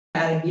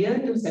here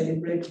to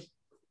celebrate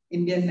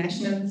Indian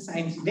National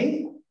Science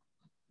Day,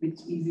 which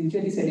is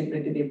usually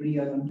celebrated every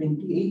year on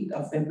 28th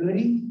of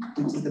February,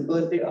 which is the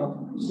birthday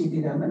of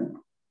C.V. Raman.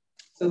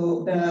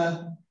 So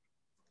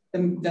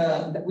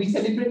we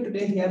celebrate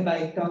today here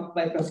by talk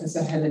by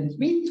Professor Helen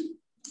Smith.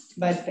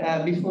 But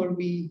before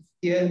we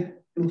hear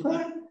to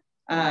her,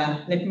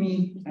 let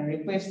me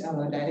request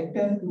our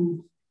director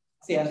to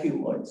say a few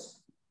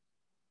words.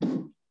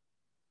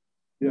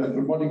 Yeah,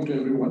 good morning to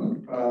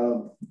everyone.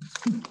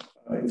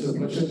 It's a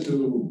pleasure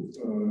to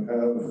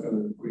have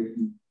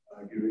Quinn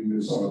giving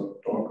this talk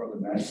on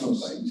the National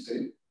Science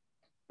Day.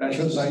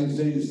 National Science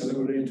Day is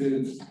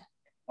celebrated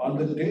on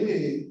the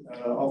day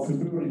of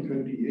February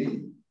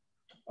 28th.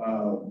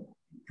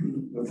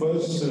 The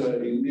first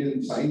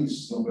Indian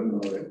science Nobel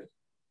laureate,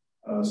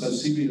 Sir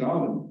C.V.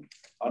 Raman,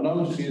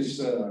 announced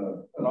his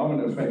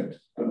Raman effect.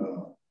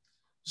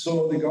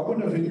 So the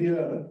government of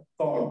India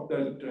thought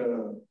that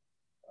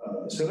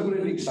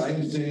celebrating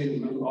Science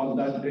Day on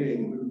that day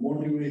will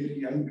motivate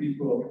young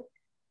people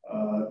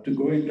to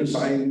go into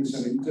science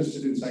and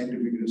interested in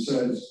scientific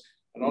research,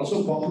 and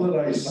also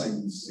popularize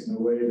science in a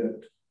way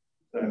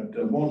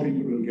that more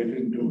people will get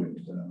into it.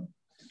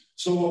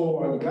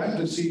 So I'm glad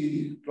to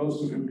see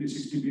close to 50,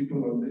 60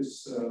 people on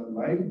this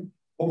line.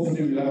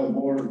 Hopefully we'll have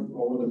more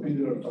over the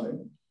period of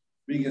time.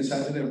 Being a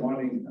Saturday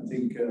morning, I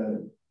think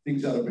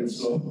things are a bit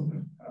slow.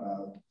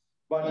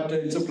 But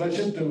it's a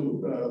pleasure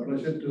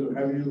to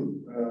have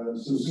you,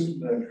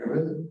 Susan,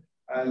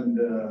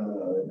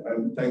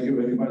 and thank you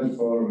very much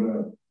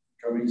for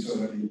coming so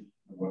early in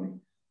the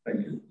morning.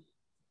 Thank you.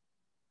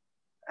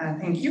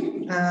 Thank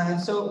you.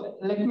 So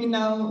let me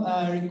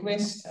now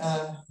request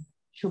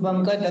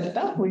Shubhankar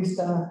Datta, who is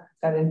the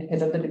current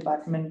head of the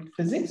Department of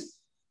Physics,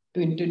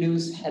 to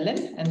introduce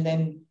Helen, and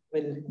then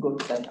we'll go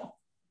to that now.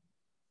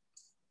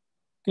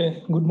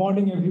 Okay, good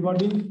morning,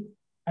 everybody,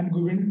 and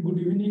good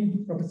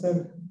evening,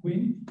 Professor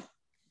Quinn.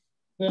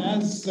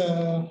 As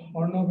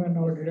Arnav and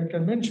our director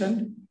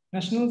mentioned,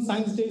 National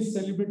Science Day is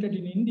celebrated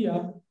in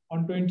India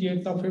on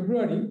 28th of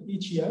February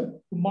each year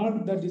to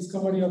mark the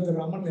discovery of the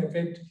Raman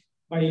effect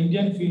by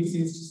Indian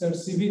physicist Sir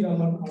C.V.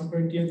 Raman on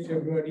 20th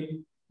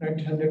February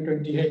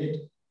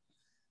 1928.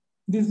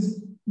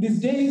 This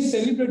day is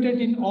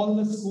celebrated in all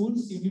the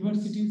schools,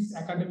 universities,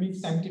 academic,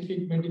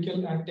 scientific,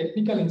 medical, and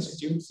technical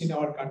institutes in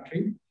our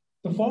country.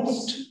 The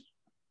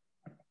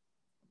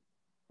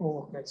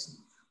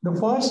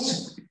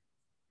first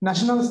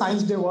National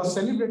Science Day was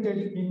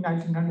celebrated in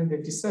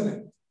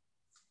 1987.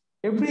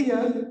 Every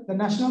year, the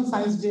National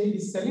Science Day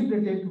is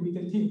celebrated with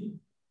a theme.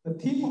 The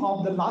theme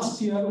of the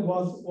last year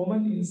was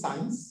Women in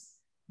Science.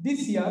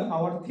 This year,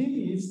 our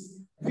theme is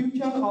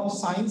Future of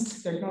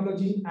Science,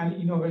 Technology, and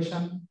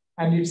Innovation,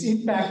 and its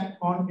impact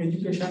on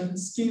education,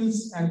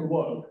 skills, and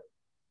work.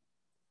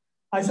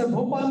 IISER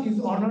Bhopal is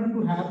honored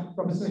to have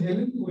Professor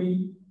Helen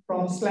Quinn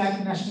from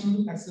SLAC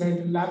National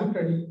Accelerator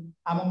Laboratory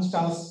amongst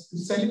us to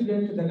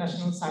celebrate the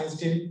National Science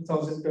Day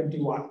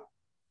 2021.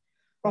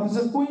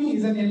 Professor Quinn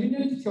is an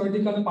eminent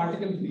theoretical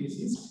particle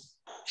physicist.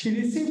 She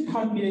received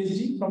her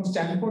PhD from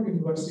Stanford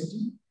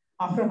University.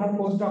 After her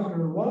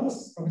postdoctoral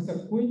works,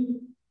 Professor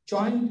Quinn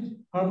joined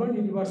Harvard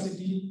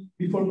University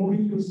before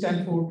moving to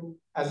Stanford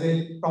as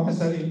a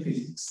professor in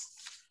physics.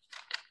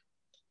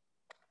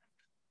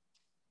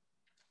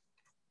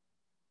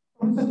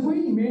 Professor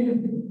Quinn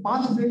made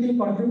path-breaking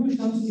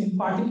contributions in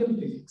particle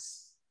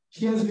physics.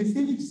 She has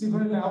received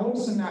several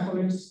awards and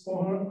accolades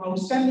for her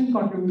outstanding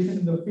contribution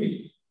in the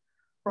field.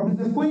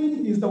 Professor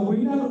Quinn is the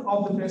winner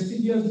of the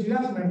prestigious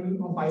Dirac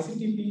Medal of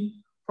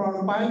ICTP for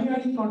her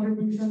pioneering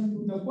contribution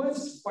to the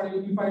quest for a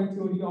unified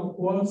theory of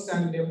quarks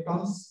and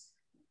leptons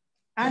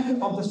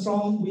and of the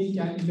strong, weak,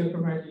 and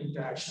electromagnetic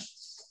interactions.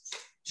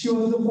 She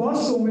was the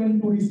first woman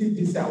to receive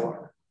this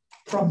award.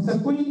 Professor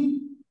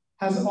Quinn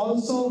has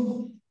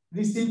also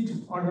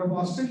received Order of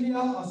Australia,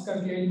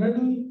 Oscar Klein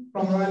Medal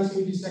from Royal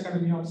Swedish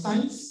Academy of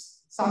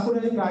Science,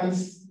 Sakurai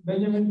Prize,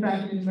 Benjamin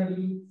Franklin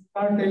Medal,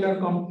 Carl Taylor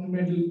Compton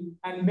Medal,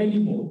 and many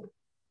more.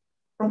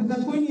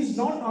 Professor Quinn is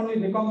not only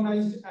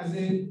recognized as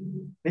a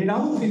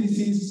renowned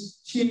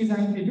physicist, she is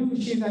an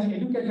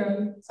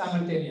educator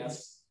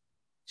simultaneously.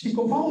 She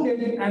co-founded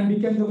and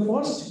became the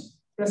first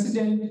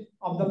president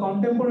of the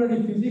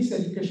Contemporary Physics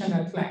Education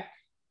at FLAC.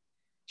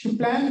 She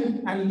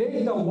planned and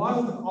led the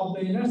work of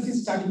the NRC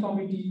Study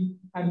Committee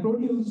and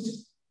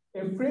produced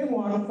a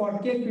framework for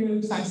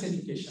K-12 science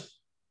education.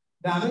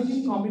 The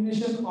amazing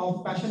combination of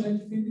a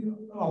passionate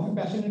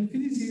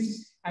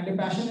physicist and a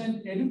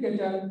passionate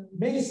educator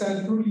makes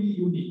her truly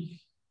unique.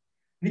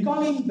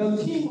 Recalling the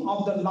theme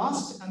of the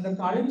last and the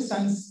current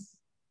Science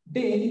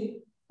Day,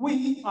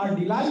 we are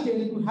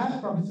delighted to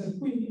have Professor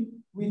Quinn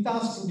with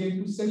us today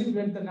to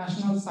celebrate the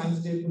National Science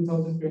Day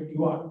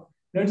 2021.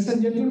 Ladies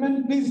and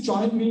gentlemen, please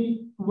join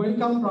me to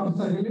welcome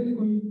Professor Helen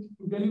Quinn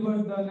to deliver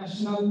the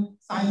National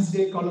Science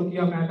Day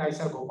colloquium at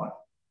IISER Bhopal.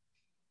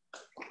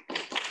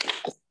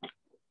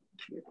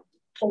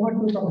 Over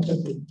to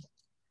Professor Quinn.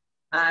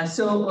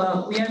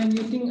 We are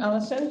muting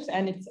ourselves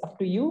and it's up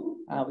to you.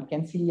 We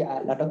can see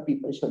a lot of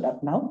people showed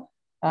up now.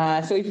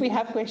 So if we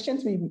have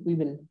questions,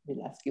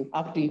 we'll ask you.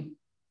 After you.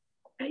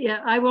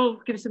 Yeah, I will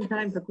give some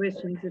time for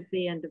questions at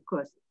the end, of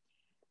course.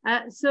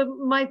 So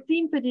my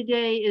theme for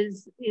today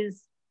is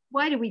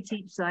why do we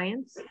teach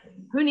science?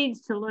 Who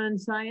needs to learn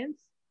science?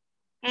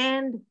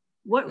 And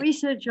what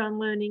research on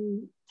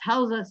learning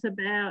tells us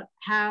about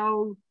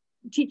how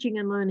teaching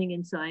and learning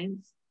in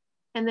science.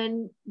 And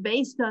then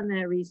based on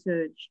that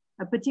research,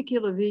 a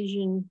particular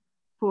vision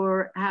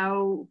for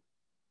how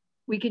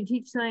we can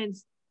teach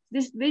science.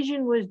 This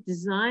vision was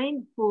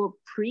designed for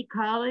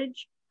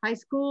pre-college, high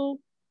school,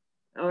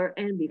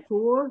 and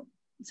before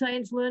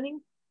science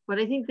learning. But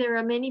I think there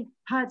are many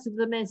parts of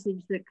the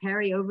message that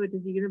carry over to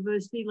the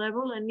university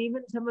level and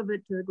even some of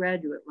it to the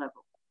graduate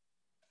level.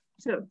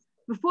 So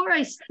before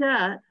I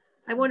start,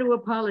 I want to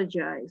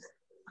apologize.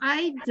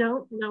 I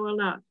don't know a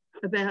lot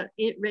about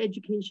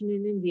education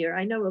in India.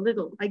 I know a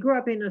little. I grew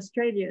up in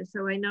Australia,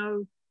 so I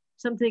know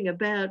something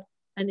about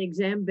an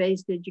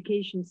exam-based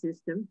education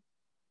system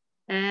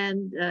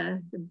and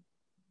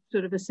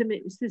sort of a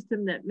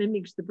system that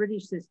mimics the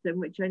British system,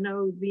 which I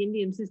know the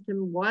Indian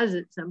system was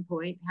at some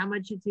point. How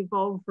much it's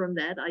evolved from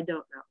that, I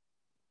don't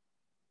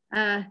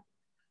know.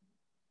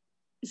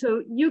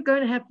 So you're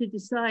going to have to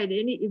decide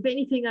if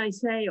anything I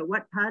say or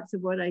what parts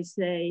of what I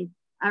say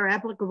are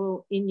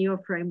applicable in your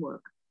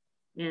framework.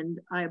 And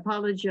I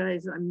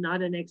apologize, I'm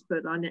not an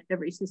expert on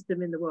every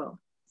system in the world.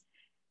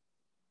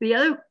 The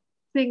other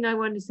thing I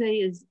want to say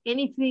is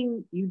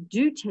anything you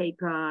do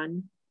take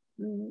on,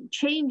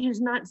 change is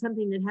not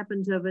something that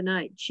happens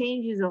overnight.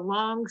 Change is a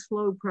long,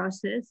 slow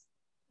process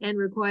and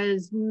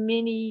requires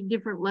many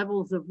different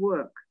levels of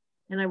work.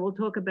 And I will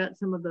talk about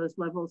some of those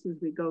levels as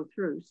we go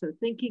through. So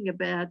thinking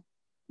about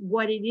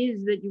what it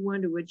is that you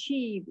want to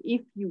achieve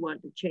if you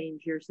want to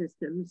change your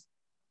systems,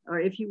 or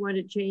if you want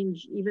to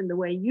change even the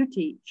way you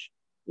teach.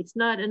 It's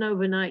not an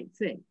overnight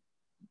thing.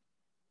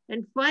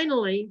 And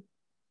finally,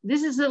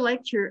 this is a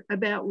lecture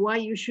about why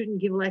you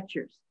shouldn't give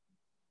lectures.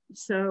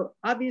 So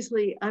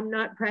obviously I'm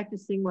not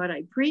practicing what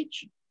I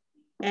preach,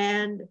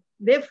 and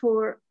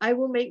therefore I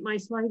will make my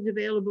slides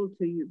available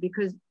to you,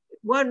 because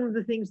one of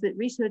the things that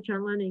research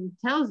on learning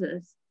tells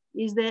us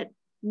is that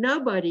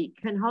nobody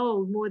can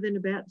hold more than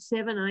about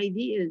 7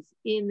 ideas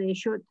in their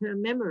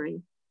short-term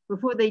memory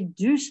before they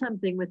do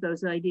something with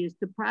those ideas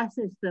to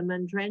process them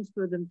and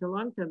transfer them to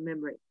long-term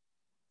memory.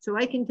 So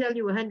I can tell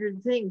you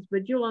 100 things,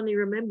 but you'll only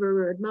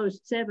remember at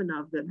most 7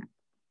 of them.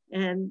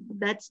 And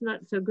that's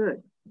not so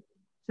good.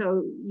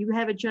 So you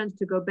have a chance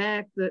to go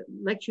back. The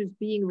lecture's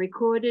being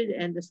recorded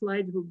and the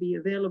slides will be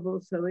available.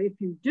 So if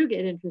you do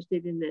get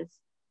interested in this,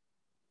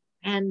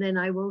 and then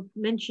I will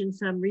mention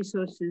some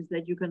resources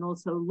that you can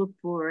also look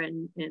for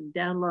and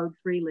download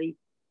freely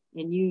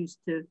and use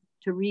to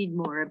read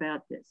more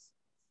about this.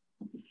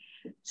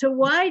 So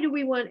why do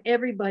we want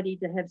everybody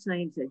to have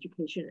science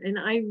education? And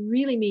I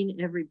really mean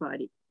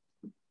everybody.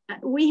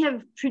 We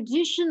have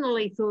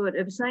traditionally thought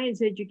of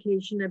science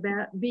education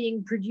about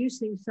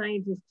producing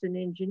scientists and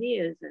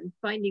engineers and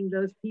finding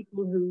those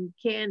people who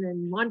can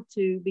and want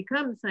to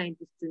become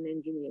scientists and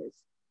engineers.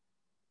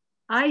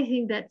 I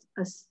think that's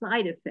a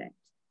side effect.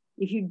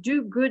 If you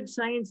do good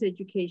science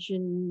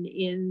education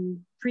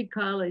in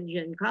pre-college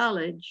and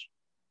college,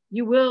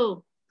 you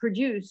will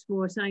produce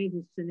more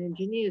scientists and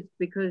engineers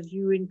because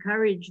you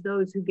encourage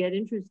those who get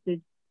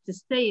interested to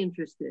stay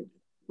interested,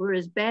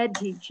 whereas bad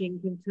teaching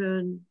can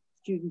turn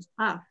students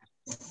off.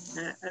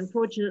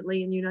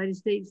 Unfortunately, in the United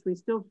States, we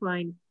still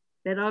find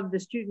that of the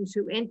students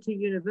who enter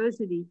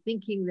university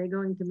thinking they're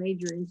going to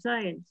major in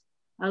science,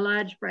 a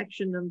large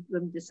fraction of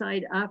them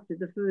decide after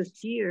the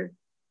first year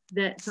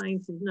that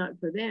science is not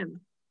for them.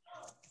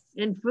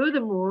 And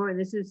furthermore, and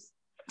this is,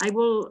 I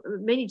will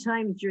many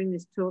times during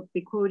this talk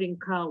be quoting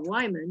Carl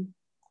Wyman,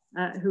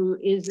 who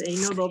is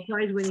a Nobel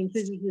Prize-winning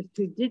physicist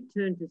who did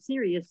turn to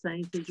serious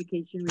science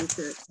education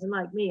research. And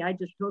like me, I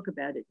just talk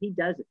about it, he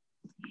does it.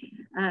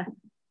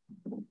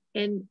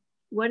 And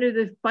one of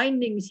the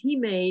findings he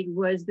made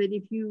was that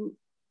if you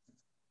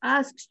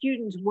ask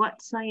students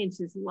what science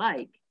is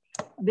like,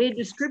 their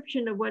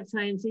description of what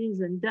science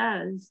is and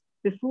does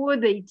before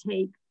they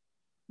take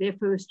their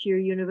first year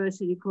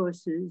university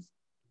courses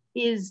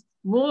is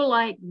more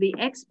like the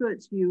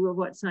expert's view of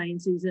what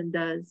science is and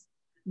does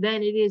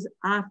than it is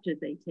after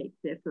they take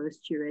their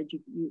first year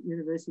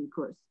university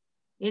course.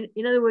 In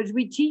other words,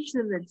 we teach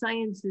them that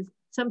science is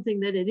something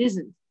that it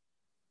isn't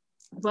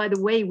by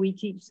the way we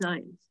teach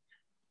science.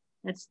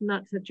 That's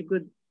not such a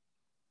good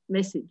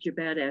message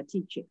about our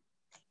teaching.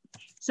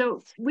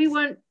 So we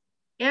want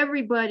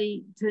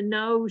everybody to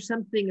know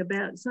something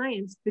about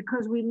science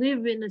because we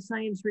live in a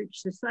science-rich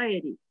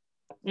society,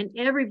 and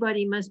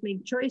everybody must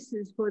make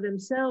choices for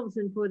themselves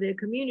and for their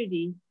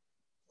community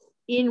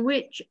in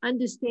which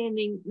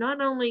understanding not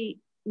only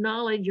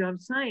knowledge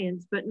of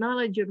science, but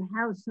knowledge of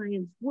how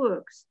science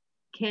works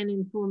can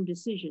inform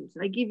decisions.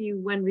 I give you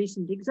one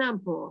recent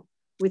example.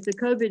 With the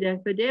COVID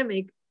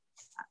epidemic,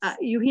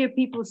 you hear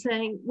people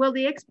saying, well,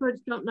 the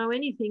experts don't know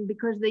anything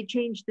because they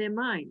changed their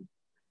mind.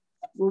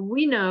 Well,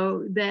 we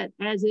know that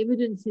as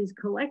evidence is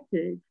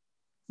collected,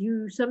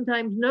 You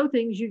sometimes know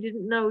things you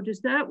didn't know to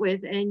start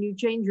with, and you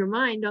change your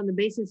mind on the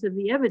basis of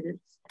the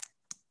evidence.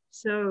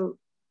 So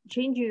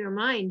changing your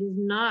mind is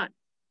not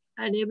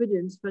an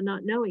evidence for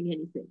not knowing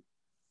anything.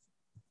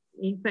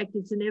 In fact,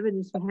 it's an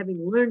evidence for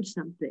having learned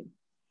something.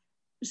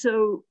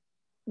 So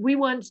we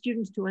want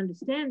students to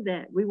understand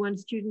that. We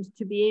want students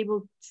to be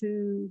able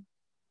to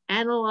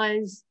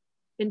analyze,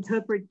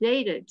 interpret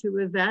data, to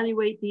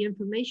evaluate the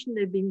information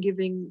they've been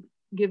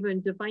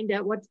given to find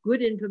out what's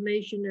good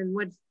information and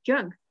what's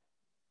junk,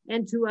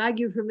 and to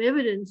argue from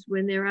evidence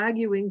when they're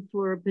arguing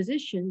for a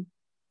position.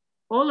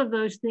 All of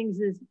those things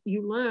is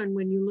you learn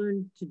when you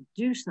learn to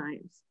do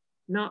science,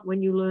 not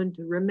when you learn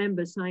to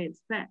remember science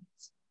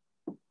facts.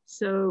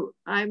 So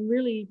I'm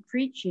really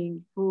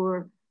preaching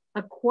for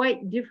a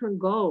quite different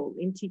goal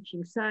in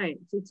teaching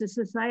science. It's a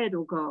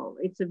societal goal.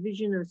 It's a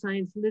vision of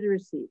science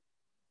literacy.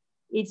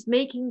 It's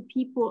making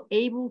people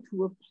able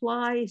to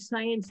apply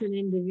science and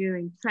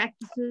engineering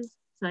practices,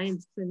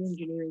 science and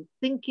engineering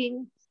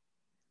thinking,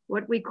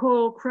 what we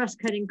call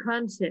cross-cutting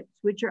concepts,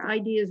 which are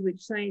ideas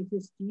which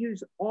scientists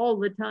use all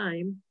the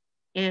time,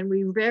 and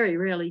we very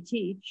rarely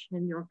teach,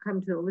 and you'll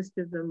come to a list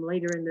of them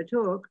later in the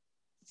talk,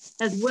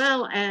 as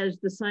well as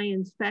the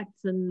science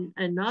facts and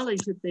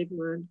knowledge that they've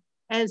learned,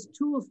 as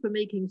tools for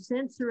making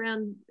sense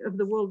of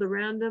the world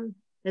around them,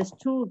 as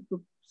tools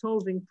for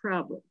solving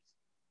problems,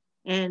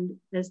 and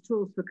as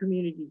tools for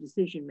community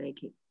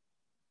decision-making.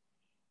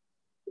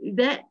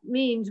 That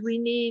means we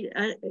need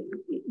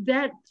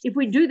that if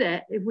we do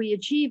that, if we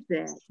achieve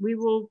that, we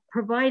will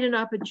provide an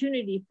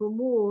opportunity for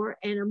more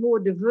and a more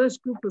diverse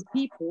group of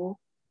people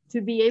to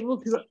be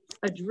able to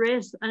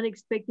address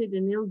unexpected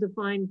and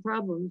ill-defined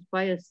problems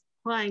by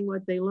applying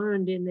what they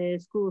learned in their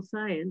school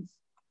science.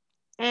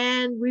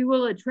 And we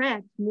will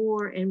attract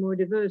more and more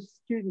diverse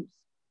students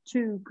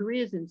to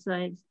careers in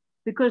science,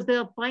 because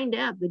they'll find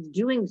out that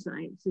doing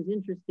science is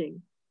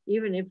interesting.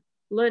 Even if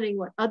learning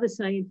what other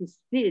scientists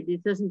did,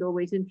 it doesn't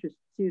always interest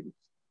students,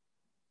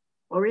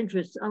 or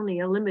interests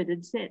only a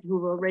limited set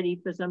who've already,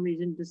 for some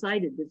reason,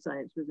 decided that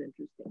science was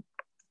interesting.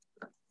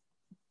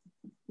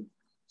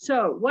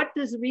 So what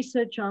does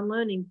research on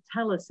learning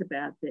tell us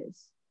about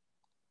this?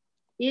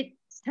 It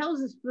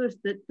tells us first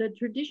that the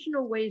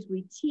traditional ways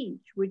we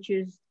teach, which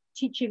is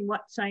teaching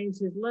what science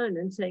has learned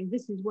and saying,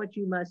 this is what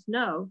you must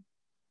know,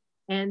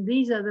 and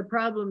these are the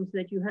problems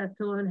that you have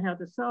to learn how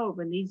to solve,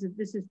 and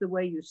this is the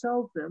way you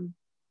solve them,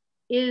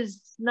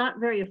 is not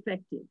very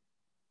effective.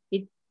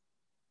 It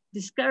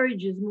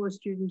discourages more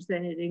students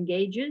than it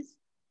engages,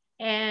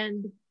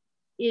 and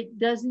it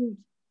doesn't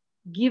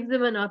give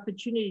them an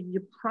opportunity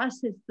to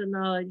process the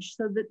knowledge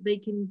so that they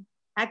can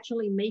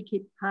actually make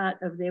it part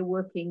of their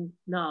working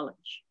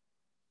knowledge.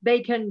 They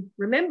can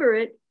remember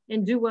it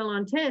and do well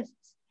on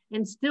tests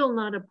and still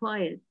not apply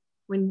it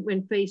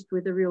when faced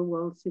with a real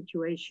world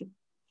situation.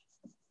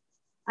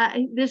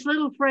 This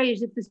little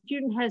phrase, if the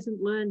student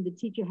hasn't learned, the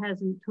teacher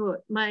hasn't taught.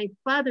 My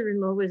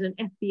father-in-law was an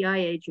FBI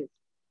agent.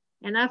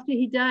 And after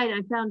he died,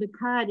 I found a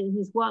card in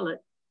his wallet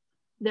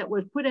that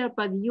was put out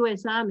by the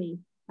US Army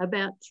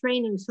about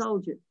training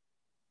soldiers,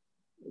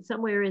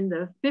 somewhere in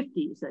the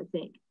 50s, I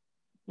think.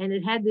 And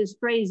it had this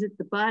phrase at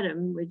the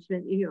bottom, which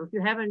meant, you know, if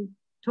you haven't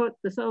taught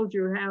the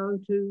soldier how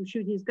to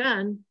shoot his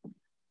gun,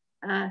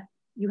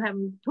 you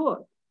haven't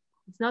taught.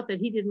 It's not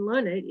that he didn't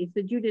learn it, it's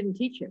that you didn't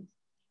teach him.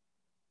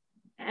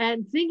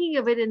 And thinking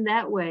of it in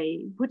that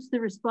way puts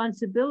the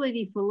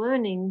responsibility for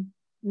learning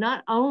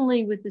not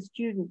only with the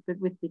student, but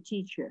with the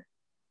teacher.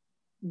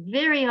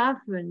 Very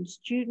often,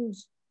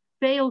 students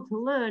fail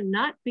to learn,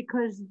 not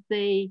because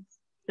they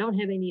don't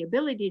have any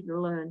ability to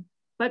learn,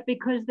 but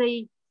because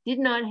they did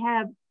not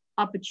have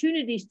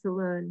opportunities to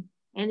learn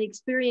and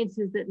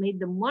experiences that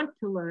made them want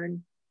to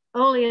learn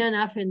early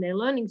enough in their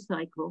learning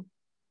cycle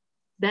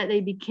that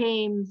they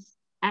became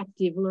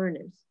active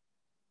learners.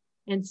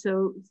 And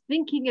so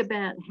thinking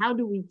about how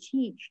do we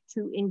teach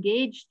to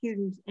engage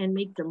students and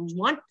make them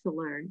want to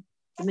learn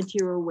the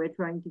material we're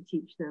trying to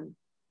teach them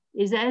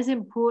is as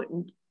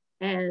important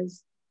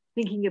as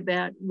thinking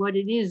about what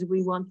it is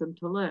we want them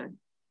to learn.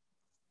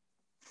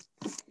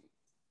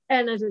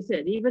 And as I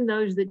said, even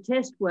those that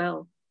test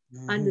well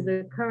under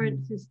the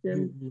current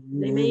system,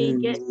 they may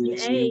get an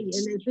A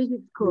in their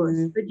physics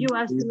course, but you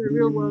ask them a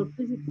real world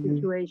physics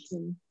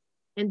situation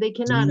and they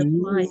cannot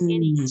apply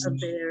any of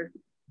their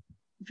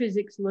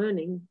physics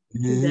learning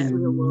to that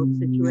real world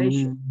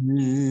situation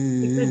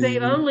because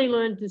they've only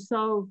learned to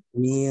solve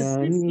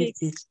specific,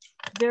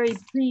 very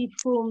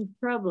pre-formed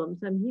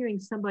problems. I'm hearing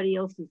somebody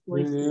else's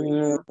voice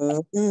here.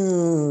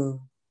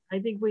 I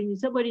think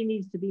somebody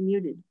needs to be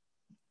muted.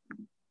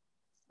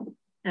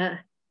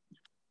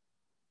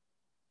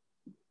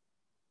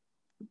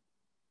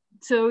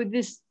 So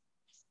this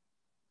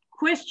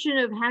question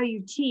of how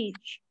you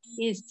teach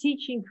is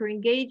teaching for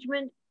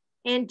engagement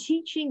and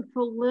teaching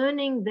for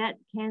learning that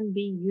can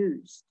be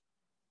used.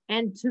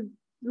 And to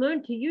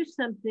learn to use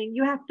something,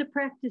 you have to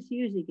practice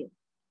using it.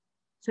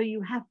 So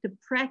you have to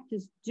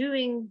practice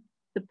doing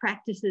the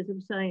practices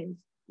of science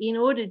in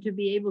order to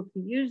be able to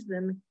use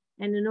them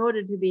and in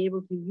order to be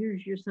able to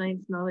use your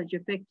science knowledge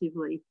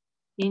effectively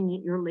in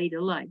your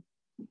later life.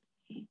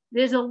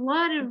 There's a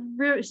lot of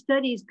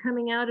studies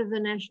coming out of the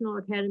National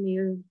Academy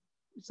of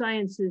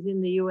Sciences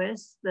in the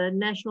US, the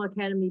National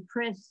Academy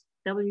Press,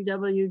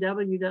 www.nap.edu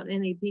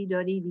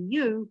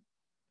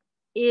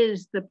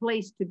is the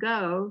place to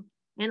go.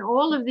 And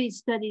all of these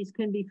studies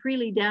can be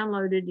freely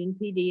downloaded in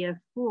PDF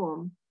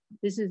form.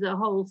 This is a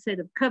whole set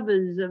of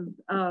covers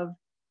of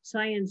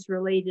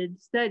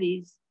science-related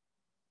studies.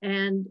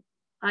 And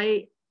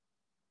I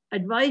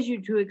advise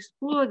you to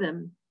explore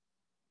them,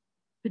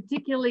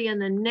 particularly in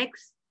the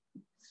next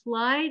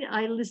slide.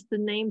 I list the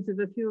names of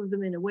a few of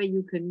them in a way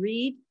you can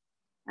read.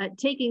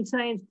 Taking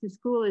Science to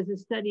School is a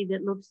study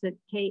that looks at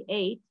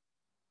K-8,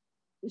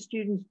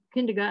 students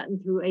kindergarten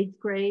through 8th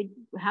grade.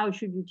 How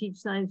should you teach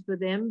science for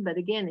them? But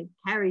again, it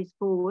carries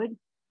forward.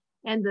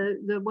 And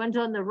the ones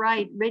on the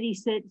right, Ready,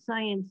 Set,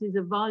 Science, is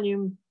a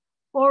volume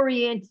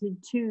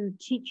oriented to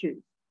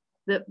teachers.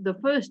 The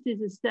first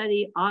is a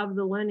study of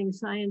the learning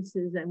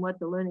sciences and what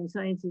the learning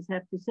sciences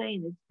have to say,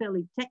 and it's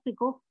fairly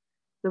technical.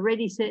 The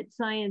Ready, Set,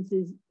 Science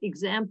is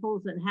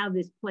examples and how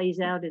this plays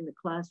out in the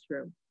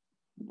classroom.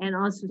 And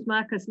on sus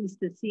marcas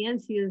listas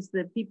ciencias,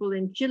 the people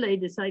in Chile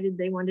decided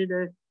they wanted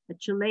a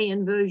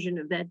Chilean version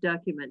of that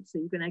document. So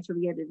you can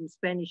actually get it in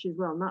Spanish as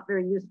well. Not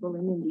very useful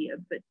in India,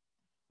 but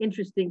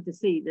interesting to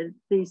see that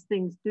these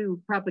things do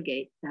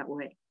propagate that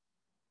way.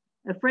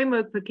 A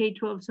framework for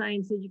K-12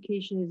 science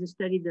education is a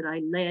study that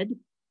I led,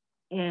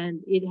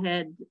 and it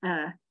had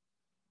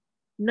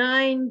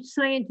 9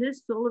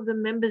 scientists, all of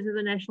them members of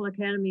the National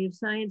Academy of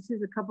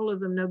Sciences, a couple of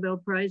them Nobel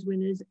Prize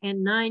winners,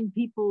 and 9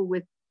 people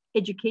with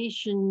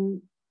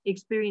education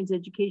experience,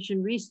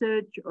 education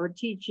research or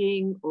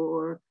teaching,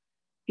 or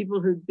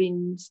people who'd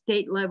been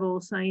state level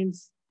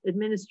science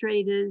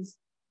administrators.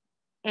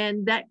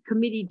 And that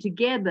committee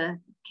together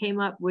came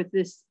up with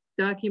this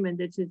document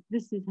that says,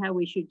 this is how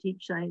we should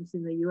teach science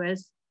in the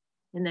US.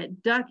 And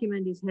that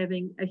document is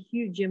having a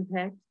huge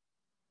impact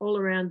all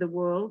around the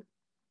world.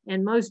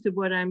 And most of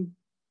what I'm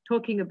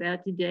talking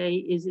about today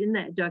is in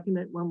that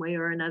document one way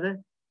or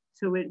another.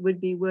 So it would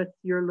be worth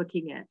your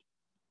looking at.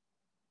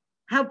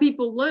 How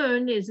people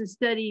learn is a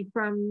study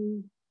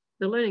from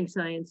the learning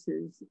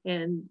sciences.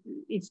 And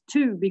it's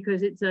 2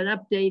 because it's an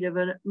update of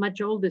a much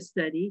older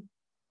study.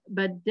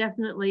 But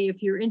definitely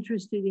if you're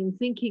interested in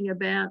thinking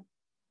about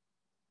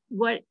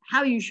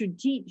how you should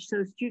teach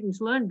so students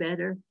learn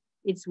better,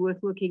 it's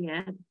worth looking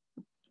at.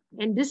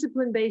 And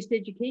discipline-based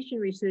education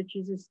research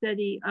is a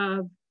study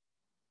of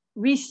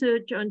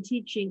research on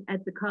teaching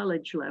at the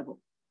college level.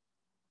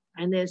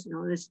 And there's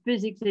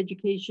physics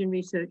education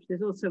research.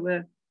 There's also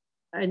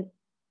a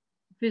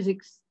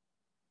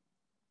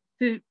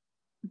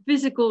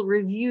physical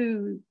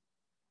review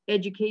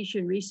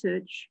education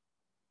research.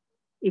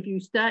 If you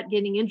start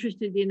getting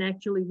interested in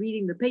actually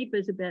reading the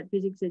papers about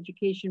physics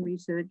education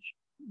research,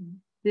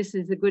 this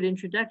is a good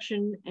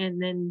introduction, and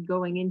then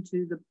going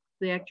into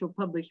the actual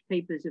published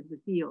papers of the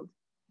field.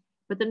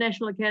 But the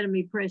National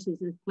Academy Press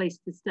is a place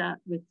to start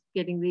with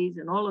getting these,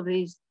 and all of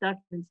these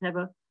documents have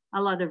a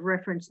lot of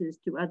references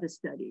to other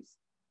studies.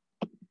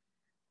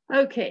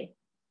 Okay,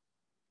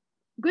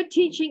 good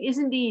teaching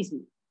isn't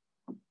easy.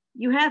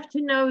 You have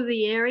to know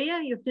the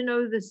area, you have to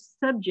know the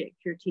subject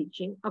you're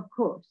teaching, of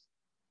course.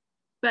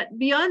 But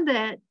beyond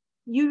that,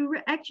 you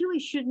actually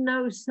should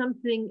know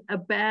something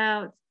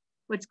about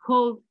what's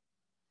called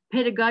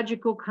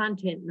pedagogical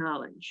content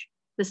knowledge,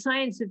 the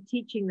science of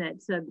teaching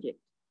that subject.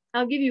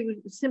 I'll give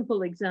you a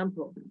simple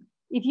example.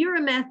 If you're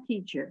a math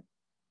teacher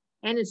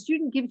and a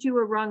student gives you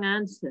a wrong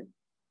answer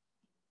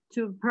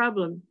to a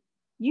problem,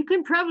 you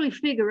can probably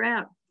figure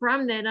out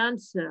from that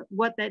answer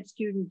what that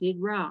student did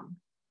wrong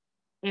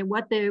and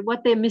what their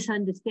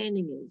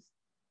misunderstanding is.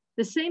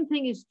 The same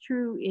thing is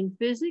true in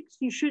physics.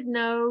 You should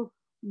know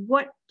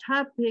what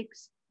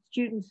topics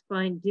students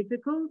find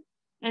difficult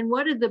and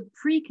what are the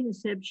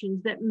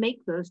preconceptions that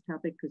make those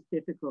topics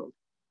difficult.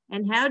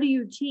 And how do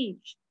you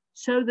teach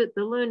so that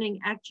the learning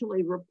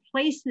actually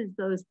replaces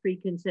those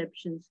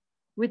preconceptions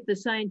with the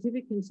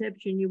scientific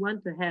conception you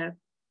want to have,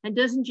 and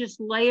doesn't just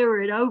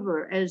layer it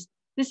over as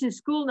this is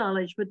school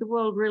knowledge, but the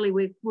world really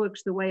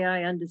works the way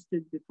I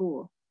understood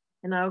before.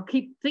 And I'll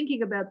keep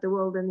thinking about the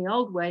world in the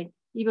old way,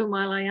 even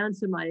while I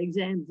answer my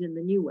exams in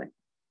the new way.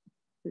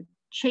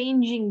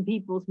 Changing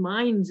people's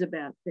minds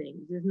about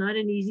things is not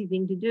an easy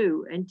thing to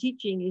do, and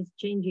teaching is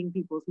changing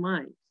people's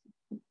minds.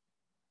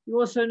 You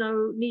also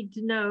need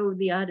to know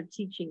the art of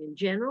teaching in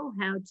general,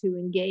 how to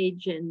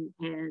engage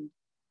and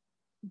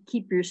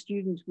keep your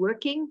students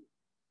working.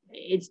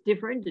 It's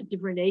different at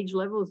different age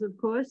levels, of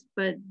course,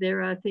 but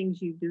there are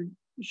things you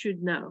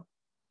should know.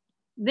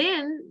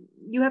 Then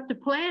you have to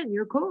plan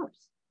your course.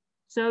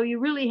 So you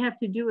really have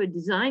to do a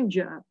design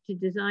job to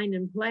design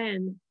and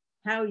plan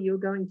how you're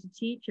going to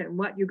teach and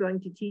what you're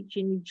going to teach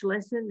in each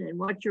lesson and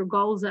what your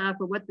goals are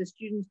for what the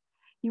students,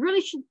 you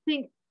really should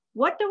think,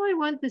 what do I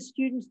want the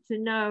students to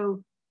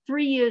know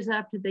 3 years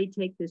after they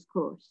take this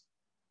course?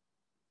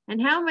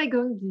 And how am I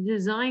going to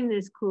design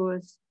this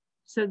course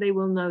so they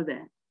will know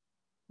that?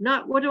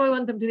 Not what do I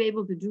want them to be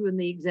able to do in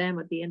the exam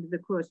at the end of the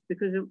course,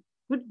 because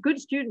Good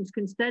students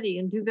can study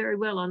and do very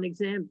well on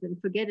exams and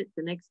forget it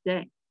the next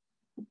day.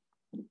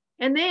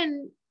 And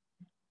then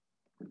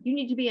you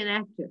need to be an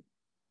actor,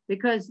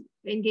 because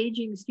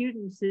engaging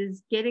students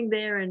is getting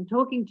there and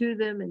talking to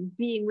them and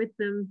being with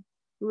them.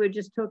 We were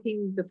just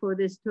talking before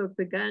this talk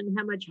began,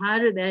 how much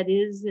harder that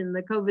is in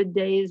the COVID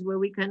days where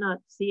we cannot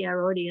see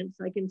our audience.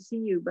 I can see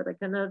you, but I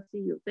cannot see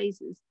your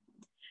faces.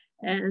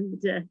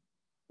 And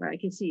or I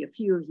can see a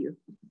few of you.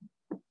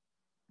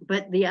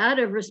 But the art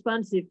of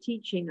responsive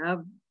teaching,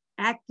 of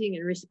acting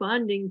and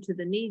responding to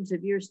the needs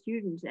of your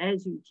students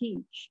as you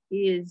teach,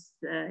 is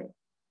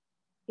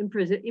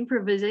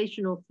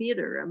improvisational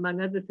theater,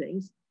 among other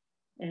things.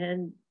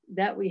 And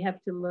that we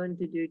have to learn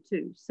to do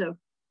too. So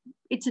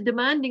it's a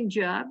demanding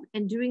job,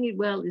 and doing it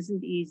well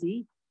isn't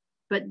easy,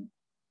 but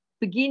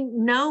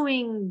begin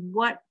knowing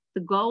what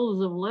the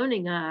goals of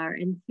learning are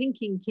and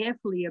thinking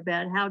carefully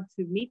about how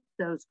to meet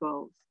those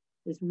goals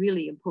is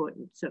really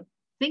important. So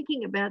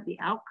thinking about the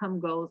outcome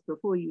goals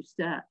before you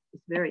start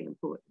is very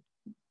important.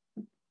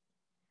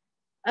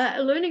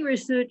 Learning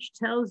research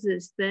tells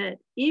us that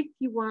if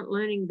you want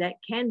learning that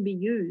can be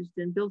used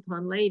and built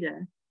on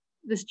later,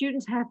 the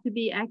students have to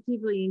be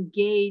actively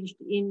engaged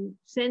in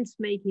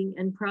sense-making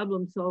and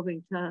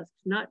problem-solving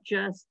tasks, not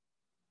just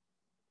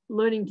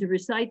learning to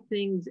recite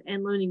things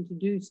and learning to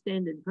do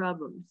standard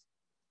problems.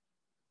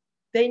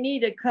 They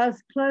need a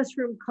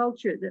classroom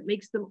culture that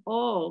makes them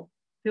all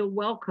feel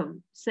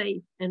welcome,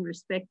 safe, and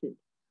respected.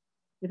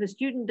 If a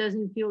student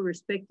doesn't feel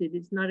respected,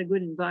 it's not a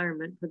good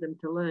environment for them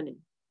to learn in.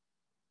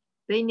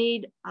 They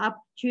need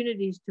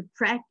opportunities to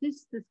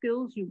practice the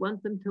skills you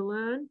want them to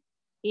learn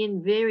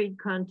in varied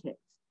contexts.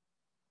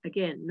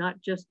 Again,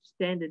 not just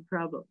standard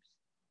problems.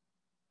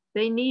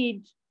 They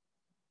need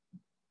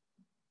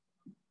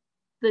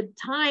the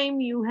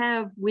time you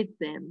have with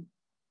them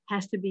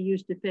has to be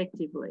used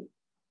effectively.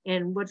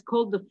 And what's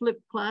called the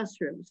flipped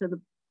classroom. So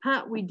the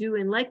part we do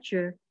in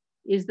lecture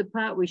is the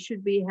part we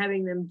should be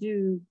having them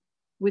do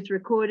with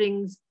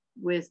recordings,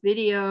 with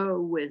video,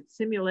 with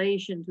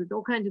simulations, with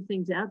all kinds of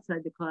things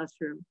outside the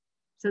classroom,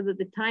 so that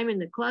the time in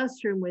the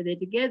classroom where they're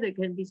together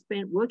can be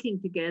spent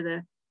working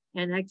together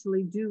and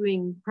actually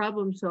doing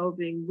problem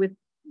solving with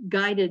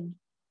guided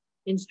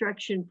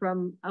instruction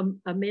from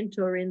a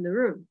mentor in the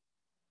room.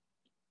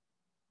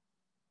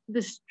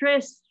 The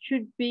stress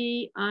should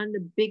be on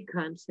the big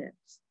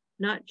concepts,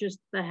 not just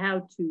the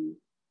how-to,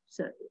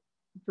 so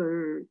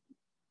for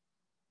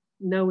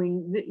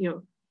knowing,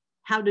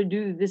 how to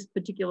do this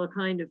particular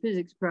kind of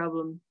physics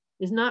problem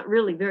is not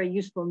really very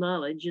useful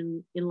knowledge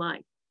in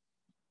life.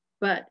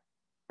 But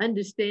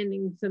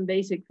understanding some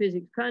basic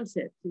physics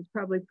concepts is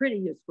probably pretty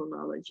useful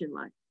knowledge in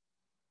life.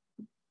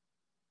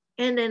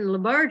 And then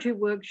laboratory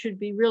work should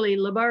be really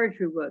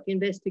laboratory work,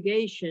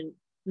 investigation,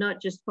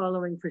 not just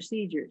following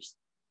procedures.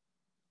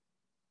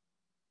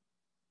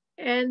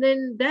 And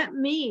then that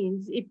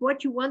means if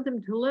what you want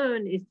them to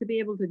learn is to be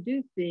able to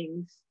do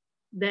things,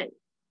 that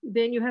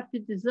then you have to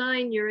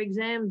design your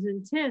exams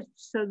and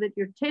tests so that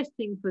you're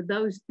testing for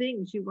those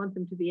things you want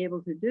them to be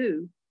able to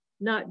do,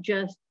 not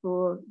just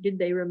for, did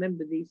they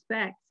remember these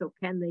facts, or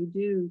can they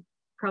do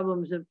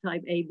problems of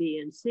type A, B,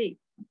 and C?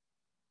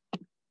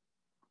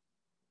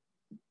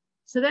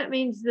 So that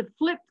means the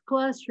flipped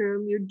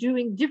classroom, you're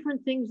doing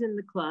different things in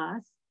the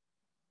class.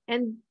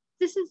 And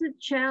this is a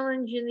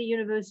challenge in the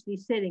university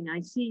setting. I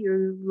see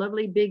your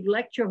lovely big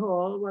lecture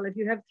hall. Well, if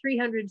you have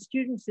 300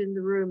 students in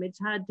the room, it's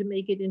hard to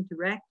make it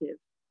interactive.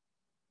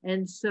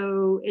 And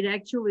so it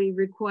actually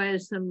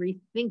requires some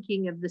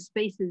rethinking of the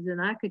spaces and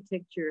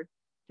architecture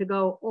to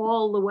go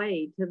all the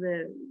way to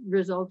the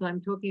result I'm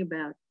talking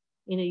about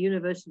in a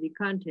university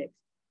context.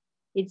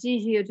 It's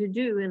easier to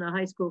do in a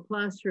high school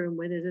classroom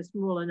where there's a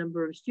smaller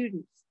number of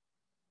students.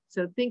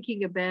 So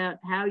thinking about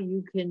how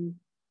you can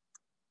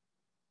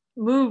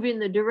move in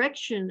the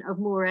direction of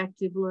more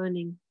active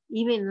learning,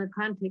 even in the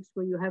context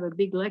where you have a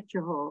big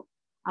lecture hall.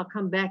 I'll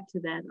come back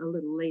to that a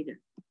little later.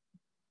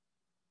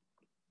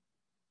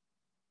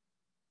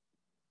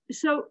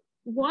 So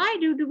why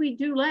do we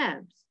do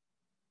labs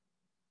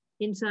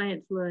in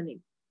science learning?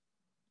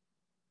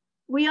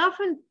 We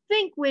often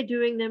think we're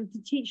doing them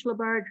to teach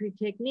laboratory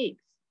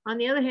techniques. On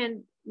the other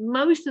hand,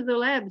 most of the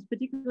labs,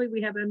 particularly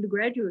we have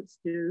undergraduates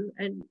do,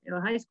 and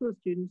high school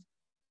students,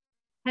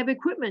 have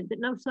equipment that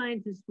no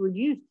scientists would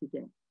use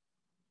today.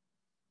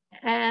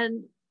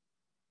 And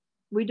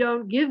we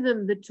don't give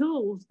them the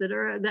tools that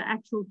are the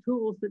actual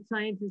tools that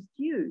scientists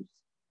use.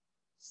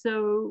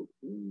 So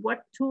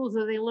what tools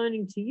are they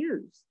learning to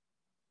use?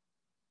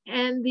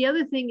 And the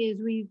other thing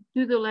is we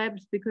do the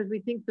labs because we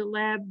think the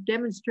lab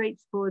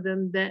demonstrates for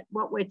them that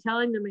what we're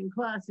telling them in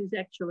class is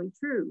actually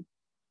true.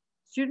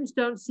 Students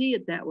don't see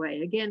it that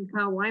way. Again,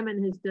 Carl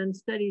Wyman has done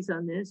studies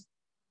on this.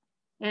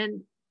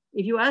 And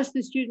if you ask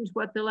the students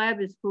what the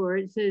lab is for,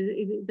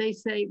 they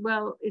say,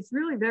 well, it's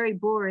really very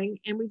boring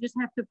and we just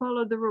have to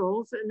follow the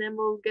rules and then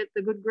we'll get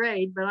the good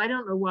grade, but I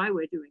don't know why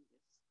we're doing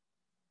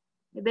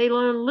this. They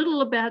learn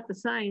little about the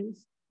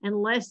science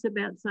and less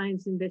about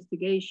science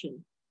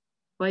investigation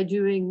by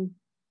doing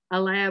a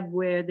lab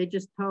where they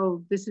just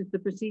told, this is the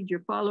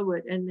procedure, follow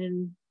it, and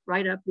then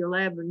write up your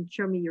lab and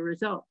show me your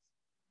results.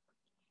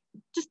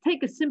 Just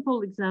take a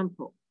simple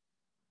example.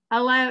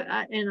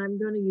 And I'm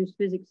going to use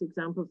physics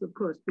examples, of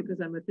course,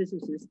 because I'm a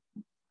physicist.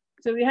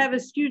 So we have a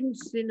student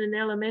in an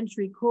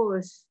elementary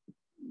course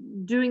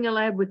doing a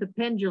lab with a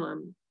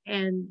pendulum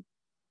and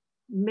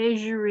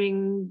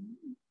measuring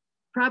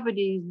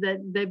properties that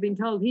they've been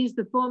told, here's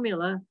the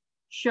formula,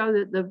 show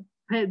that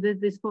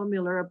this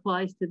formula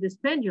applies to this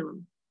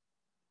pendulum.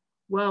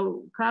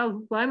 Well,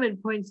 Carl Wyman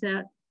points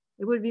out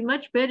it would be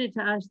much better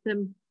to ask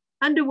them,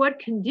 under what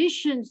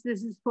conditions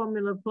does this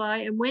formula apply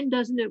and when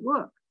doesn't it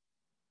work?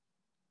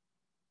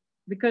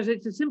 Because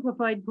it's a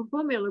simplified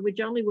formula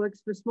which only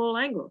works for small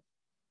angles.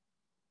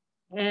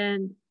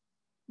 And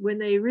when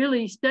they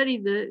really study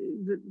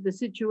the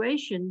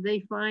situation, they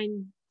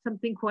find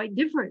something quite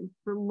different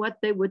from what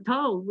they were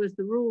told was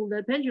the rule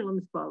that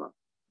pendulums follow.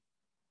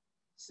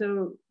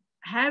 So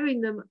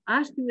asking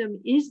them,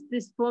 is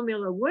this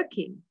formula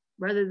working,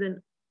 rather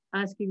than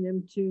asking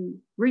them to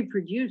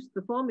reproduce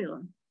the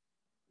formula,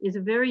 is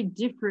a very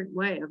different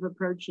way of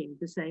approaching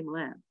the same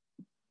lab.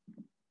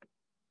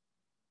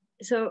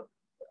 So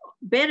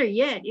better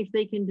yet, if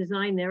they can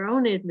design their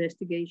own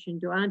investigation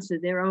to answer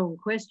their own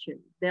question,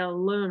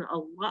 they'll learn a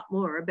lot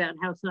more about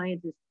how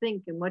scientists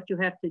think and what you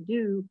have to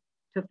do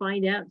to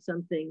find out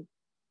something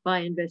by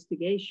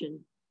investigation.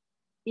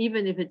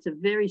 Even if it's a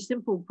very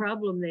simple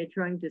problem they're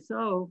trying to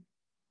solve,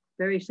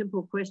 very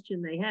simple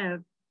question they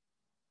have,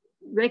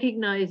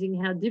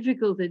 recognizing how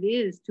difficult it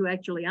is to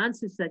actually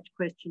answer such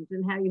questions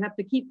and how you have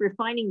to keep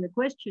refining the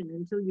question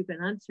until you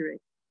can answer it,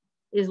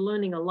 is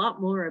learning a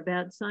lot more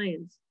about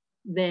science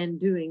than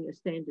doing a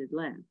standard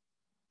lab.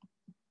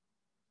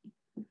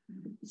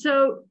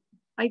 So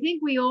I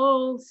think we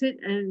all sit,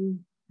 and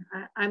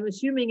I'm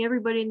assuming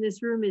everybody in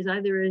this room is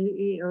either,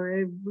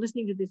 or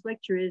listening to this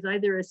lecture is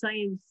either a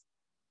science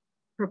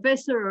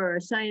professor or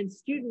a science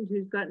student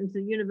who's gotten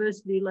to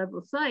university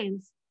level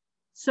science.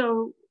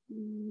 So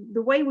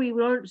the way we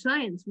learned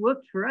science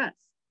worked for us.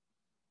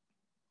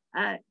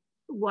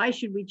 Why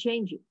should we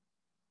change it?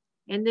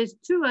 And there's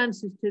two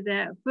answers to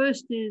that.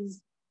 First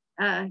is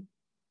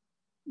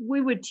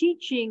we were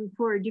teaching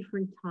for a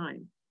different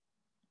time.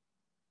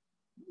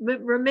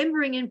 But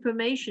remembering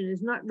information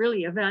is not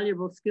really a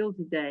valuable skill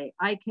today.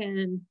 I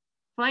can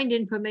find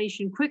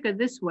information quicker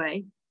this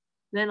way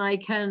than I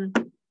can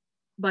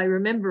by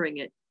remembering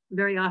it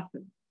very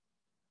often.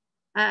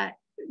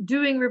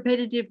 Doing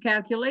repetitive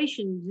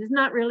calculations is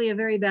not really a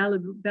very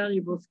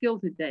valuable skill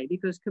today,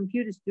 because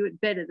computers do it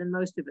better than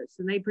most of us,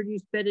 and they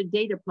produce better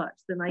data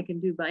plots than I can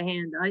do by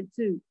hand. I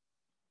too.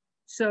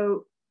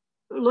 So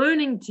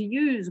learning to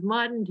use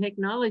modern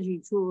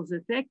technology tools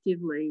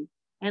effectively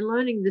and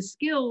learning the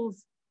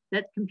skills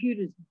that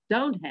computers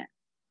don't have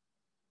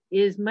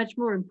is much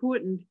more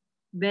important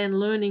than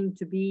learning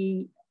to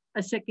be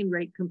a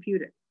second-rate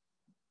computer.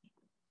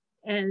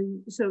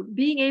 And so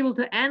being able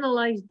to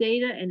analyze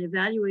data and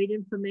evaluate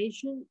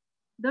information,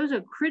 those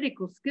are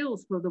critical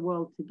skills for the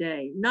world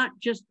today, not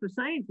just for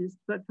scientists,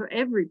 but for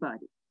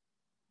everybody.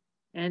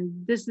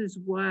 And this is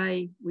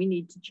why we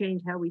need to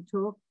change how we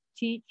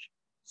teach,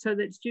 so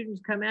that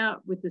students come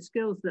out with the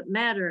skills that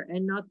matter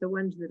and not the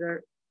ones that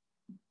are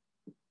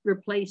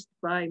replaced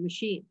by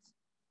machines.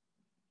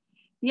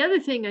 The other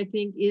thing I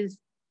think is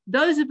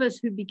those of us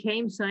who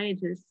became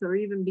scientists or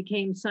even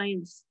became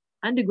science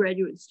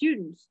undergraduate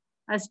students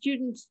are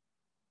students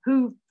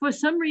who, for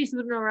some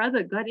reason or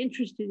other, got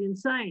interested in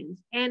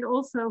science and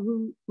also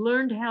who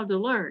learned how to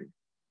learn.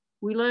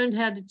 We learned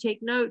how to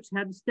take notes,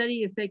 how to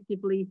study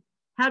effectively,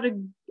 how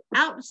to,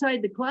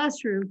 outside the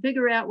classroom,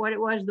 figure out what it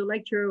was the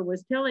lecturer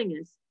was telling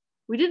us.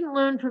 We didn't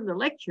learn from the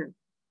lecture.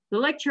 The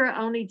lecturer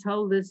only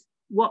told us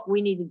what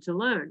we needed to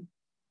learn.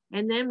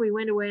 And then we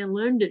went away and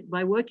learned it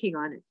by working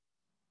on it.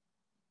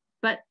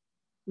 But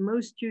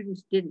most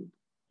students didn't.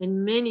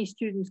 And many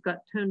students got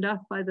turned off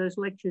by those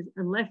lectures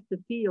and left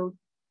the field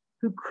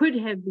who could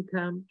have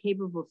become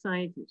capable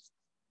scientists.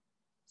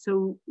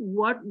 So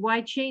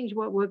why change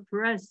what worked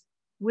for us?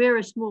 We're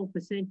a small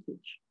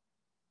percentage.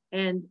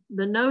 And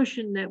the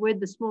notion that we're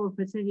the small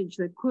percentage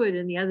that could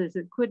and the others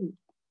that couldn't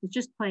is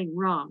just plain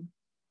wrong.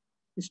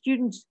 The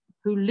students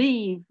who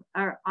leave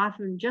are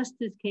often just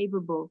as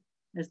capable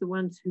as the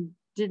ones who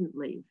didn't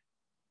leave.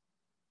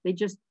 They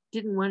just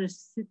didn't want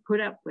to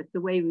put up with the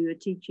way we were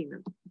teaching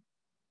them.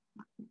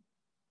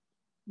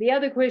 The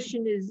other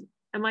question is,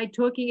 am I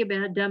talking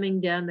about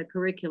dumbing down the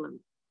curriculum?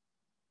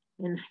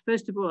 And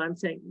first of all, I'm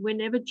saying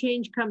whenever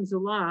change comes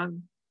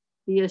along,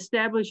 the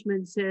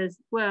establishment says,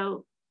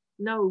 well,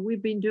 no,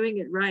 we've been doing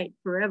it right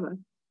forever.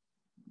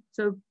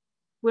 So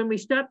when we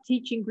stopped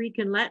teaching Greek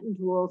and Latin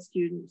to all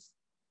students,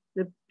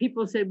 the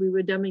people said we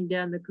were dumbing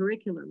down the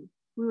curriculum.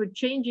 We were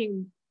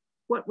changing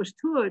what was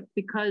taught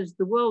because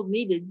the world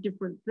needed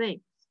different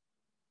things.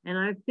 And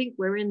I think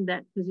we're in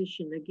that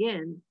position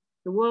again.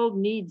 The world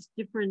needs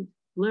different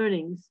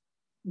learnings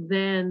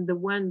than the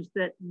ones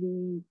that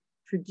the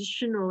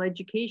traditional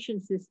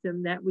education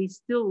system that we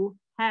still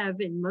have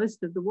in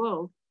most of the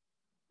world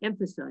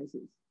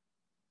emphasizes.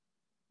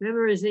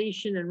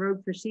 Memorization and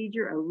rote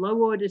procedure are low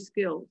order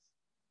skills.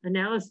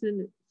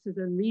 Analysis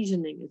and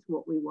reasoning is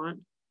what we want.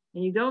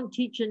 And you don't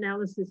teach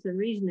analysis and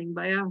reasoning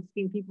by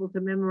asking people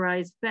to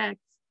memorize facts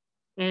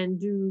and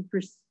do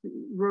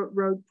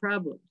rote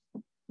problems.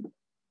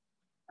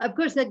 Of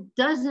course, that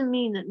doesn't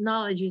mean that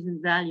knowledge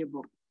isn't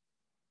valuable.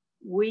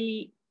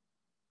 We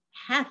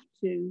have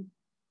to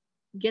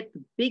get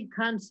the big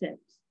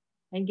concepts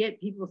and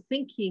get people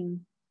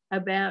thinking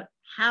about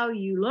how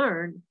you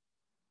learn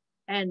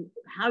and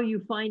how you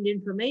find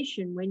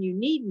information when you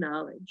need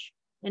knowledge,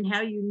 and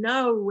how you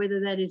know whether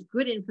that is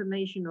good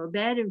information or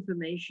bad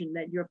information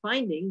that you're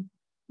finding,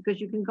 because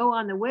you can go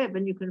on the web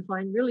and you can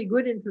find really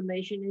good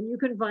information and you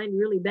can find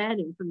really bad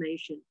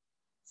information.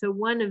 So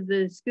one of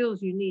the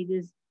skills you need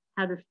is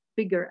how to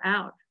figure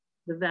out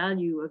the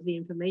value of the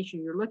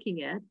information you're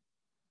looking at.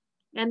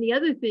 And the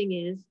other thing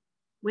is,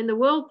 when the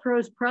world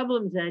throws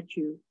problems at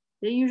you,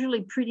 they're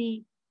usually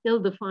pretty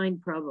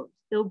ill-defined problems,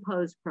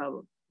 ill-posed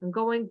problems. And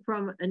going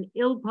from an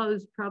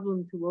ill-posed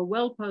problem to a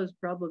well-posed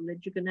problem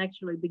that you can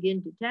actually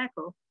begin to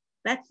tackle,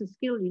 that's a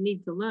skill you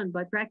need to learn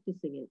by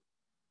practicing it.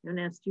 And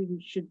our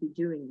students should be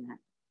doing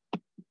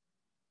that.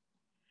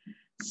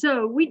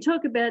 So we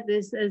talk about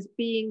this as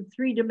being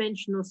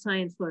three-dimensional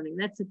science learning.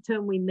 That's a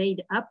term we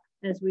made up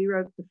as we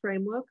wrote the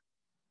framework.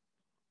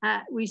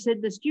 We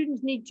said the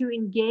students need to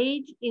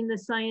engage in the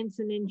science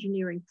and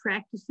engineering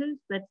practices.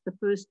 That's the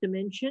first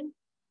dimension.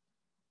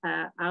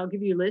 I'll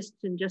give you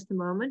lists in just a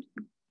moment.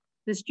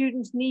 The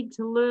students need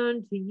to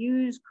learn to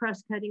use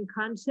cross-cutting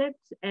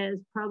concepts as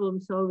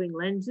problem-solving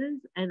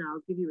lenses, and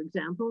I'll give you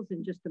examples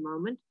in just a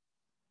moment.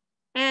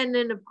 And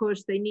then, of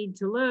course, they need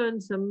to learn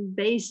some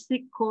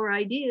basic core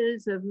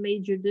ideas of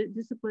major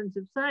disciplines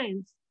of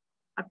science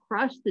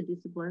across the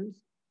disciplines,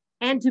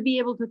 and to be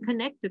able to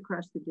connect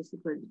across the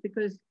disciplines.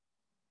 Because,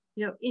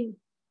 you know,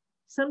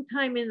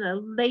 sometime in the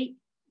late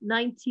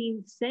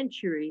 19th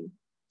century,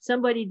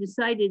 somebody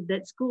decided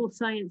that school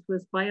science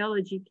was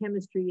biology,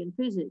 chemistry, and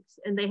physics,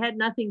 and they had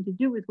nothing to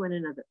do with one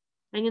another.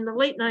 And in the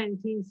late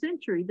 19th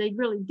century, they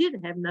really did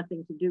have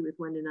nothing to do with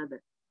one another.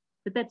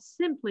 But that's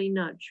simply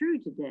not true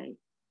today.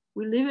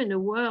 We live in a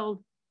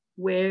world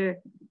where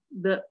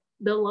the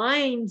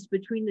lines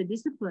between the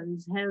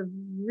disciplines have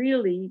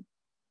really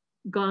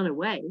gone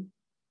away.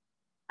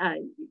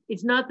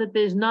 It's not that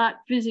there's not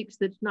physics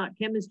that's not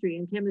chemistry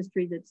and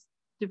chemistry that's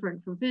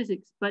different from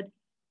physics, but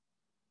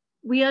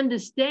we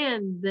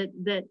understand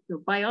that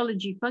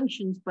biology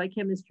functions by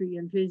chemistry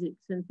and physics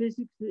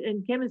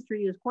and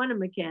chemistry is quantum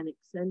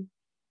mechanics, and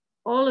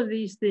all of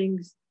these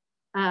things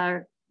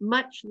are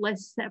much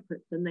less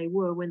separate than they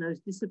were when those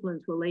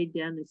disciplines were laid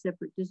down as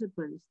separate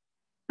disciplines.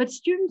 But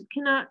students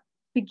cannot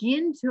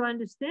begin to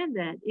understand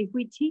that if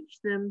we teach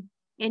them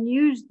and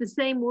use the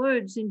same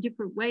words in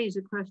different ways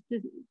across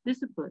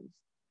disciplines.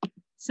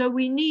 So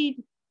we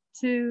need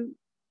to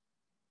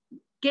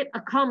get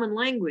a common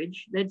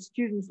language that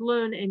students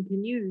learn and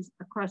can use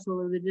across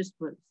all of the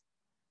disciplines.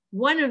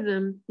 One of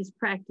them is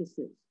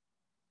practices.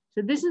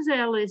 So this is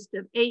our list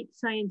of 8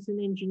 science and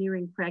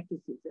engineering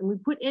practices. And we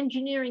put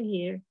engineering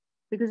here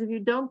because if you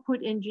don't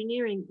put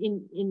engineering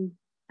in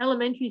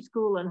elementary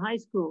school and high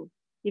school,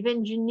 if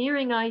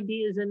engineering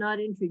ideas are not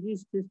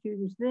introduced to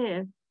students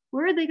there,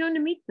 where are they going to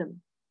meet them?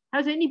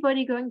 How's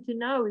anybody going to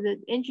know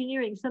that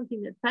engineering is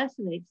something that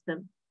fascinates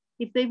them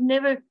if they've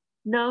never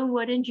known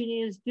what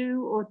engineers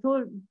do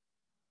or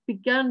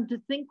begun to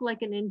think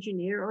like an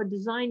engineer or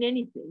design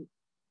anything?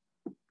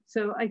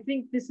 So I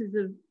think this is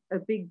a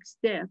big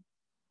step.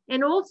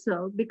 And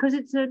also because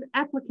it's an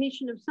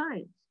application of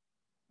science.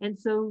 And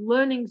so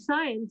learning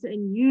science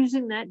and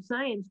using that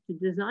science to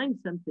design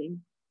something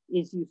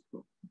is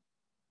useful.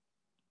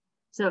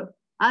 So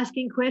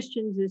asking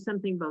questions is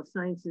something both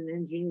science and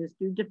engineers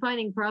do.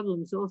 Defining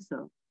problems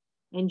also.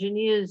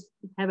 Engineers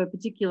have a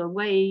particular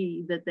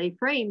way that they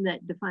frame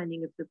that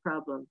defining of the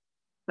problem,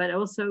 but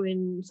also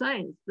in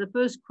science, the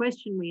first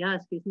question we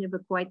ask is never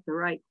quite the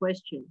right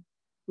question.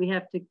 We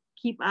have to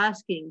keep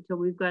asking till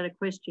we've got a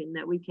question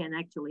that we can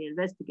actually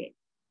investigate.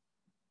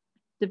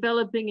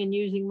 Developing and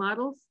using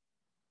models.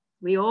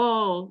 We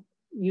all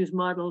use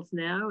models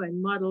now,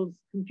 and models,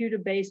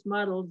 computer-based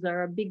models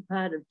are a big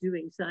part of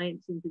doing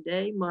science in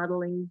today,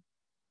 modeling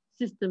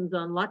systems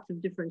on lots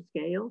of different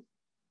scales.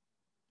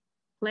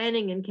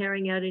 Planning and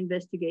carrying out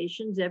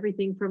investigations,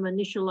 everything from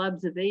initial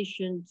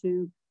observation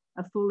to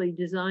a fully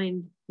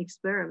designed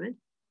experiment.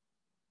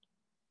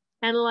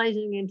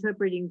 Analyzing and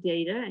interpreting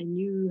data, and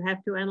you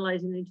have to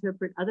analyze and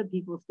interpret other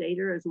people's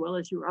data as well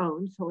as your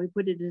own, so we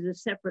put it as a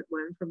separate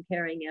one from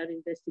carrying out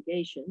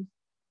investigations.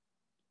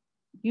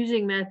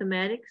 Using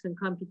mathematics and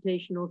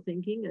computational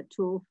thinking, a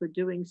tool for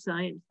doing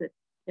science that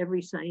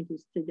every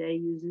scientist today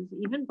uses,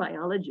 even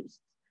biologists,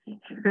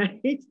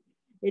 right?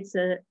 It's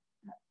a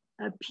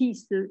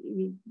piece of,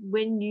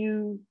 when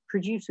you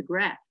produce a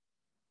graph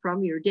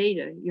from your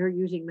data, you're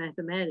using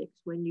mathematics.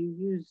 When you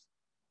use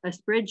a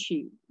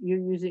spreadsheet, you're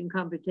using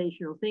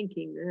computational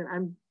thinking.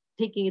 I'm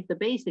taking it the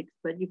basics,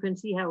 but you can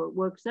see how it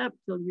works up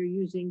till you're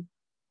using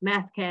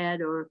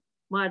MathCAD or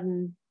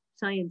modern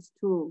science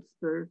tools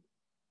for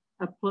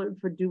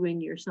doing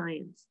your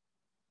science.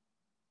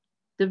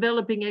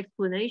 Developing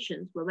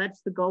explanations, well,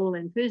 that's the goal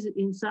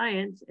in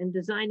science, and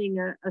designing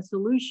a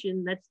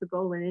solution, that's the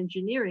goal in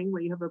engineering,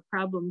 where you have a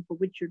problem for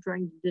which you're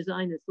trying to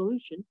design a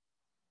solution.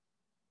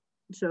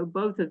 So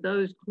both of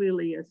those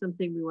clearly are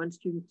something we want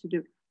students to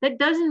do. That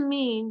doesn't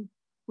mean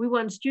we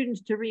want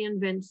students to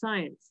reinvent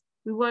science.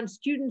 We want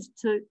students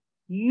to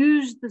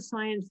use the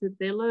science that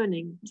they're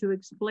learning to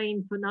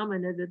explain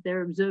phenomena that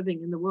they're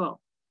observing in the world.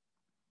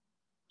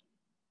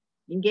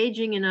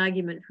 Engaging in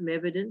argument from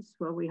evidence,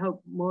 well, we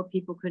hope more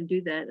people can do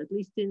that. At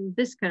least in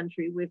this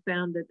country, we've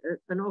found that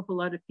an awful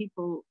lot of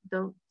people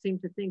don't seem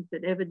to think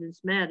that evidence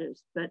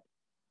matters. But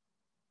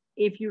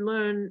if you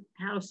learn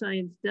how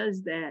science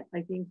does that,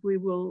 I think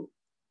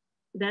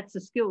that's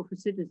a skill for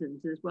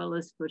citizens as well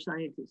as for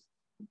scientists.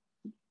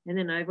 And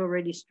then I've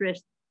already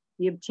stressed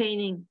the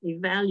obtaining,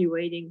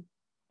 evaluating,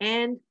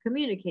 and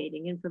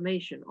communicating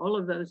information. All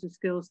of those are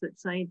skills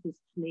that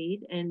scientists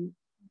need, and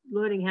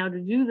learning how to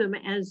do them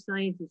as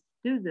scientists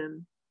do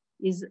them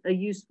is a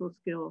useful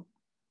skill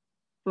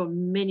for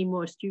many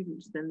more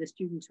students than the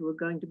students who are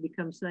going to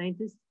become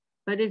scientists,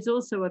 but it's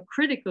also a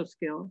critical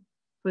skill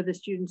for the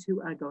students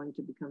who are going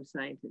to become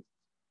scientists.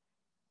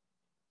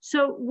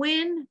 So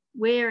when,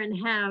 where,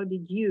 and how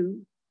did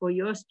you or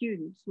your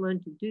students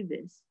learn to do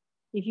this?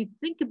 If you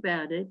think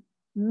about it,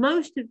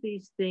 most of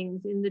these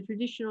things in the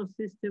traditional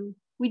system,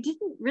 we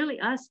didn't really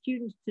ask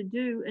students to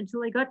do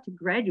until they got to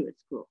graduate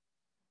school.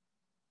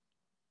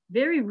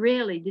 Very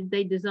rarely did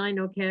they design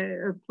or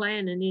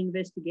plan an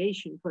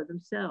investigation for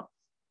themselves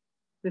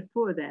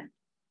before that.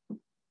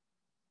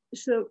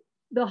 So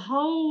the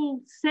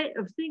whole set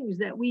of things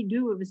that we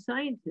do as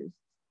scientists,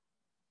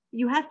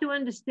 you have to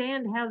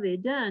understand how they're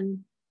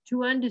done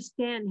to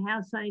understand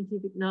how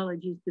scientific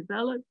knowledge is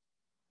developed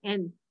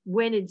and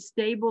when it's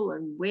stable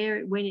and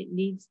when it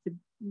needs to,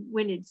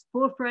 when it's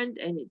forefront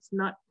and it's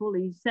not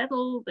fully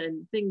settled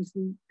and things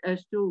are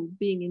still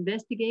being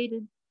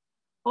investigated.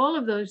 All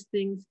of those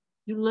things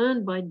you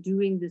learn by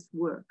doing this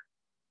work.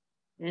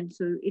 And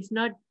so it's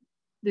not,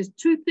 there's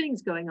two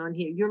things going on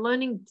here. You're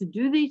learning to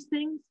do these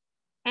things,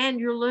 and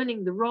you're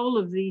learning the role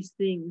of these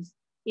things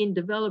in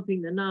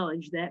developing the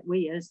knowledge that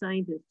we as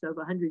scientists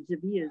over hundreds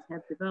of years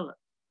have developed.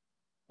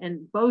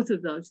 And both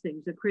of those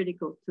things are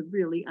critical to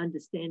really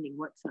understanding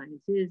what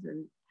science is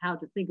and how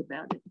to think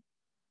about it.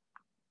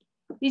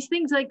 These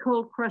things I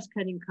call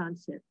cross-cutting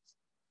concepts.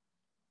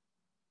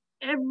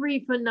 Every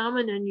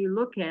phenomenon you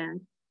look at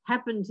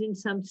happens in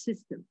some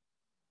system.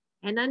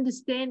 And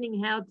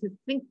understanding how to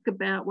think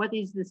about what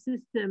is the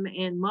system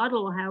and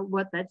model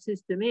what that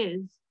system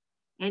is,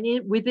 and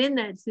within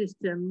that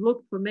system,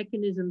 look for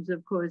mechanisms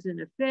of cause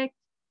and effect,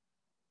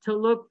 to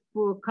look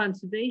for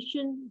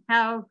conservation,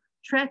 how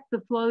track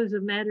the flows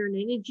of matter and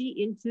energy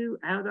into,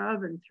 out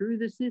of, and through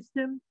the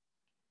system,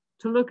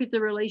 to look at the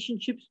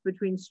relationships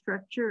between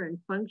structure and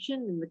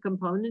function and the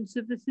components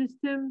of the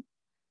system,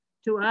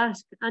 to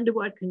ask under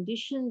what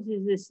conditions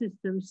is this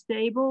system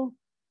stable,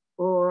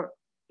 or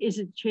is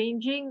it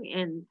changing,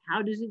 and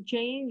how does it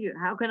change?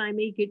 How can I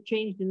make it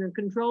change in a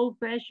controlled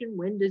fashion?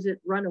 When does it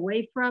run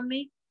away from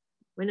me?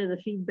 When are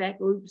the feedback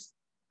loops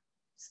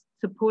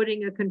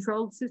supporting a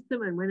controlled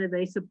system, and when are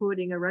they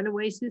supporting a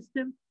runaway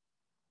system?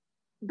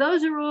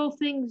 Those are all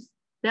things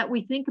that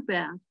we think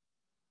about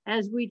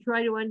as we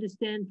try to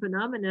understand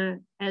phenomena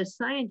as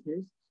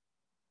scientists.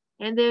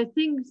 And they're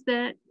things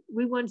that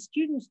we want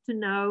students to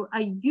know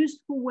are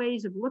useful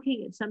ways of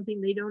looking at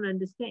something they don't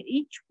understand.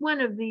 Each one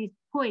of these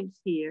points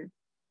here,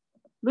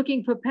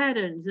 looking for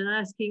patterns and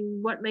asking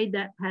what made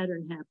that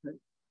pattern happen.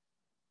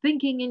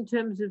 Thinking in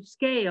terms of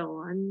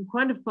scale and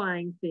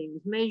quantifying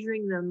things,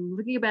 measuring them,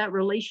 looking about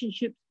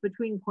relationships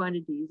between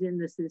quantities in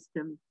the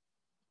system.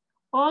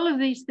 All of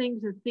these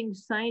things are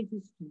things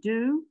scientists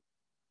do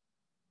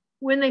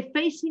when they're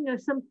facing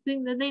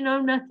something that they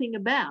know nothing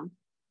about.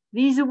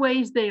 These are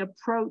ways they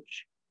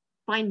approach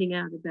finding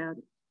out about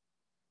it.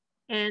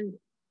 And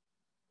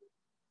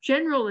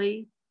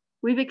generally,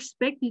 we've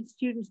expected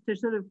students to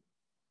sort of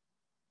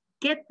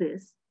get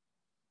this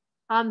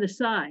on the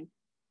side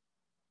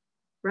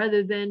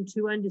rather than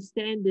to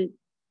understand it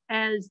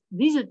as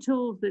these are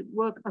tools that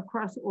work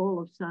across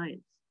all of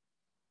science.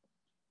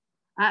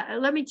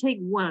 Let me take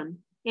one,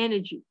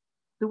 energy.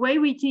 The way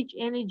we teach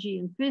energy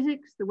in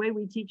physics, the way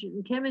we teach it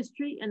in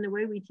chemistry, and the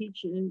way we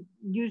teach it and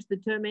use the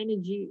term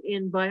energy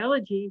in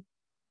biology,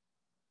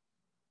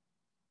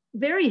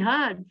 very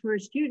hard for a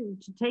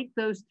student to take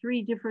those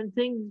three different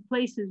things,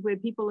 places where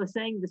people are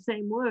saying the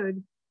same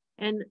word,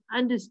 and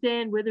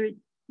understand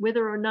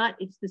whether or not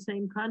it's the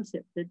same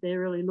concept that they're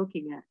really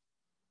looking at.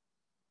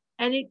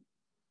 And it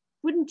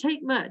wouldn't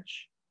take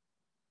much,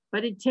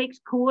 but it takes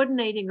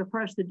coordinating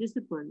across the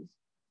disciplines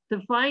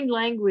to find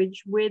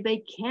language where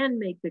they can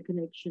make the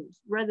connections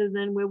rather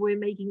than where we're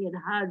making it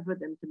hard for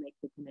them to make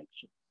the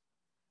connection.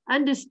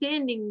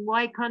 Understanding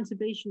why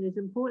conservation is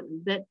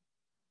important, that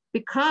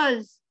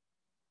because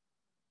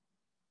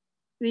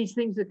these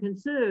things are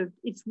conserved,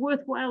 it's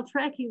worthwhile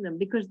tracking them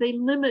because they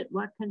limit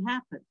what can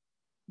happen.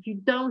 If you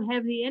don't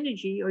have the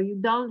energy or you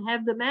don't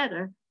have the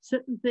matter,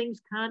 certain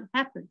things can't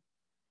happen.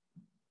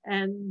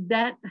 And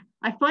that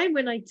I find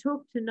when I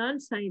talk to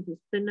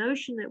non-scientists, the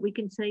notion that we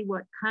can say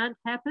what can't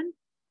happen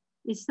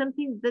is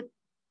something that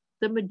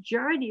the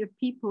majority of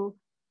people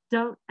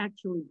don't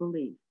actually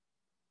believe.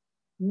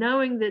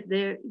 Knowing that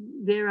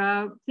there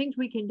are things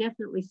we can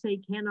definitely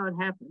say cannot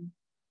happen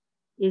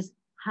is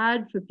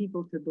hard for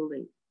people to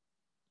believe.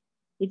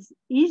 It's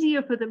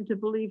easier for them to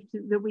believe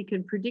that we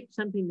can predict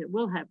something that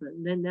will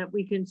happen than that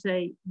we can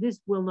say this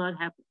will not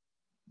happen.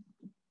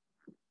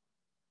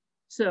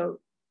 So,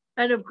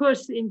 and of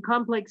course, in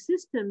complex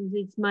systems,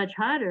 it's much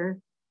harder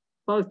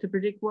both to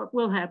predict what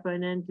will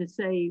happen and to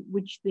say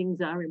which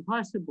things are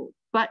impossible.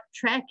 But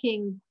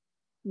tracking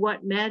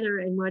what matter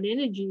and what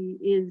energy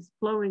is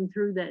flowing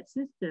through that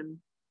system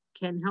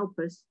can help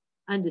us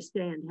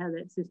understand how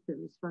that system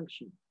is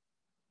functioning.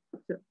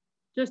 So,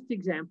 just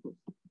examples.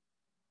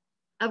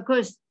 Of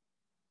course,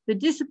 the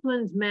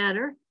disciplines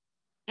matter,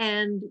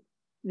 and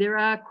there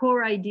are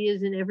core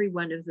ideas in every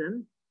one of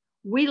them.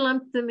 We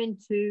lump them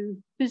into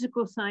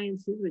physical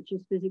sciences, which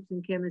is physics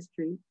and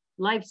chemistry,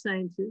 life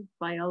sciences,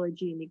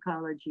 biology and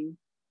ecology,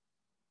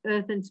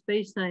 earth and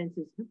space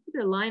sciences. I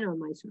put a line on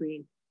my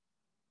screen.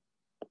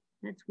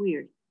 That's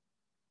weird.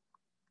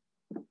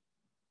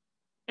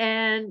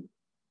 And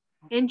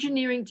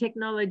engineering,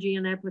 technology,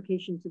 and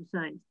applications of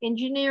science.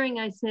 Engineering,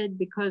 I said,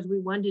 because we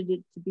wanted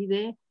it to be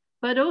there,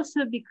 but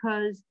also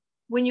because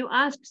when you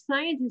ask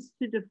scientists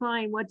to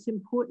define what's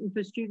important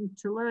for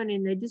students to learn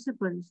in their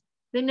disciplines,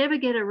 they never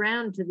get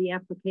around to the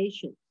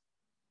application.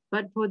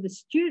 But for the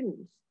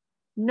students,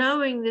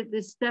 knowing that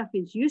this stuff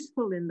is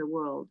useful in the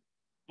world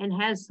and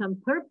has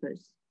some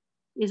purpose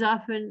is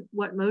often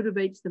what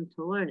motivates them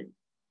to learn it.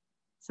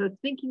 So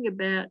thinking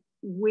about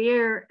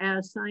where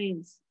our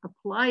science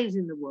applies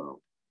in the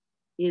world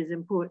is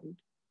important.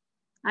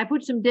 I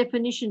put some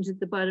definitions at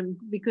the bottom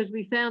because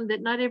we found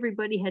that not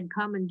everybody had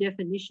common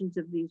definitions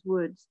of these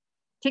words.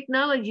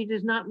 Technology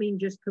does not mean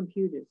just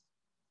computers.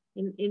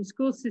 In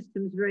school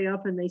systems, very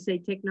often they say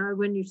technology.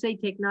 When you say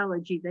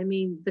technology, they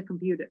mean the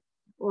computer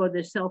or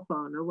the cell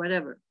phone or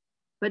whatever.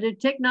 But a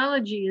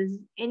technology is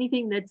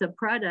anything that's a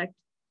product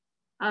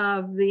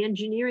of the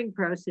engineering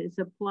process,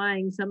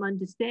 applying some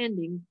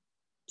understanding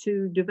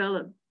to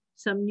develop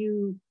some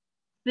new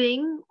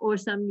thing or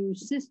some new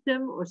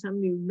system or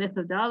some new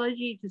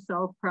methodology to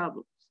solve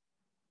problems.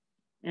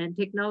 And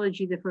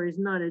technology, therefore, is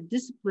not a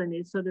discipline.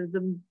 It's sort of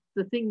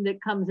the thing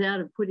that comes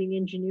out of putting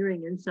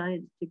engineering and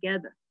science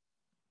together.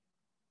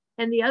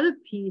 And the other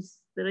piece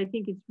that I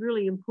think it's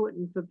really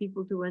important for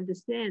people to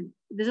understand,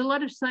 there's a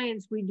lot of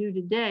science we do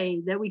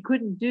today that we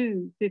couldn't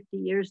do 50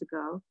 years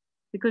ago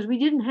because we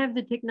didn't have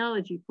the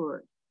technology for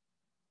it.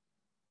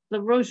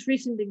 The most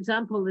recent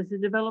example is the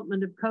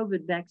development of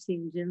COVID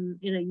vaccines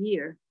in a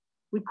year.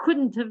 We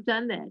couldn't have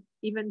done that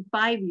even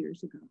 5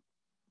 years ago.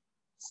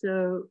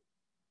 So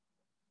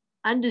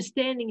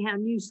understanding how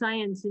new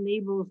science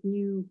enables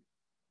new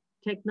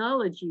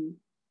technology,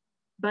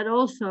 but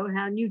also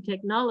how new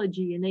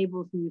technology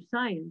enables new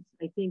science,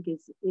 I think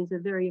is a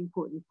very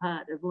important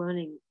part of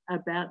learning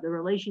about the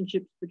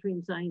relationships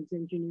between science,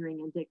 engineering,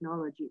 and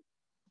technology,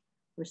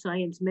 or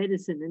science,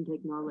 medicine, and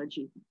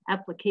technology.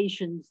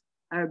 Applications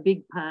are a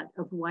big part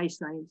of why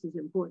science is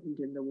important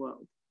in the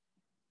world.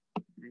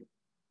 Right.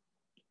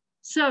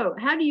 So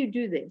how do you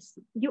do this?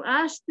 You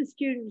ask the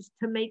students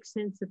to make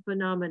sense of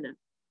phenomena.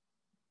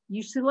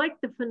 You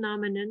select the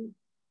phenomenon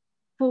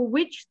for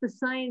which the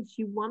science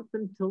you want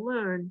them to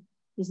learn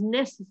is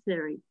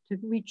necessary to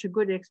reach a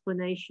good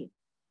explanation.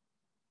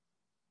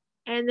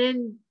 And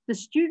then the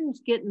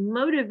students get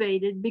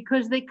motivated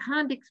because they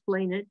can't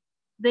explain it.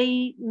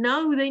 They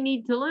know they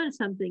need to learn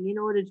something in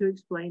order to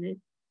explain it.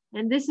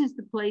 And this is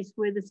the place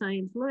where the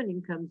science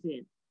learning comes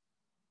in.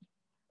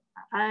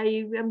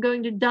 I am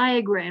going to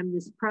diagram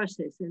this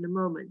process in a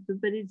moment,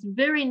 but it's a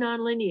very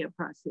nonlinear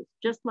process,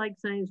 just like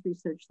science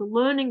research. The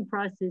learning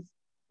process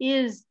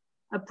is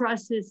a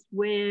process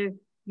where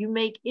you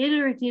make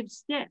iterative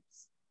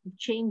steps,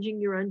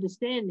 changing your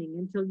understanding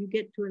until you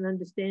get to an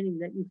understanding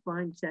that you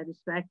find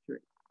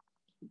satisfactory.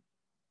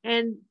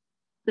 And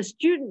the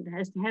student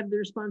has to have the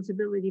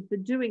responsibility for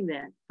doing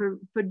that,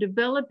 for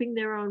developing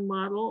their own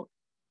model,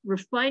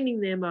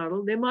 refining their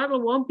model. Their model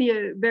won't be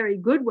a very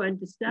good one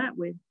to start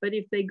with, but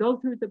if they go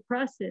through the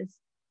process,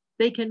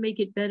 they can make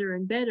it better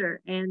and better.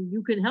 And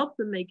you can help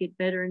them make it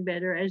better and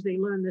better as they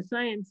learn the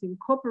science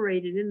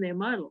incorporated in their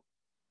model.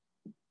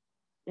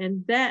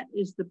 And that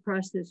is the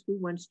process we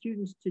want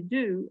students to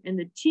do. And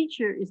the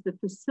teacher is the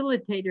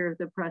facilitator of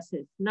the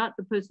process, not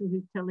the person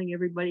who's telling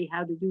everybody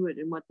how to do it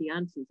and what the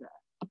answers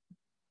are.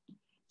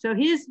 So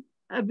here's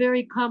a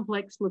very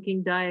complex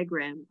looking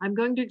diagram. I'm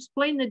going to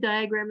explain the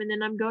diagram and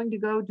then I'm going to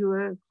go to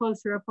a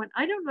closer up one.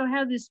 I don't know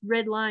how this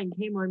red line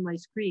came on my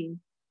screen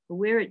or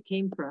where it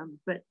came from,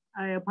 but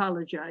I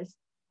apologize.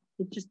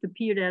 It just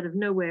appeared out of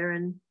nowhere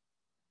and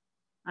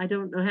I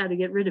don't know how to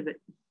get rid of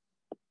it.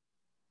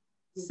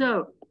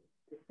 So,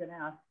 can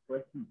I ask a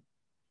question?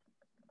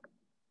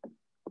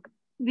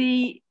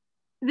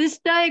 This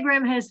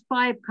diagram has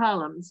 5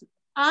 columns.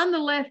 On the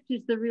left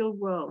is the real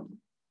world,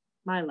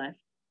 my left.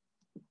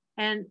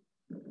 And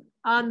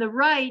on the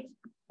right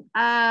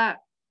are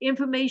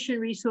information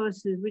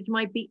resources, which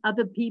might be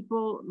other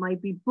people,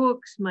 might be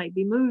books, might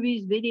be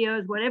movies,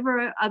 videos,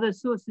 whatever other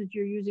sources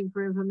you're using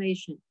for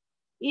information.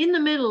 In the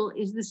middle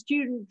is the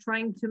student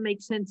trying to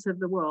make sense of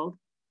the world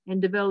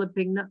and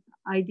developing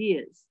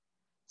ideas.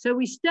 So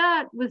we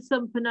start with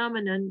some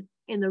phenomenon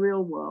in the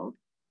real world,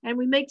 and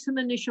we make some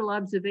initial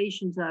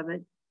observations of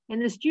it.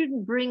 And the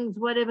student brings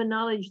whatever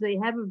knowledge they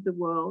have of the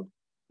world,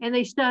 and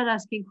they start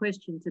asking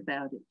questions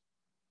about it.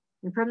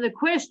 And from the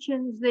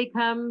questions, they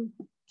come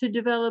to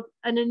develop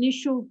an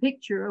initial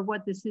picture of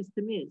what the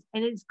system is.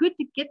 And it's good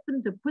to get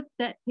them to put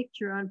that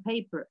picture on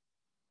paper,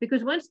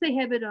 because once they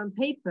have it on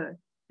paper,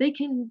 they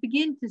can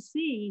begin to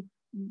see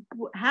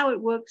how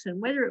it works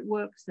and whether it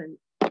works and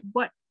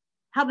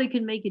how they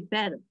can make it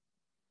better.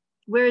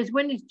 Whereas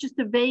when it's just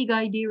a vague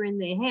idea in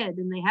their head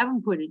and they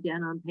haven't put it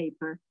down on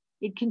paper,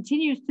 it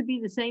continues to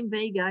be the same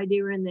vague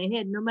idea in their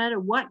head, no matter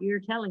what you're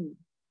telling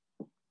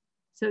them.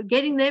 So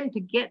getting them to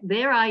get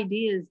their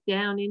ideas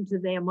down into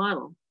their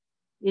model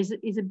is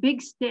a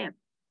big step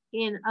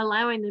in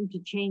allowing them to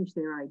change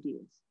their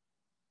ideas.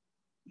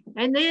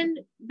 And then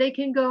they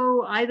can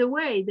go either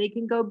way. They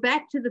can go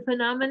back to the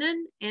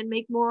phenomenon and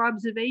make more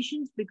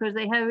observations, because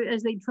they have,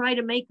 as they try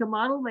to make a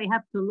model, they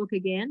have to look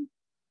again.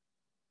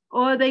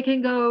 Or they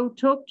can go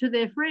talk to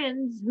their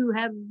friends who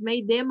have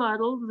made their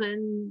models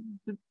and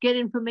get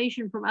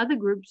information from other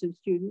groups of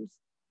students,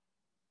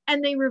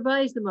 and they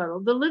revise the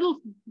model. The little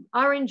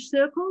orange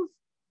circles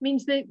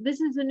means that this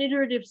is an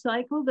iterative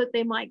cycle that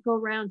they might go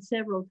around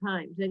several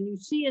times. And you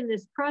see in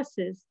this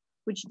process,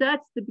 which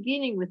starts at the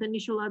beginning with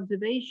initial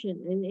observation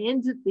and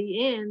ends at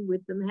the end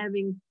with them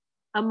having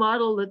a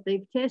model that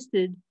they've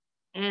tested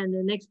and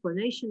an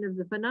explanation of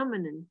the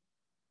phenomenon,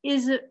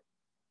 is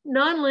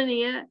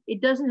nonlinear.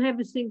 It doesn't have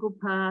a single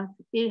path.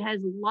 It has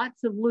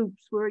lots of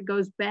loops where it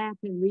goes back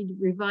and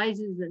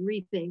revises and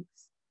rethinks.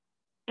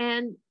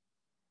 And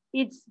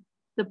it's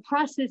the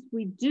process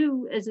we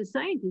do as a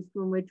scientist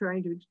when we're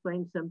trying to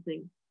explain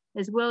something,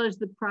 as well as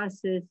the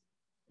process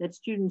that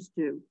students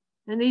do.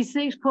 And these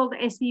things called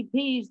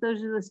SEPs,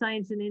 those are the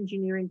science and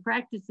engineering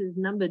practices,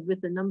 numbered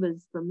with the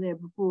numbers from there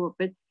before.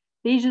 But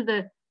these are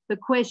the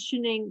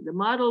questioning, the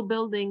model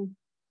building,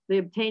 the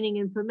obtaining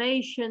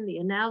information, the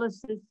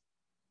analysis.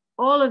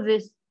 All of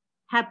this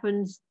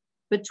happens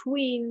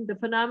between the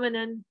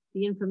phenomenon,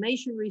 the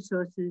information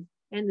resources,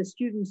 and the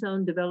student's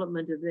own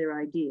development of their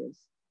ideas.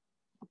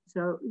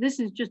 So this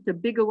is just a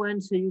bigger one,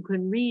 so you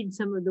can read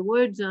some of the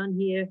words on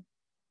here.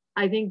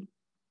 I think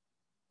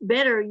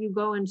better you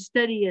go and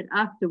study it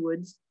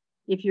afterwards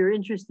if you're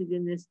interested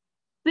in this.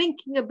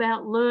 Thinking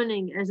about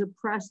learning as a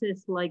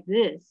process like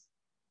this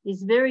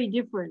is very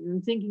different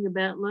than thinking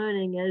about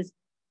learning as,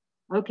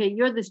 okay,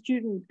 you're the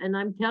student and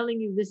I'm telling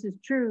you this is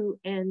true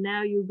and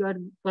now you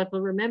got to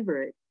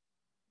remember it.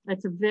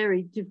 That's a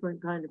very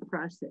different kind of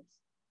process.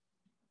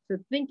 So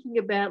thinking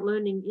about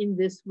learning in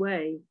this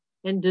way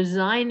and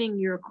designing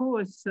your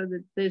course so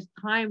that there's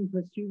time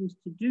for students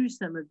to do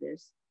some of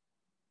this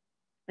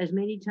as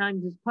many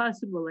times as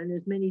possible in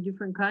as many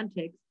different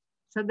contexts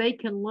so they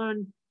can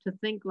learn to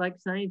think like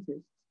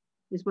scientists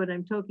is what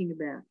I'm talking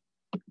about.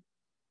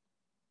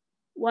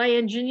 Why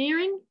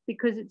engineering?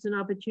 Because it's an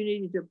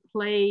opportunity to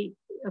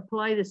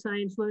apply the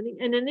science learning.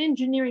 And an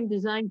engineering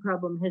design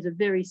problem has a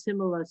very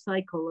similar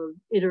cycle of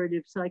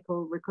iterative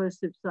cycle,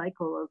 recursive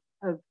cycle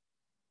of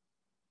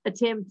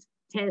attempt,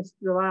 test,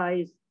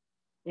 revise,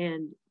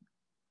 and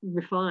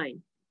refine.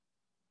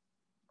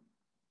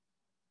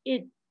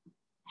 It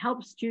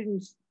helps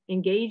students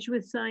engage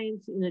with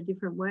science in a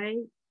different way.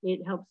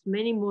 It helps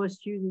many more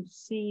students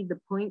see the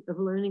point of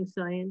learning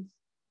science,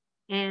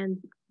 and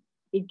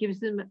it gives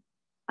them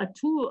a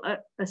tool,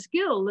 a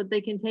skill that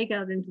they can take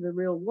out into the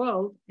real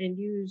world and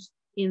use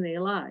in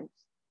their lives.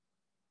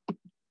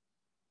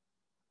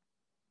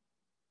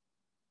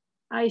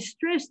 I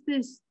stress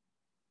this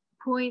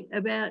point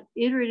about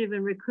iterative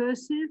and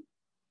recursive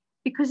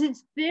because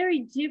it's very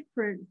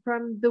different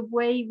from the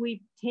way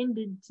we've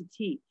tended to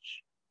teach.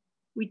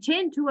 We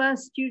tend to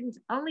ask students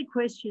only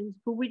questions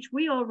for which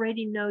we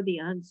already know the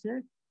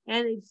answer,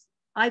 and it's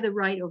either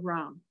right or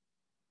wrong.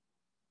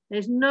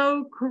 There's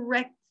no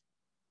correct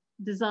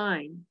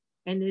design,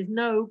 and there's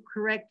no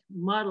correct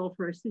model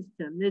for a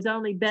system. There's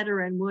only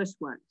better and worse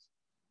ones,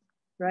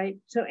 right?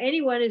 So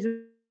anyone is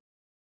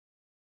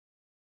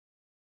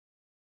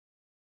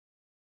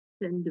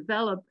and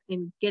develop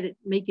and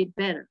make it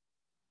better.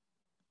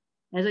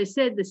 As I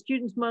said, the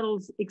students'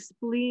 models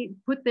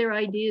put their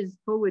ideas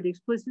forward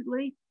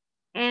explicitly,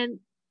 and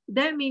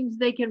that means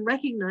they can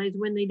recognize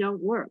when they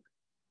don't work.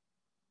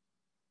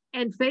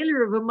 And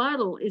failure of a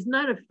model is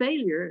not a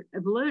failure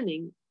of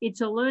learning,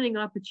 it's a learning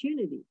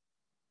opportunity.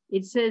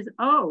 It says,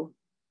 oh,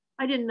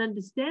 I didn't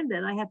understand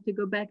that. I have to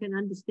go back and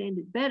understand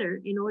it better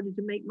in order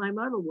to make my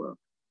model work.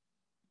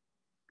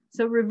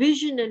 So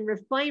revision and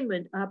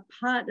refinement are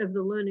part of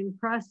the learning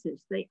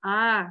process. They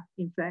are,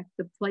 in fact,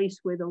 the place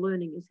where the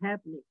learning is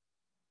happening.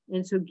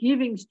 And so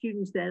giving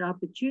students that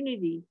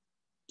opportunity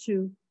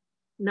to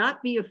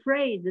not be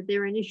afraid that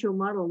their initial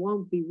model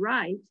won't be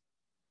right,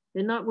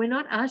 We're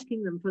not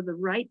asking them for the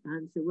right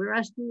answer. We're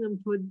asking them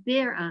for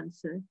their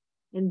answer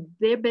and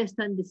their best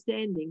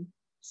understanding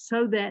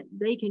so that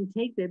they can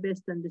take their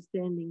best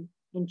understanding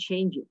and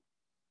change it.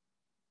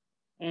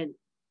 And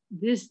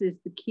this is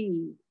the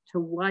key to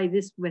why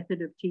this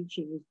method of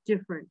teaching is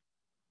different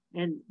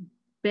and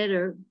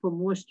better for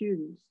more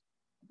students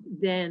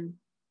than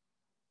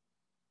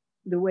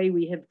the way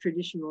we have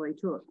traditionally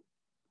taught.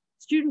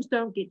 Students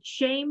don't get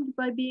shamed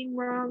by being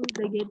wrong.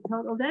 They get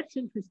told, oh, that's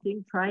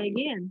interesting, try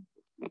again.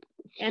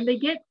 And they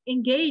get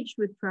engaged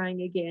with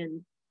trying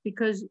again,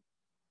 because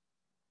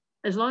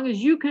as long as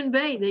you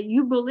convey that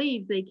you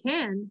believe they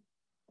can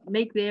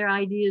make their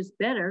ideas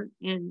better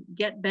and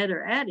get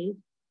better at it,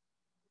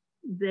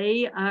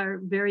 they are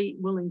very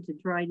willing to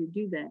try to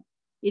do that.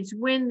 It's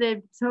when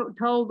they're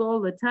told all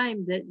the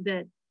time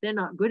that they're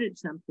not good at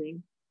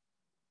something,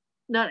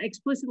 not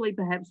explicitly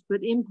perhaps,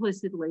 but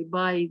implicitly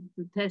by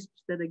the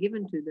tests that are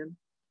given to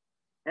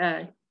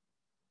them,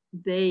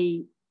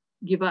 they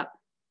give up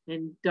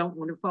and don't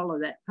want to follow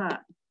that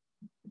path.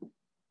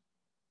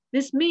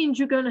 This means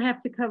you're going to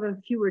have to cover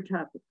fewer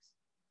topics.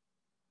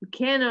 You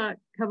cannot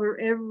cover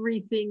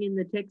everything in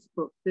the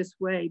textbook this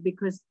way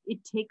because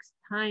it takes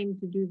time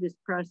to do this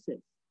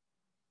process.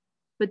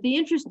 But the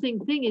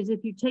interesting thing is,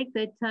 if you take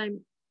that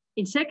time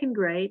in second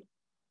grade,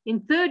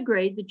 in third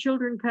grade, the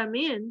children come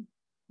in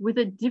with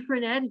a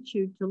different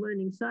attitude to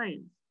learning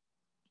science.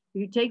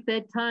 If you take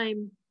that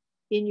time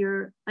in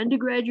your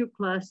undergraduate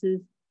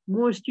classes,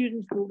 more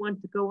students will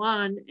want to go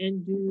on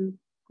and do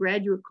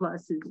graduate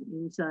classes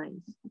in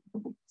science.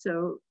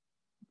 So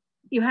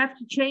you have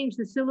to change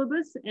the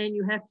syllabus and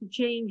you have to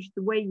change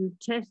the way you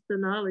test the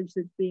knowledge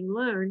that's being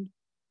learned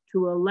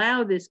to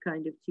allow this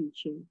kind of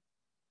teaching.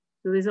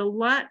 So there's a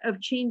lot of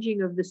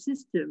changing of the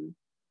system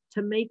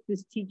to make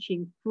this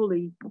teaching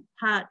fully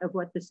part of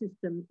what the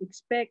system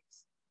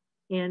expects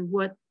and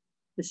what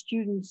the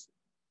students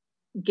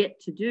get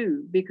to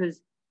do,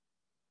 because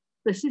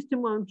the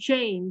system won't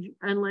change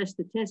unless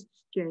the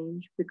tests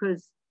change,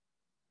 because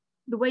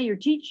the way you're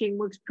teaching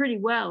works pretty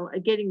well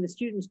at getting the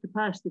students to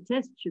pass the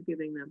tests you're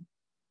giving them.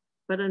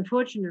 But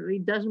unfortunately,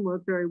 it doesn't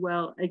work very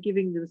well at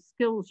giving the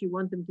skills you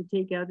want them to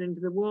take out into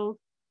the world,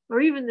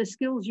 or even the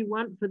skills you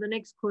want for the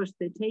next course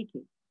they're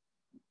taking.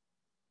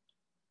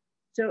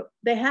 So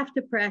they have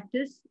to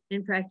practice,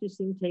 and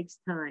practicing takes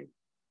time.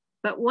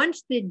 But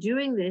once they're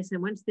doing this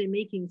and once they're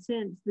making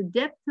sense, the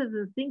depth of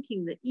the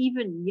thinking that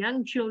even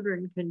young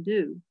children can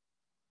do,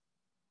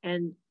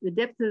 and the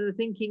depth of the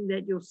thinking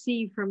that you'll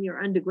see from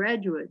your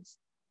undergraduates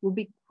will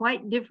be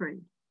quite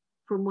different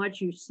from what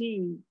you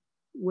see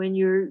when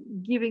you're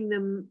giving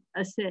them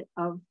a set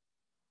of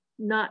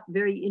not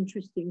very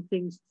interesting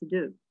things to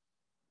do.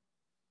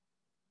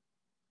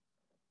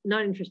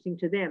 Not interesting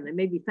to them. They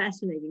may be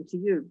fascinating to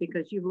you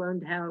because you've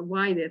learned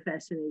why they're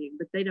fascinating,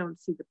 but they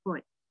don't see the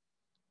point.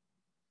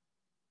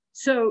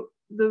 So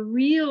the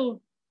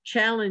real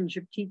challenge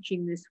of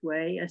teaching this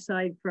way,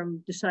 aside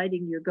from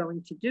deciding you're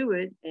going to do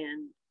it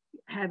and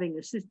having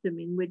a system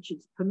in which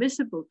it's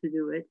permissible to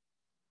do it,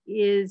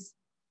 is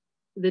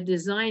the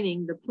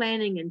designing, the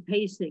planning and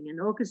pacing and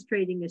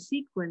orchestrating a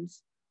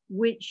sequence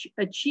which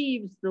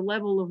achieves the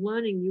level of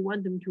learning you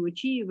want them to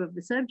achieve of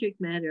the subject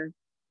matter,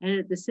 and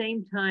at the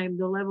same time,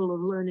 the level of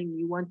learning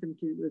you want them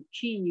to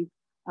achieve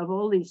of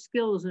all these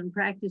skills and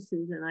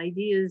practices and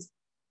ideas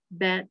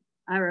that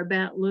are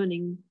about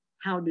learning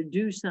how to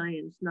do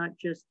science, not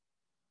just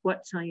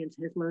what science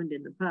has learned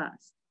in the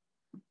past.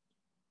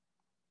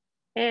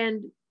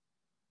 And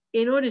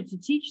in order to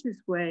teach this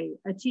way,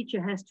 a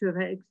teacher has to have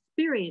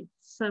experienced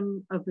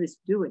some of this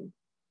doing.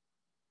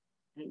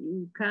 And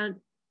you can't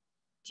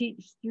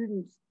teach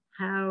students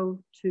how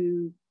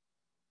to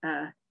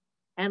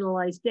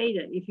analyze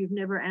data if you've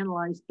never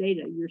analyzed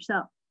data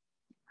yourself.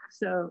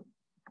 So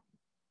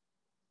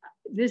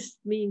this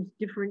means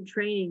different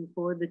training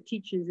for the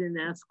teachers in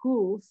our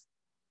schools.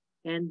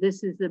 And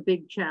this is a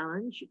big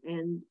challenge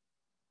and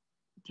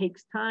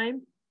takes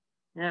time.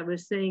 And I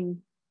was saying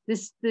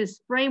this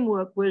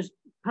framework was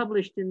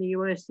published in the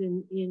US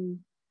in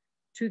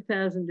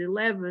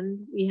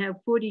 2011. We have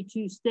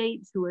 42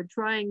 states who are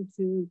trying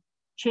to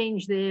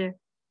change their,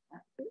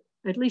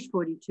 at least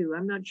 42,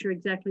 I'm not sure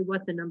exactly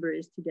what the number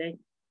is today,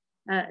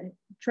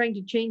 trying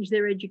to change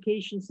their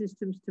education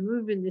systems to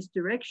move in this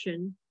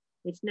direction.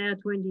 It's now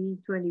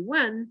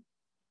 2021,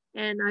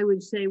 and I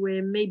would say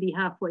we're maybe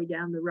halfway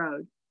down the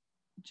road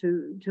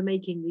to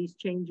making these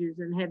changes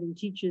and having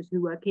teachers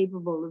who are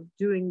capable of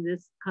doing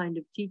this kind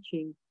of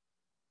teaching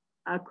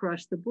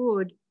across the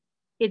board.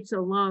 It's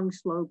a long,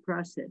 slow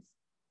process,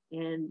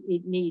 and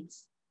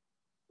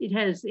it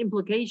has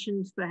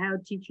implications for how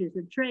teachers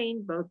are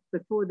trained, both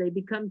before they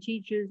become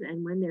teachers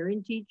and when they're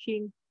in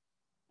teaching.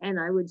 And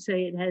I would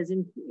say it has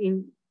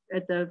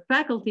at the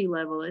faculty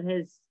level, it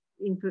has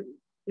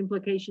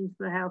implications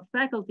for how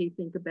faculty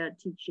think about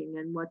teaching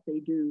and what they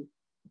do.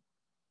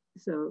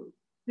 So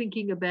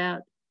thinking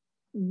about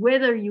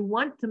whether you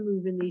want to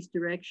move in these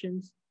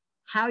directions,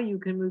 how you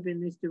can move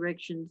in these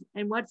directions,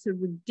 and what's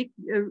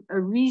a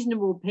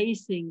reasonable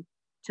pacing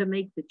to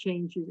make the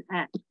changes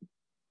at.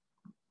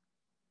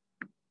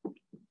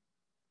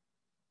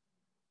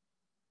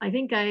 I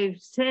think I've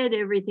said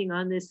everything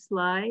on this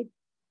slide.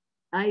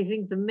 I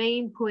think the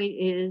main point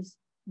is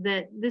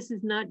that this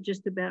is not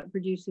just about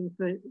producing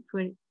for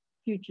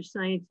future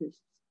scientists.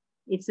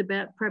 It's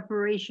about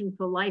preparation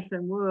for life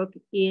and work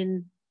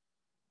in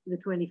the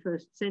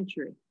 21st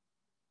century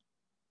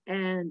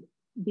and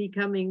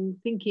becoming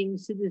thinking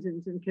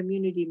citizens and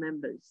community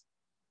members.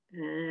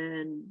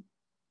 And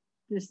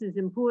this is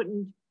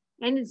important.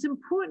 And it's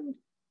important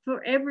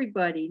for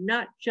everybody,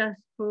 not just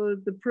for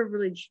the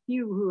privileged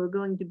few who are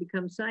going to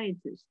become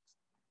scientists.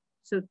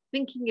 So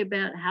thinking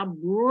about how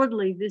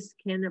broadly this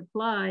can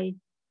apply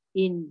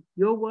in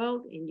your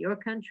world, in your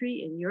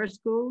country, in your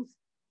schools,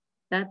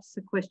 that's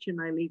the question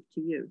I leave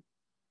to you.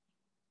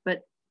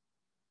 But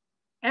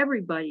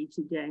everybody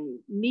today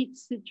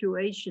meets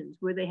situations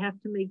where they have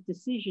to make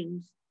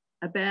decisions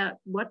about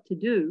what to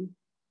do,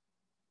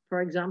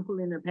 for example,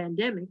 in a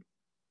pandemic,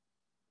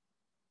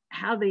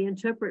 how they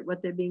interpret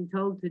what they're being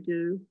told to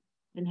do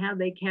and how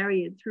they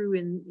carry it through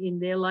in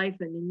their life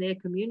and in their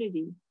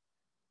community.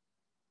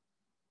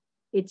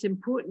 It's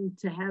important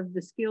to have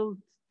the skill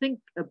to think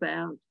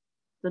about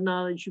the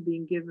knowledge you're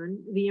being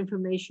given, the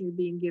information you're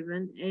being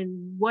given,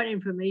 and what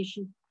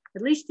information,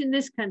 at least in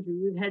this country,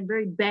 we've had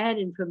very bad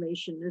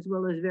information as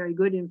well as very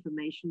good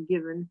information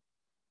given.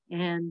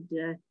 And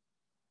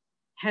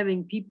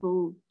having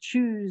people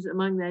choose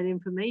among that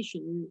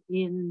information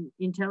in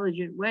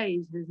intelligent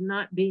ways has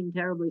not been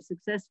terribly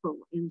successful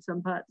in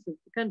some parts of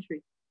the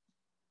country,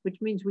 which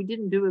means we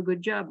didn't do a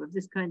good job of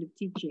this kind of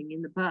teaching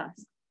in the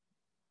past.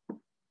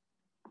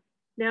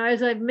 Now,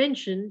 as I've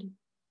mentioned,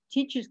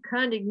 teachers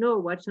can't ignore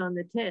what's on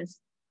the test.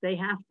 They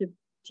have to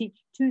teach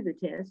to the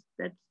test.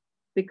 That's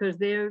because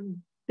their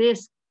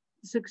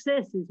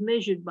success is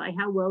measured by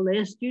how well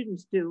their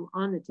students do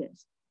on the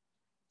test.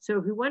 So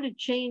if we want to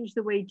change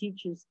the way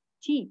teachers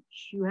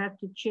teach, you have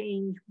to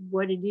change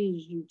what it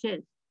is you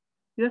test.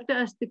 You have to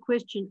ask the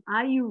question,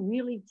 are you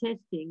really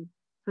testing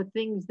for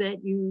things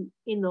that you,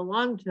 in the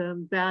long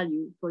term,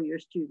 value for your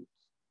students?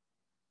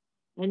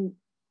 And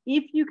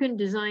if you can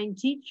design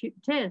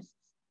tests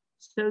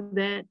so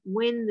that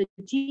when the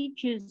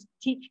teachers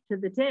teach to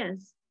the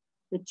test,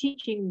 the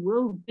teaching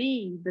will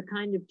be the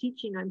kind of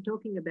teaching I'm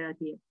talking about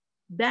here,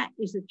 that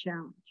is a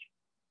challenge.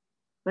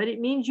 But it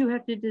means you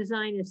have to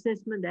design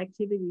assessment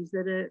activities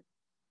that are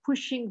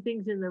pushing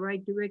things in the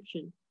right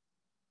direction.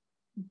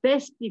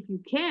 Best, if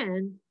you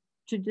can,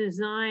 to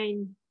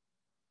design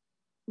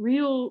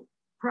real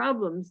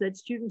problems that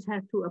students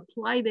have to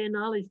apply their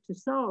knowledge to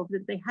solve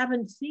that they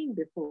haven't seen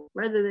before,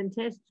 rather than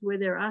tests where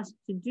they're asked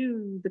to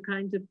do the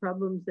kinds of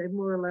problems they've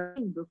more or less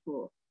seen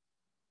before.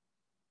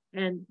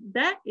 And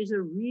that is a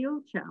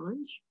real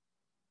challenge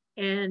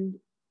and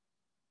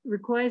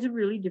requires a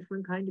really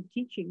different kind of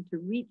teaching to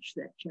reach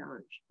that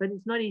challenge. But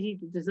it's not easy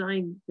to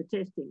design the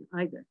testing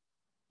either.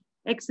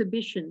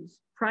 Exhibitions,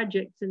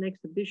 projects and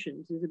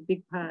exhibitions is a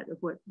big part of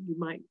what you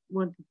might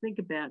want to think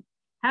about.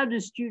 How do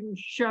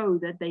students show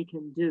that they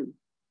can do?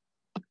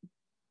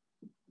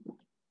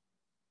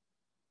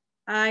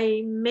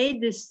 I made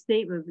this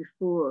statement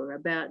before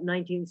about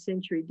 19th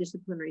century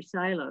disciplinary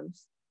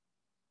silos.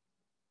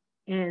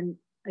 And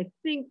I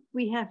think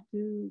we have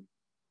to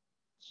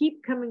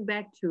keep coming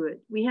back to it.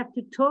 We have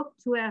to talk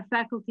to our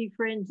faculty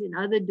friends in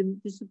other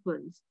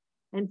disciplines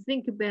and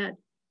think about,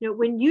 you know,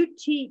 when you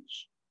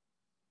teach,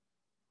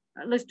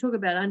 let's talk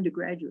about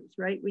undergraduates,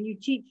 right? When you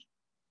teach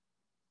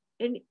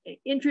an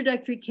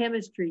introductory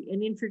chemistry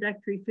and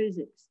introductory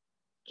physics,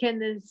 can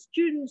the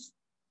students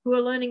who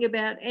are learning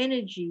about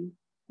energy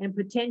and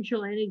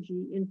potential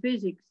energy in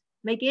physics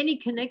make any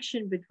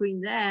connection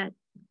between that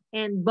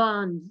and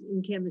bonds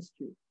in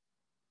chemistry?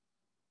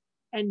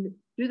 And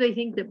do they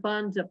think that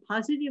bonds are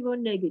positive or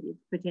negative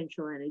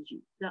potential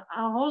energy?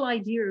 Our whole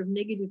idea of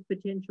negative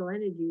potential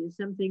energy is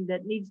something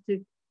that needs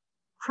to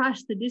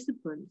cross the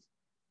disciplines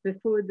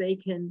before they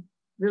can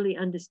really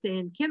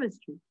understand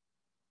chemistry.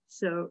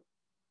 So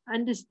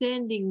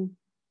understanding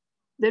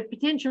that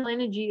potential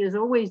energy is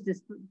always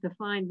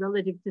defined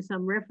relative to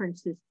some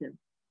reference system,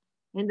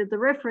 and that the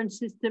reference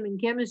system in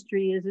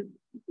chemistry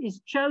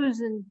is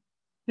chosen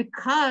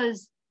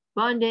because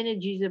bond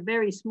energies are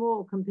very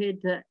small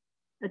compared to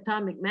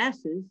atomic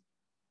masses.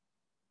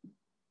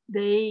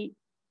 They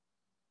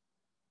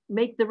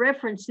make the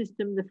reference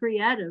system the free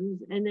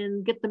atoms and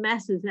then get the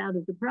masses out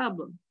of the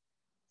problem.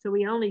 So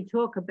we only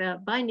talk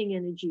about binding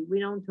energy. We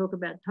don't talk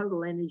about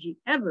total energy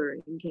ever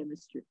in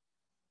chemistry.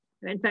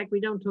 In fact, we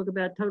don't talk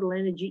about total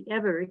energy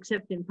ever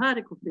except in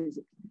particle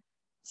physics.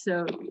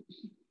 So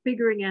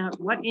figuring out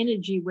what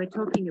energy we're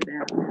talking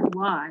about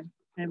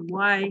and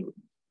why,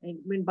 and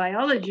when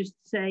biologists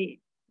say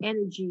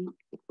energy,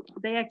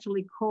 they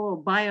actually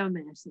call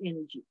biomass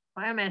energy.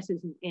 Biomass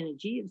isn't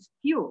energy, it's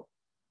fuel.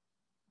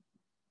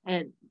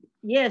 And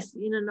yes,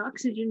 in an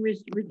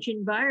oxygen-rich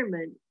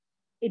environment,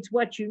 it's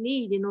what you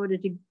need in order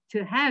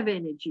to have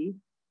energy,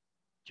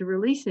 to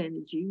release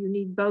energy. You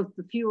need both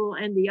the fuel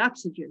and the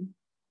oxygen,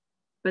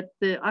 but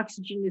the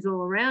oxygen is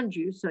all around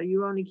you, so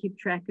you only keep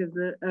track of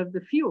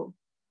the fuel,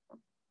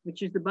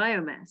 which is the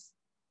biomass,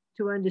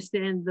 to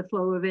understand the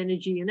flow of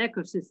energy in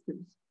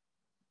ecosystems.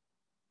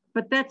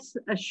 But that's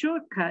a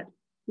shortcut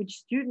which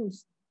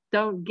students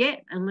don't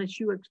get unless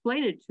you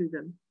explain it to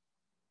them.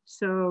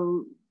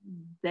 So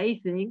they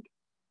think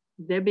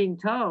they're being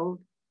told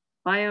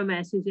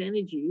biomass is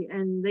energy,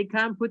 and they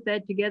can't put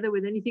that together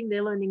with anything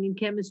they're learning in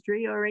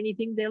chemistry or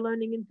anything they're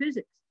learning in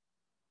physics.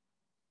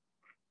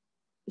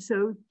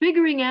 So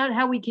figuring out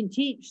how we can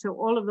teach so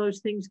all of those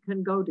things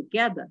can go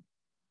together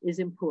is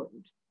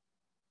important.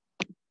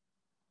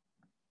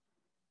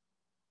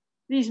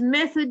 These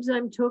methods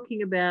I'm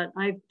talking about,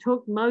 I've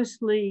talked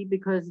mostly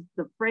because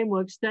the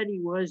framework study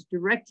was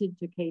directed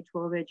to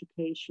K-12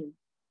 education.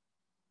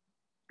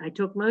 I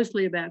talk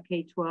mostly about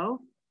K-12,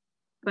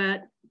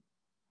 but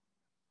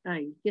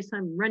I guess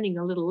I'm running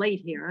a little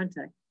late here, aren't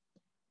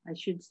I? I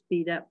should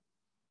speed up.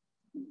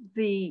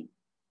 The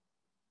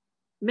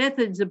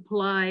methods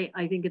apply,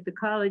 I think, at the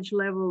college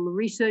level. The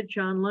research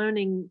on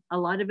learning, a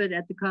lot of it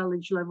at the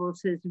college level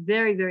says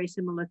very, very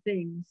similar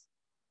things.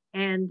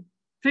 And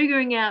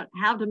figuring out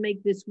how to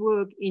make this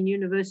work in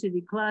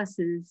university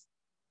classes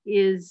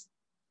is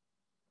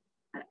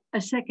a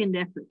second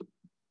effort.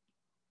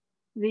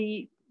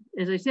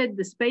 As I said,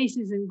 the space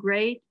isn't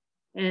great,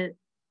 and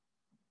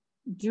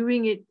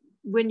doing it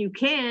when you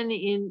can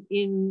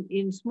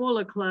in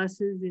smaller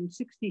classes, in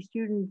 60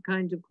 student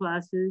kinds of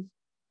classes,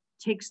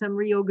 takes some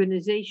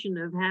reorganization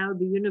of how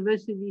the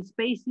university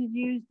space is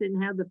used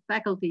and how the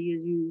faculty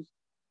is used,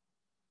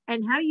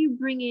 and how you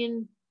bring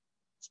in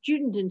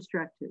student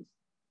instructors.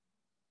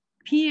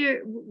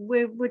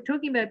 We're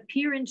talking about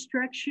peer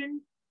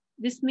instruction.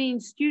 This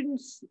means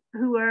students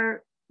who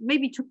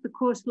maybe took the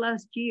course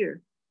last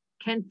year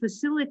can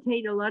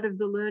facilitate a lot of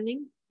the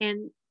learning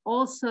and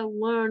also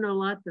learn a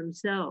lot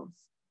themselves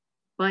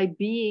by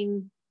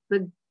being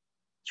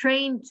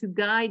trained to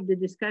guide the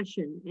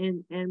discussion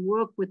and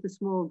work with the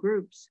small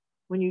groups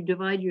when you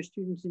divide your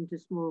students into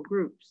small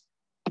groups.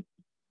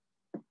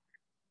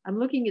 I'm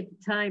looking at the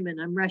time and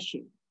I'm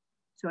rushing.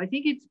 So I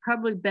think it's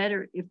probably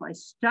better if I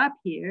stop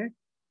here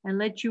and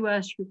let you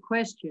ask your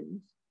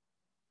questions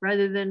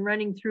rather than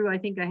running through. I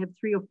think I have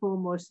 3 or 4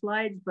 more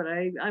slides, but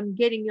I'm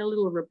getting a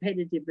little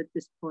repetitive at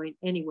this point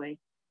anyway.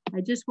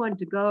 I just want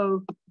to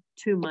go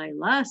to my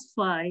last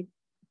slide,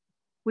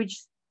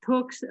 which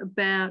talks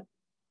about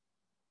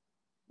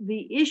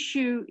the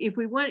issue. If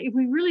we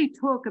really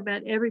talk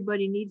about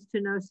everybody needs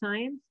to know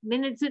science,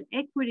 then it's an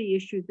equity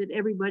issue that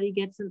everybody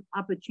gets an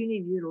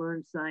opportunity to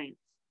learn science.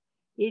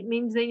 It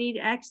means they need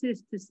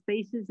access to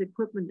spaces,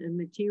 equipment, and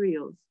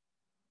materials.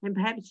 And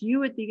perhaps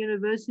you at the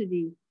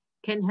university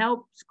can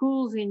help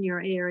schools in your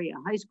area,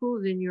 high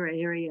schools in your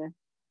area,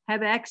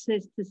 have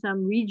access to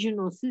some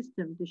regional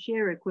system to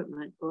share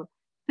equipment, or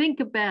think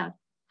about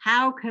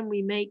how can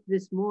we make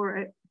this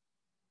more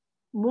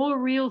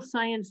real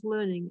science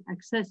learning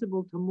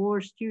accessible to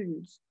more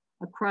students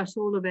across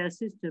all of our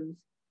systems.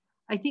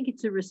 I think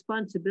it's a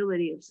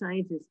responsibility of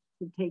scientists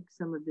to take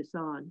some of this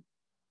on.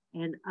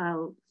 And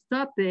I'll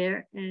stop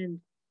there and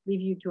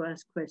leave you to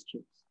ask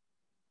questions.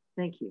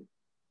 Thank you.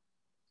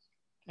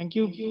 Thank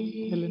you,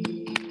 Helen.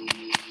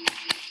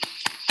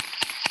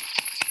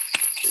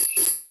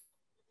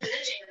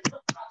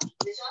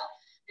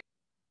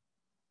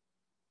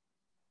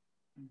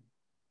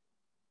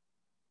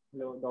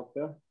 Hello,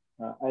 Doctor.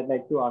 I'd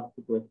like to ask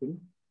a question.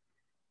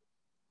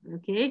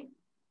 Okay.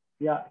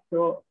 Yeah,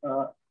 so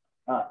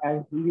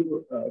as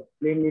you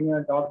explained in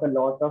your talk, a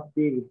lot of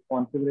the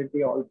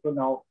responsibility also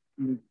now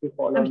needs to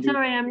fall on. I'm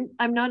sorry,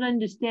 I'm not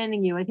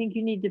understanding you. I think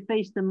you need to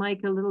face the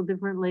mic a little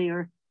differently,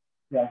 or.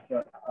 Yeah,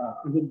 sure.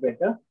 Is it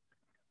better?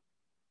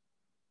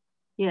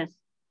 Yes.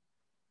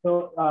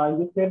 So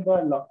you said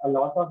that a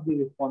lot of the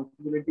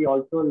responsibility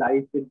also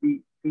lies with the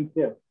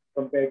teacher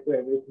compared to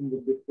everything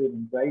with the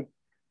students, right?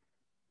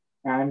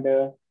 And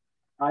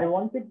I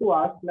wanted to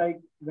ask, like,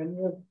 when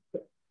you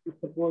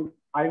suppose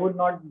I would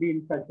not be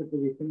in such a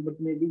position, but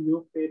maybe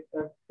you faced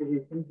such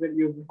positions where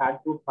you had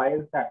to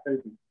hire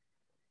faculty.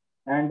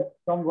 And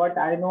from what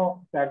I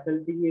know,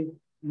 faculty is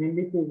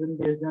mainly chosen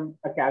based on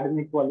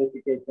academic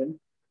qualifications,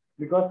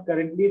 because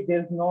currently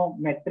there's no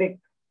metric.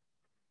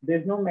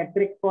 There's no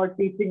metric for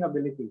teaching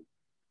ability.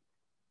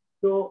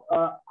 So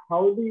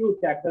how do you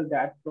tackle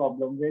that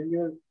problem where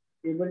you're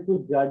able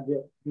to judge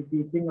the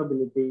teaching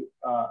ability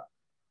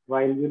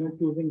while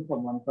choosing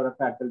someone for a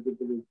faculty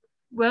position?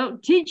 Well,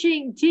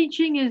 teaching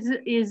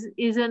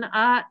is an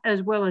art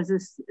as well as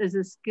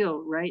a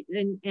skill, right?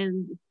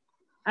 And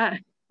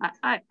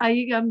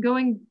I'm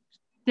going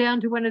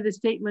down to one of the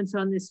statements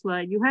on this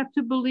slide. You have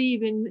to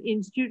believe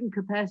in student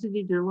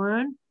capacity to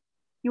learn.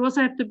 You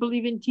also have to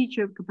believe in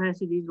teacher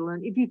capacity to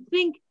learn. If you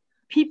think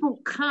people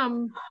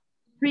come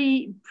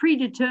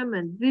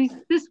predetermined,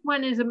 this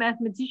one is a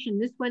mathematician,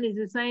 this one is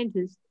a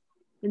scientist,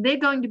 and they're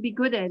going to be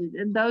good at it,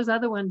 and those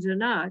other ones are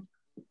not,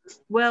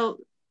 well,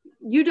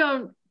 you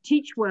don't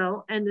teach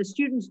well, and the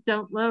students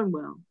don't learn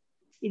well.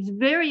 It's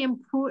very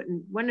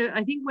important.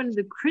 I think one of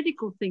the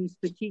critical things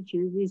for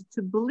teachers is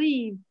to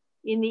believe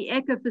in the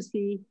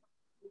efficacy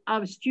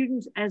of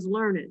students as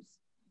learners,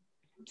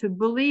 to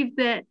believe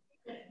that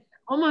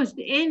almost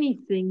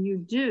anything you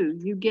do,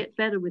 you get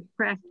better with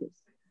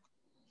practice.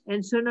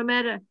 And so no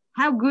matter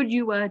how good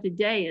you are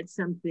today at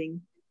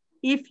something.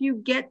 If you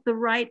get the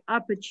right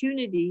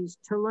opportunities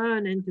to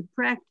learn and to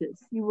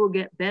practice, you will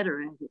get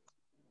better at it.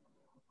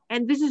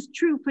 And this is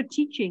true for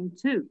teaching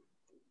too,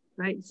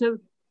 right? So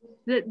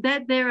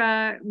that there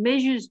are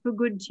measures for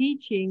good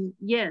teaching,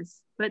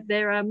 yes, but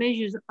there are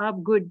measures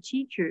of good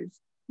teachers.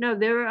 No,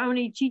 there are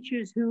only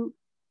teachers who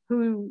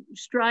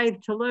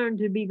strive to learn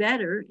to be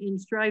better and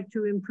strive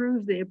to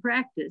improve their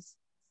practice,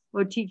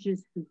 or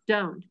teachers who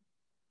don't.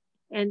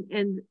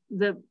 And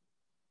the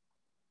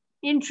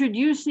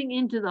introducing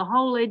into the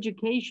whole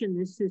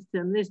education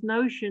system this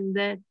notion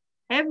that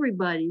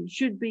everybody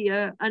should be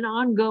an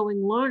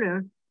ongoing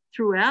learner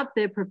throughout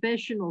their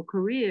professional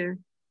career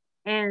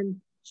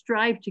and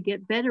strive to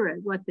get better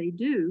at what they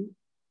do,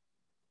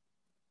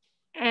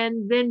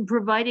 and then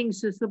providing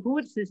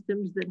support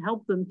systems that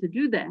help them to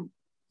do that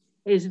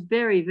is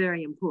very,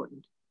 very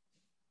important.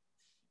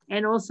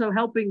 And also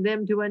helping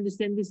them to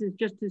understand this is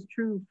just as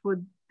true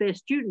for their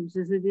students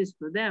as it is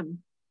for them,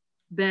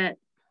 that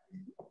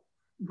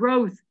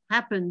growth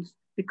happens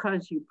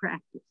because you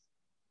practice.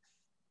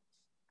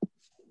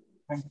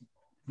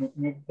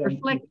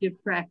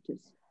 Reflective practice.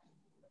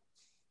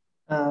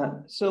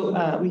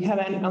 We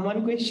have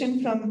one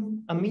question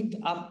from Amit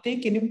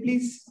Apte. Can you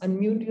please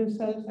unmute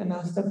yourself and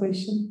ask the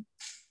question?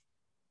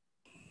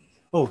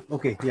 Oh,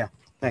 okay. Yeah,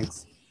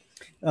 thanks.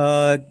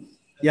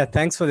 Yeah,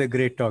 thanks for the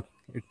great talk.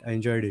 I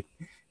enjoyed it.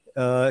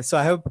 So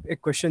I have a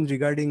question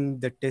regarding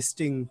the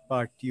testing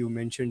part you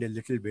mentioned a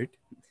little bit.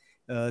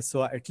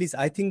 So at least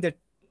I think that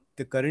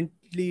the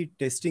currently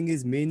testing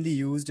is mainly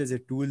used as a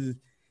tool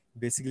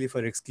basically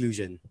for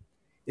exclusion.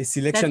 A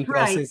selection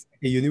process,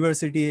 a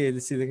university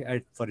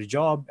for a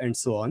job and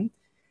so on,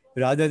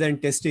 rather than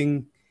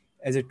testing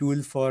as a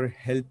tool for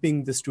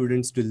helping the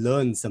students to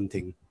learn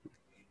something.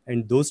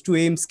 And those two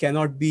aims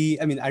cannot be,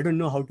 I mean, I don't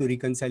know how to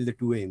reconcile the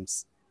two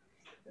aims.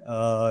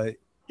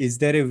 Is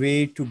there a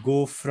way to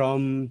go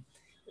from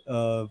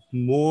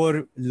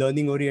more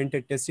learning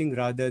oriented testing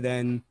rather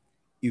than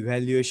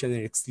evaluation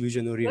and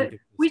exclusion oriented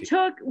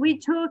testing? We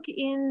talk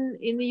in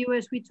the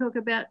US, we talk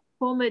about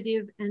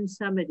formative and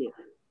summative.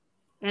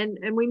 And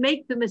we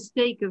make the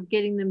mistake of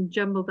getting them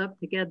jumbled up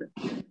together.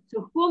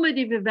 So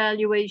formative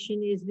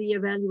evaluation is the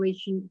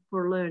evaluation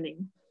for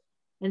learning.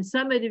 And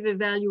summative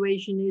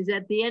evaluation is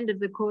at the end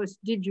of the course,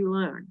 did you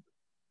learn?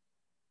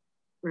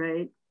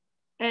 Right?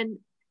 And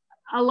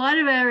a lot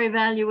of our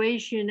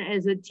evaluation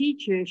as a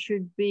teacher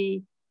should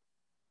be,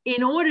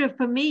 in order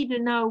for me to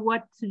know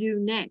what to do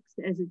next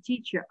as a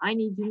teacher, I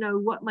need to know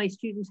what my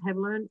students have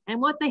learned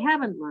and what they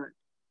haven't learned.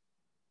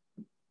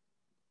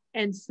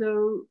 And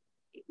so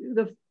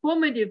the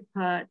formative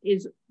part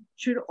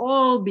should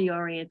all be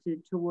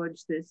oriented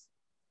towards this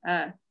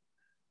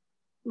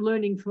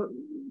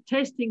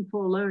testing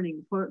for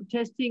learning, for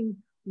testing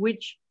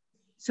which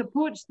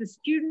supports the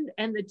student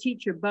and the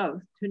teacher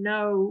both to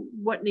know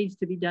what needs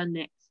to be done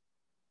next.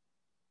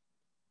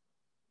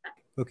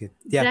 Okay.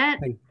 Yeah.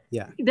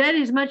 That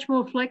is much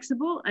more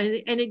flexible,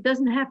 and it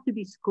doesn't have to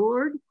be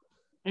scored,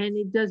 and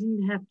it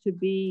doesn't have to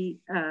be.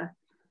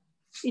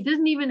 It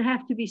doesn't even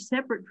have to be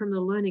separate from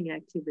the learning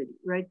activity,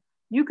 right?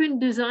 You can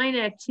design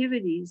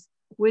activities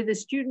where the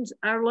students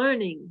are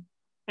learning,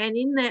 and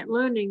in that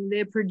learning,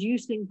 they're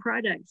producing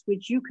products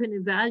which you can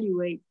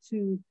evaluate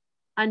to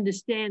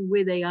understand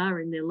where they are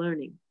in their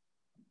learning.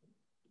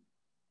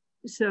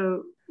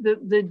 So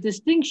the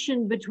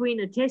distinction between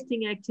a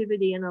testing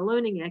activity and a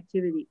learning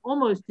activity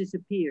almost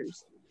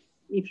disappears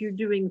if you're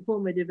doing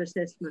formative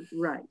assessment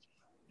right.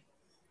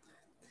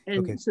 And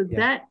okay, so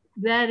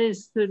that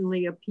is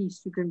certainly a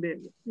piece to convey.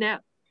 Now,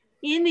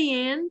 in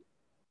the end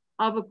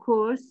of a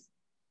course,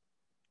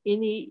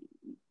 the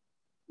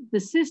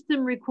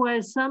system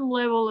requires some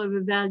level of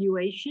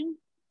evaluation.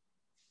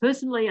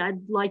 Personally,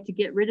 I'd like to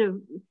get rid of,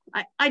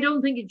 I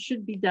don't think it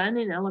should be done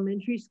in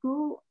elementary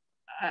school.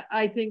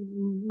 I think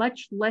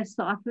much less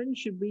often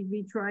should we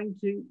be trying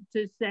to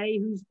say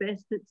who's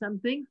best at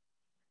something.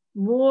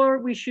 More,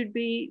 we should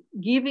be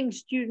giving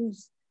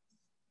students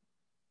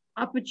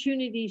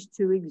opportunities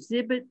to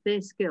exhibit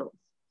their skills.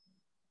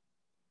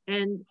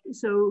 And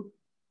so,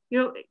 you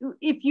know,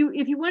 if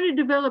you want to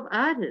develop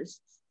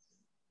artists,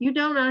 you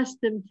don't ask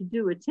them to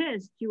do a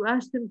test, you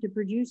ask them to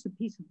produce a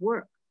piece of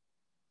work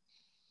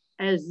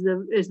as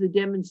the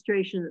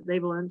demonstration that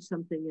they've learned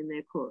something in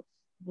their course.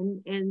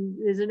 And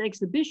there's an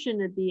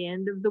exhibition at the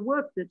end of the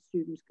work that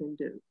students can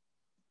do.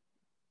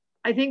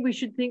 I think we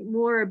should think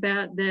more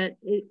about that,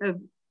 of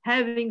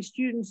having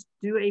students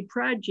do a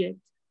project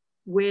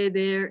where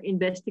they're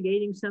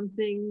investigating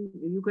something.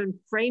 You can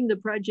frame the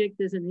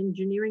project as an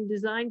engineering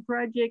design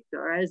project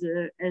or as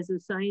a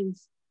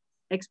science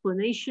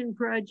explanation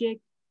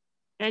project.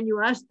 And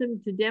you ask them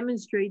to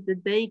demonstrate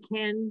that they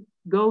can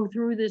go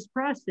through this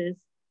process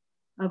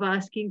of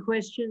asking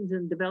questions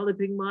and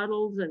developing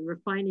models and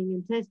refining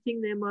and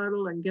testing their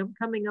model and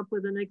coming up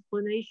with an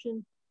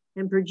explanation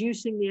and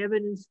producing the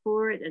evidence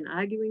for it and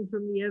arguing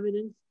from the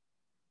evidence.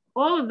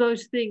 All of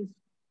those things,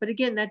 but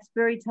again, that's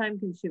very time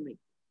consuming.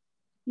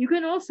 You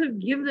can also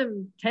give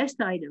them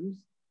test items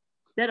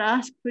that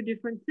ask for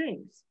different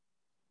things.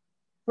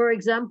 For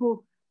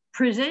example,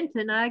 present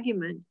an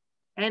argument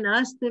and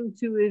ask them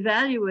to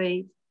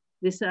evaluate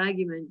this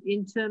argument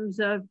in terms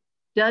of,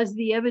 does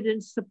the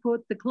evidence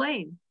support the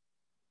claim?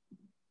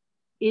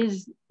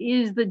 Is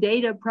the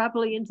data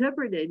properly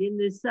interpreted in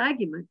this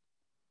argument?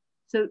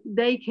 So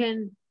they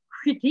can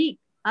critique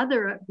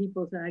other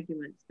people's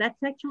arguments.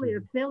 That's actually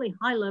a fairly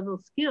high level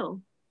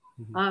skill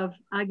of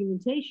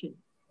argumentation.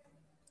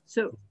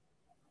 So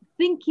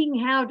thinking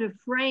how to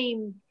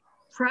frame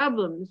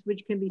problems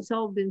which can be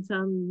solved in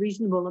some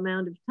reasonable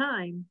amount of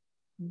time,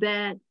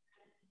 that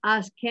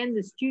ask, can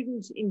the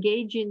students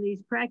engage in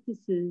these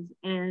practices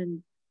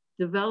and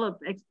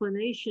develop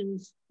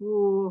explanations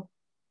for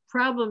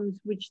problems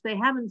which they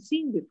haven't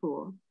seen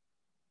before,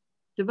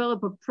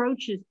 develop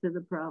approaches to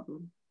the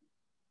problem.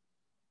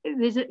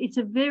 It's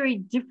a very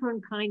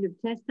different kind of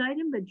test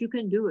item, but you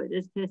can do it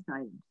as test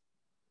items.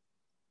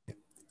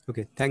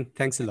 Okay,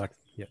 thanks a lot.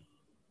 Yeah.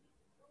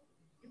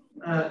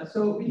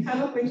 So we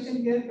have a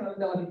question here from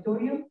the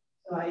auditorium.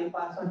 So I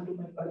pass on to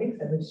my colleague,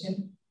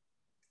 Sebastian.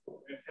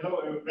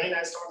 Hello, very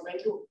nice talk,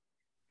 thank you.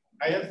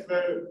 I have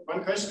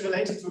one question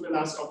related to the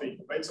last topic,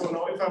 right? So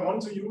now if I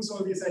want to use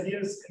all these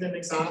ideas in an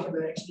exam,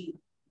 then actually,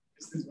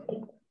 is this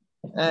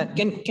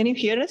working? Can you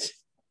hear us?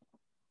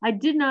 I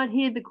did not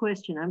hear the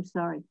question, I'm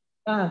sorry.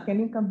 Can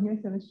you come here,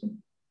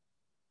 Sebastian?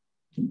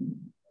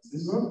 Does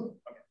this work?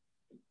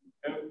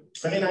 Okay.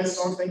 Very nice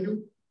talk, thank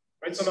you.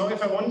 Right, so now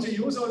if I want to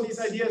use all these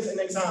ideas in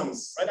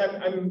exams, right,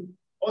 I'm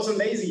also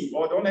lazy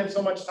or don't have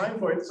so much time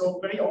for it. So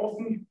very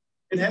often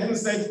it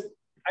happens that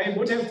I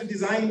would have to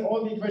design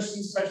all the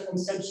questions from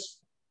scratch.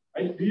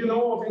 Right? Do you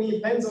know of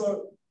any plans,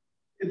 or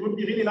it would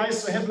be really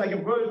nice to have like a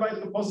worldwide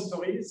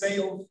repository, say,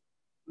 of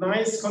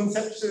nice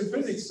conceptual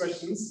physics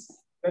questions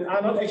that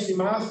are not actually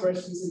math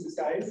questions in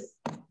disguise.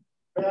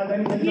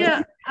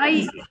 Yeah,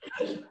 like,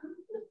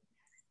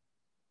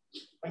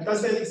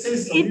 does that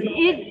exist?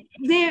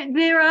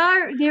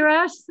 There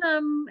are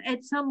some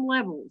at some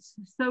levels.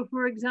 So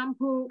for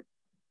example,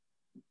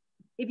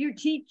 if you're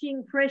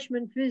teaching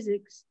freshman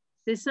physics,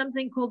 there's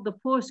something called the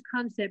force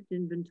concept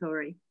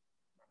inventory.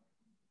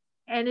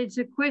 And it's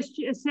a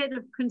set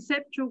of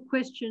conceptual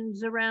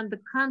questions around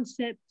the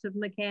concepts of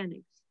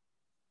mechanics.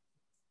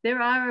 There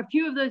are a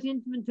few of those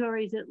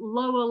inventories at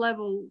lower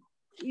level.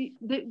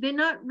 They're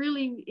not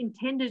really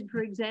intended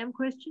for exam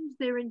questions.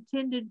 They're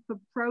intended for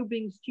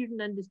probing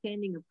student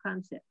understanding of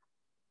concept.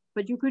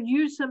 But you could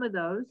use some of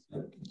those.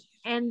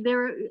 And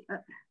there,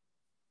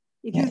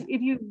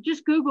 if you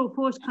just Google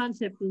force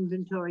concept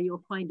inventory,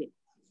 you'll find it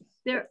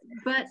there.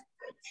 But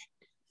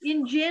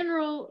in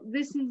general,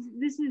 this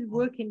is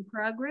work in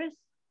progress.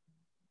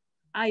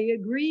 I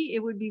agree. It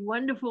would be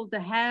wonderful to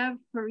have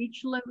for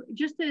each level,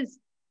 just as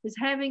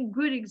having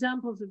good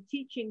examples of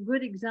teaching,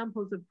 good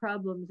examples of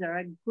problems are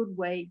a good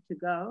way to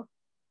go.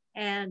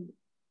 And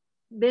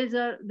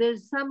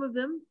there's some of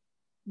them.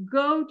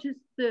 Go to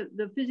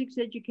the physics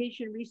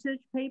education research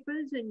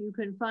papers and you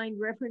can find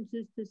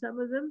references to some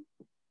of them.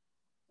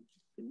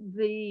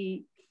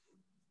 The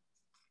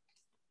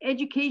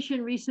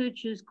education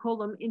researchers call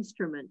them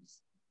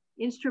instruments.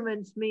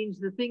 Instruments means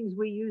the things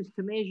we use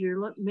to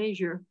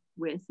measure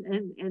with,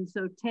 and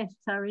so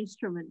tests are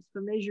instruments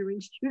for measuring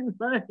student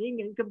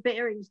learning and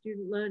comparing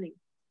student learning.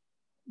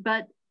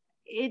 But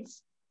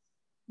it's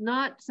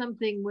not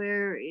something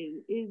where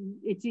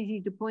it's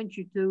easy to point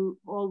you to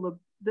all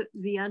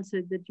the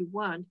answer that you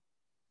want.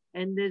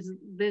 And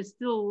there's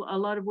still a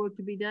lot of work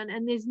to be done.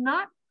 And there's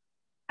not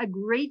a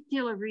great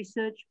deal of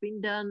research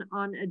being done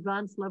on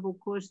advanced level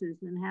courses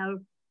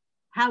and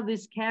how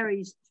this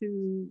carries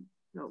to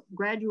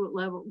graduate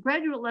level.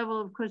 Graduate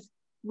level, of course,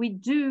 we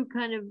do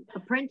kind of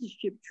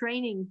apprenticeship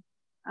training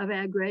of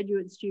our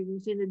graduate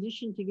students in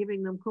addition to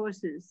giving them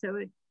courses. So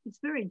it's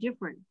very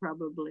different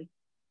probably.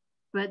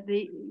 But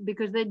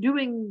because they're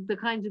doing the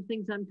kinds of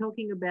things I'm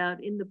talking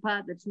about in the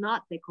part that's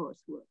not their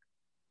coursework.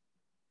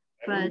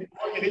 But it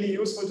would be really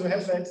useful to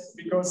have that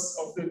because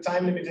of the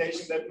time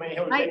limitation that may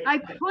have. I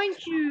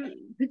point you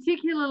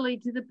particularly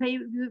to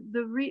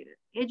the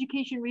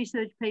education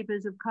research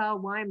papers of Carl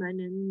Wyman,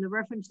 and the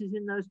references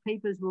in those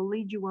papers will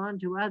lead you on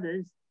to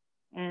others,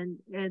 and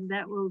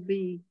that will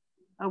be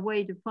a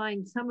way to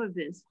find some of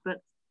this.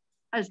 But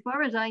as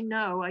far as I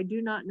know, I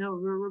do not know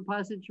of a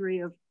repository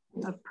of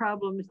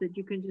problems that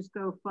you can just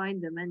go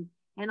find them.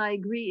 And I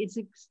agree, it's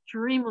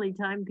extremely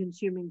time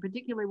consuming,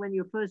 particularly when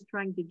you're first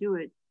trying to do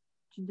it,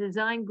 to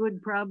design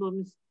good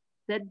problems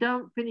that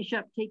don't finish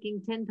up taking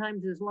 10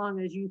 times as long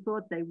as you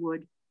thought they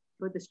would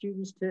for the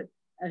students to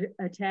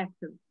attack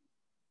them.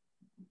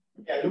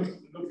 Yeah,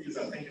 look these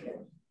up. Thank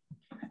you.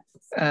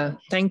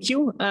 Thank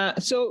you.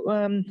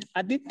 So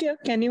Aditya,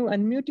 can you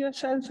unmute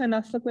yourself and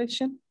ask the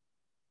question?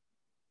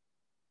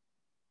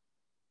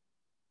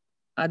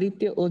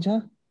 Aditya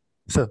Ojha?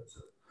 Sir.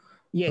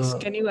 Yes,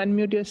 can you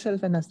unmute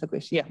yourself and ask the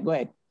question? Yeah, go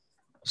ahead.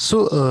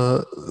 So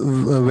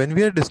when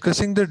we are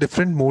discussing the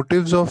different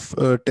motives of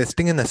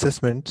testing and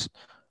assessments,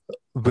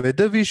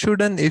 whether we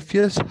should, and if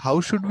yes,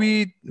 how should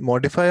we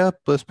modify our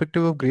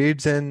perspective of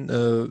grades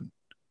and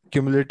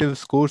cumulative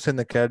scores in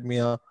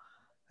academia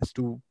as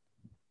to?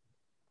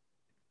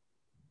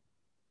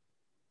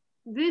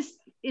 this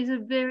is a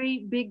very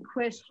big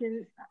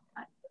question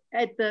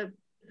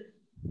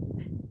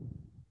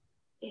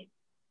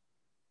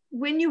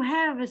when you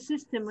have a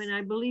system, and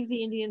I believe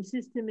the Indian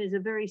system is a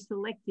very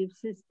selective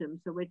system.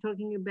 So we're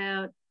talking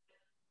about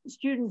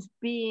students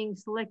being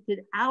selected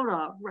out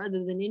of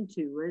rather than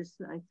into, as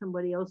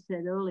somebody else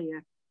said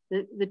earlier.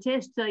 The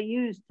tests are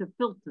used to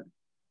filter,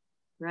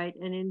 right?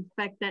 And in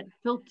fact, that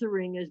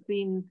filtering has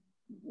been,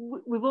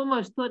 we've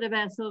almost thought of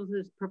ourselves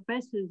as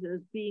professors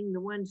as being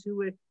the ones who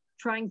were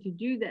trying to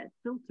do that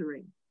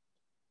filtering.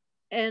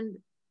 And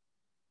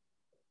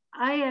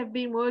I have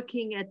been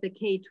working at the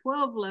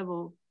K-12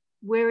 level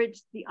where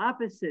it's the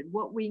opposite.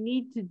 What we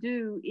need to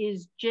do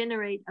is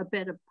generate a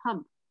better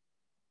pump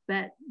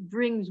that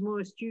brings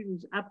more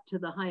students up to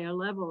the higher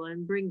level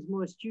and brings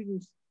more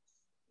students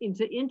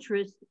into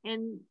interest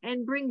and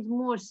brings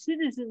more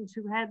citizens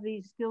who have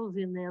these skills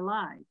in their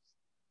lives.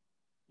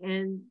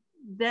 And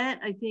that,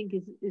 I think,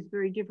 is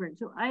very different.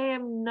 So I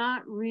am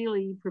not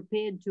really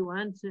prepared to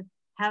answer,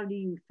 how do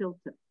you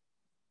filter?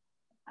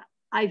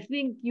 I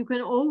think you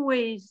can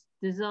always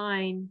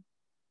design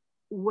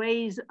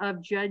ways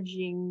of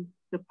judging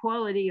the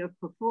quality of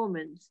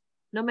performance,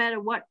 no matter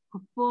what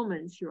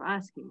performance you're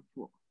asking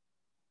for,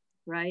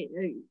 right?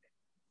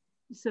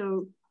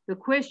 So the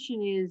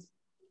question is,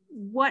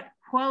 what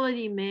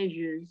quality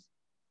measures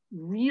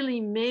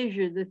really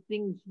measure the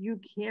things you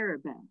care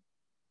about?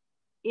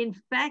 In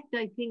fact,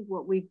 I think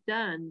what we've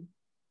done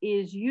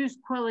is use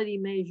quality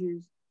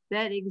measures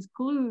that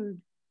exclude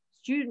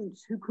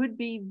students who could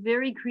be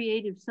very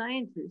creative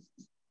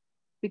scientists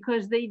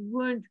because they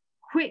weren't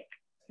quick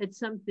at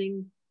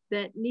something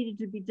that needed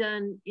to be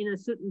done in a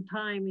certain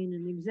time in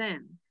an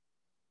exam.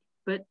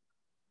 But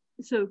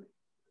so,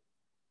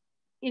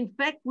 in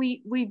fact,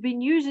 we've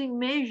been using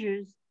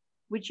measures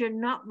which are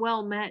not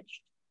well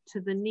matched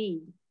to the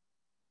need.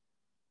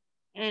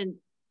 And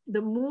the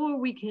more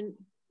we can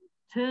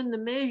turn the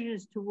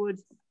measures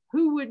towards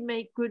who would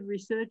make good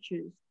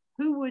researchers,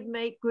 who would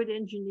make good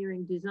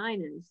engineering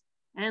designers,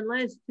 and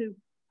less to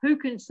who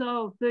can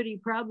solve 30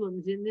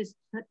 problems in this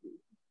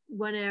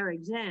 1 hour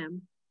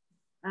exam,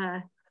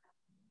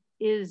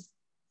 it's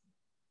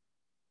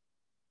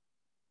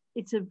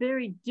a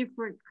very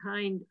different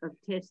kind of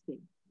testing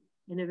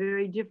and a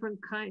very different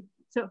kind.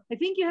 So I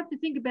think you have to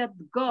think about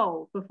the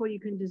goal before you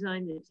can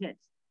design the test.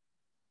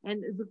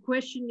 And the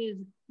question is,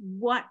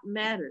 what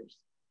matters?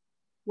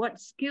 What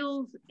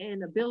skills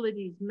and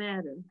abilities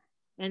matter?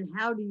 And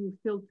how do you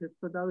filter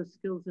for those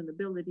skills and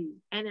abilities?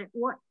 And at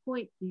what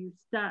point do you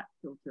start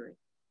filtering?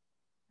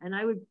 And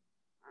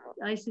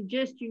I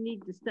suggest you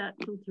need to start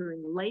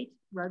filtering late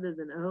rather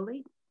than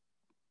early,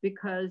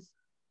 because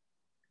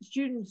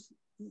students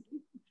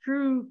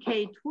through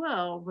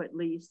K-12 at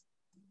least,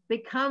 they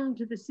come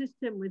to the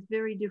system with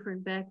very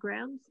different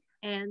backgrounds.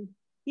 And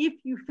if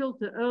you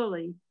filter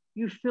early,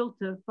 you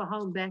filter for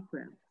home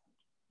background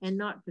and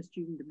not for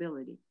student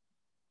ability.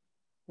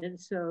 And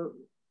so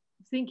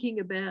thinking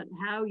about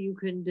how you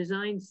can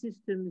design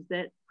systems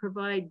that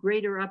provide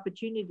greater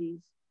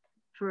opportunities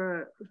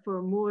for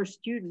more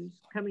students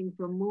coming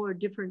from more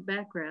different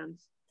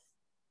backgrounds,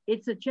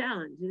 it's a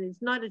challenge. And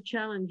it's not a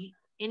challenge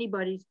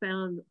anybody's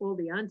found all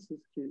the answers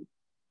to.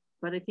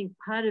 But I think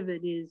part of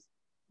it is,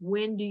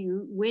 when do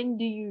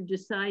you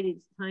decide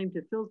it's time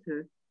to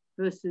filter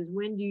versus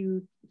when do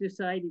you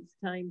decide it's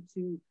time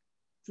to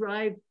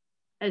drive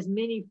as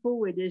many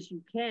forward as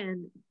you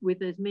can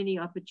with as many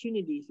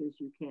opportunities as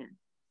you can.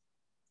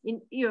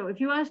 If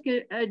you ask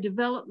a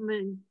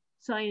development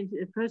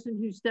scientist, a person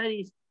who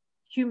studies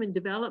human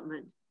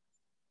development,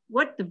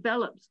 what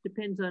develops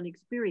depends on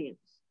experience.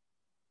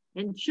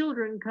 And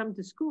children come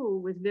to school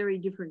with very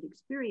different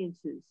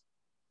experiences.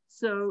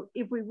 So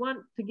if we want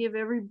to give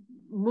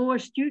more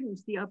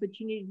students the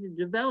opportunity to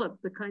develop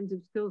the kinds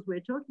of skills we're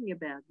talking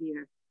about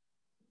here,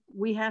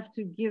 we have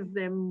to give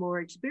them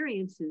more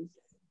experiences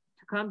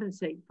to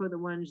compensate for the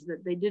ones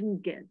that they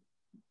didn't get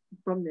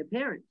from their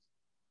parents.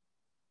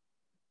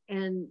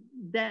 And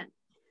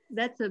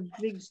that's a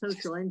big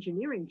social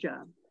engineering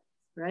job,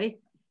 right?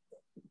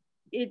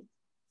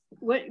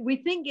 What we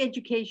think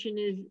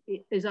education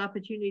is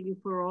opportunity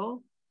for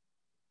all,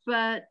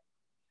 but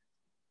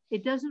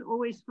it doesn't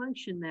always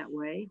function that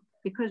way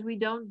because we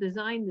don't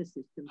design the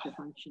system to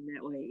function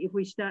that way if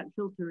we start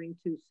filtering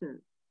too soon.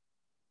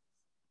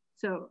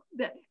 So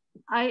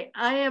I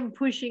am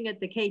pushing at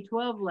the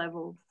K-12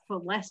 level for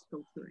less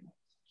filtering.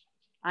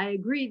 I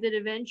agree that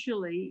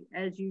eventually,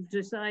 as you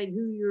decide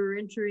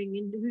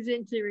who's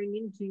entering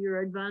into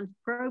your advanced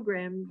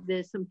program,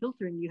 there's some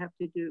filtering you have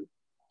to do.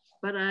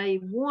 But I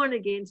warn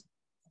against.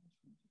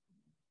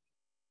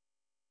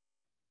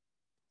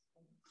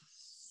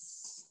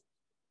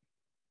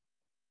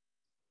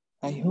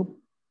 I hope.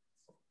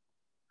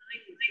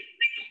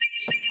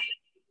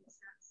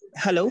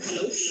 Hello.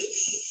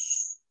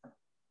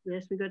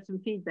 Yes, we got some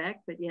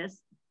feedback, but yes.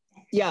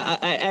 Yeah,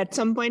 at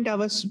some point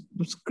our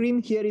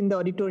screen here in the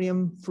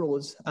auditorium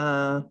froze.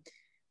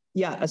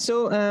 Yeah,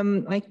 so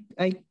I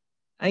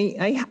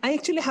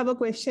actually have a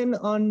question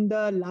on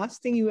the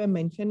last thing you were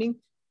mentioning.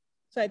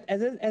 So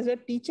as a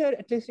teacher,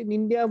 at least in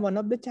India, one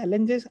of the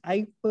challenges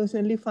I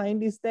personally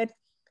find is that,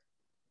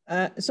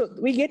 so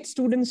we get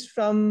students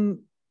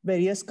from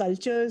various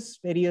cultures,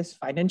 various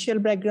financial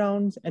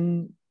backgrounds,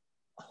 and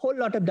a whole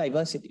lot of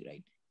diversity,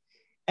 right?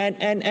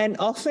 And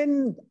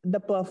often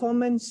the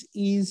performance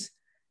is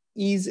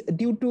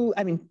due to,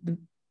 I mean,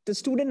 the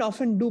student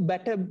often do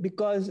better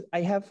because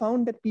I have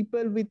found that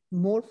people with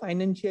more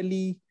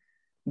financially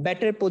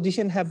better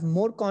position have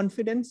more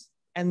confidence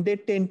and they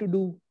tend to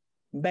do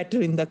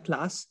better in the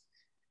class.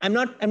 I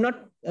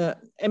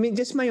mean,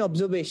 just my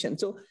observation.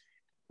 So,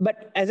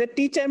 but as a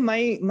teacher,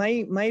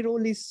 my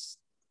role is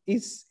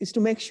to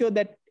make sure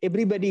that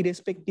everybody,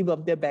 irrespective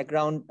of their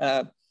background,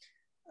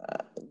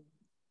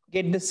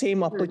 get the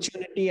same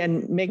opportunity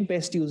and make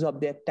best use of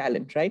their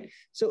talent, right?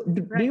 So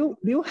do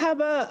you have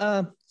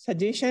a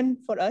suggestion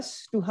for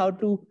us to how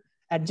to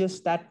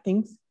adjust that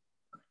things?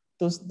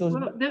 Well,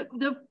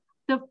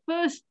 the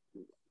first,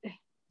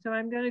 so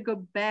I'm going to go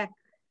back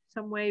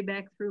some way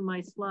back through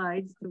my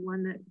slides. The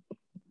one that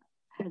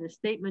had a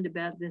statement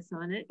about this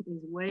on it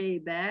is way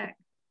back.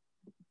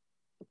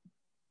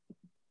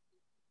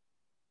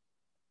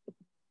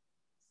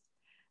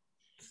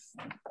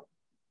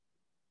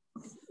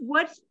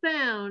 What's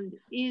found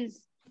is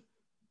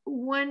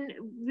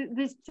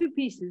there's two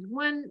pieces.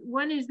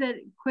 One is that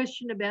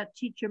question about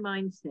teacher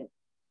mindset.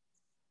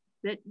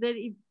 That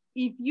if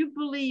you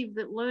believe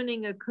that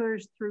learning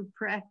occurs through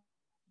practice,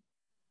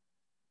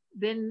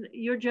 then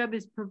your job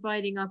is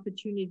providing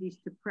opportunities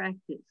to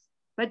practice.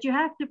 But you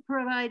have to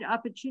provide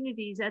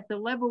opportunities at the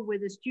level where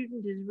the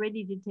student is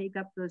ready to take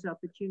up those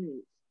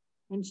opportunities.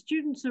 And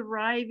students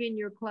arrive in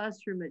your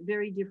classroom at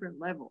very different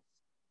levels.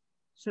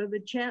 So the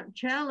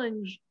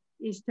challenge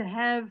is to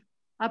have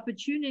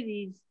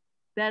opportunities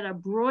that are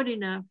broad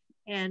enough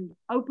and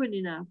open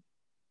enough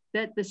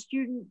that the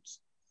students,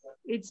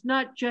 it's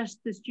not just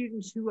the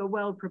students who are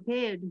well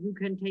prepared who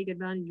can take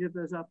advantage of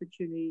those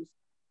opportunities,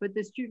 but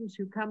the students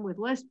who come with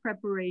less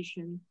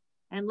preparation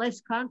and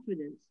less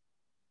confidence.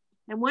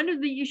 And one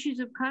of the issues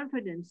of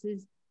confidence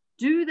is,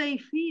 do they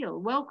feel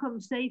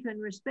welcome, safe,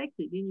 and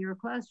respected in your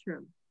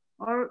classroom?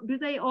 Or do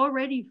they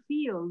already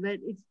feel that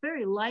it's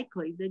very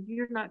likely that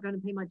you're not going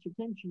to pay much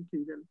attention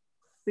to them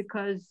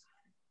because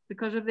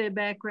of their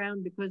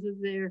background, because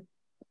of their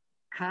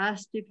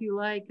caste, if you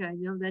like? I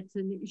know that's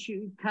an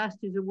issue. Caste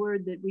is a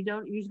word that we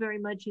don't use very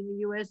much in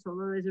the US,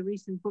 although there's a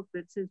recent book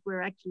that says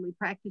we're actually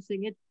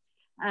practicing it.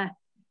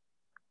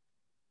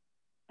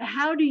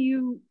 How do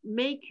you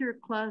make your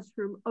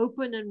classroom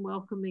open and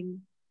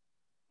welcoming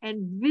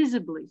and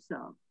visibly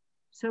so?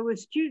 So a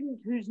student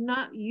who's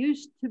not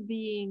used to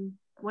being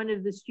one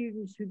of the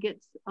students who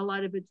gets a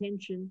lot of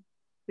attention,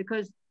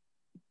 because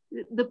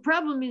the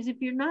problem is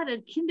if you're not a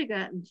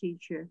kindergarten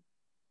teacher,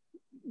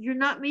 you're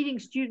not meeting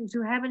students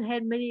who haven't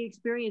had many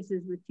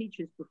experiences with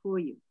teachers before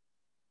you.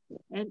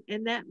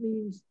 And that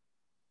means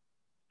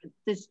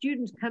the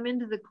students come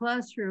into the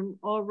classroom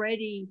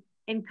already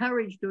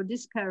encouraged or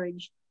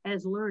discouraged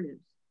as learners.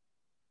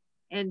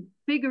 And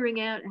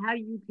figuring out how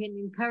you can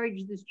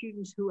encourage the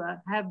students who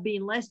have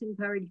been less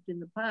encouraged in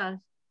the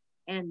past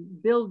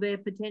and build their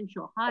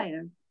potential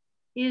higher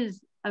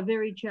is a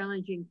very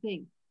challenging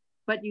thing.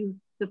 But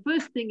the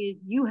first thing is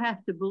you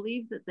have to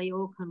believe that they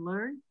all can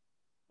learn.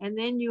 And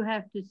then you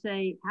have to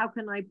say, how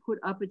can I put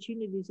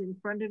opportunities in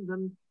front of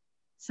them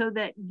so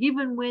that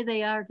given where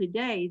they are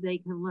today, they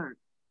can learn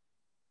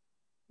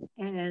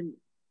and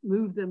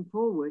move them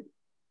forward.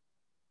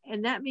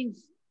 And that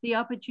means the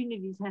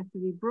opportunities have to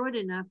be broad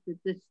enough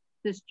that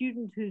the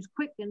student who's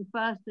quick and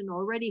fast and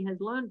already has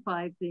learned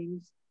 5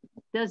 things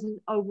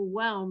doesn't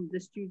overwhelm the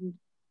student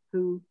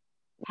who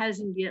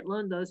hasn't yet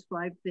learned those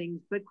 5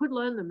 things, but could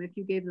learn them if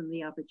you gave them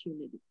the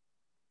opportunity.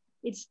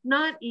 It's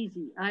not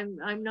easy.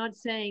 I'm not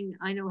saying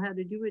I know how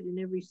to do it in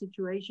every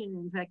situation.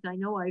 In fact, I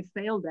know I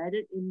failed at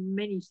it in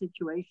many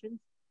situations,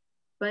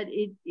 but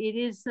it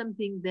is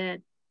something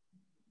that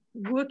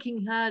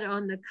working hard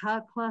on the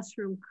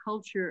classroom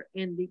culture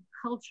and the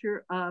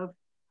culture of,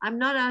 I'm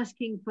not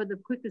asking for the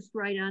quickest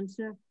right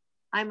answer.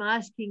 I'm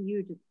asking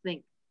you to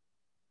think.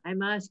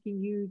 I'm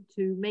asking you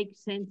to make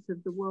sense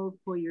of the world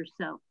for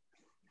yourself.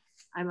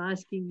 I'm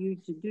asking you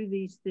to do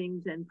these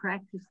things and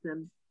practice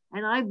them.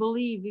 And I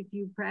believe if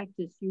you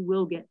practice, you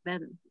will get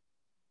better.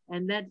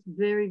 And that's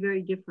very,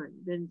 very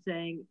different than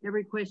saying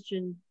every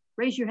question,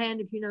 raise your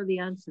hand if you know the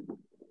answer,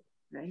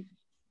 right?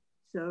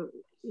 So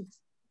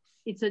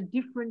it's a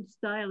different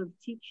style of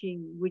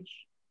teaching, which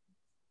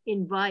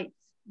invites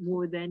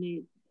more than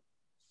it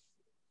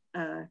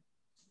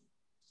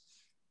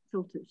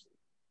filters.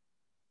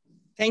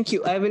 Thank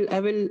you. I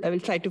will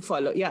try to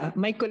follow. Yeah,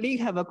 my colleague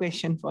have a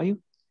question for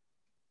you.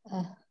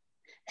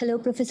 Hello,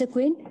 Professor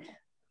Quinn.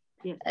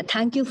 Yes.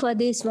 Thank you for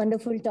this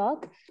wonderful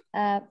talk.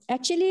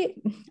 Actually,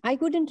 I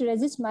couldn't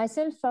resist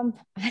myself from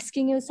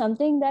asking you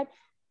something that,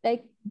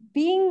 like,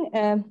 being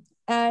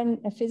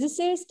a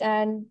physicist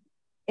and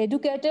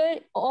educator,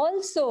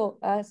 also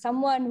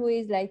someone who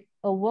is like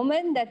a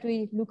woman that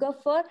we look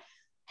up for,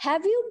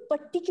 have you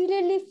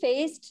particularly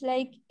faced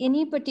like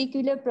any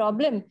particular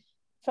problem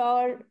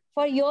for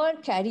for your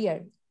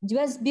career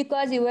just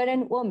because you were a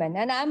woman?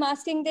 And I'm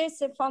asking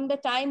this from the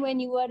time when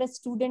you were a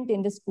student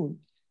in the school.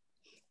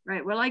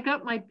 Right. Well, I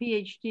got my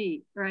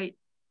PhD, right?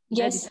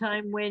 Yes. At a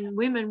time when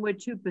women were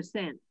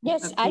 2%.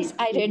 Yes,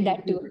 I read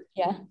that too.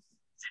 Yeah.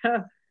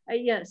 So,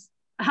 yes,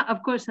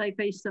 of course, I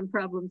faced some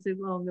problems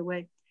along the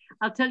way.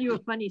 I'll tell you a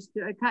funny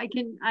story.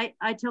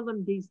 I tell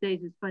them these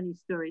days as funny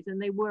stories,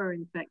 and they were,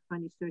 in fact,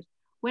 funny stories.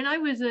 When I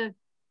was an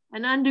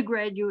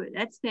undergraduate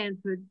at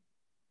Stanford,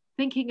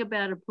 thinking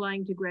about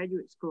applying to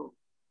graduate school,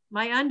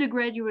 my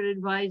undergraduate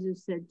advisor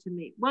said to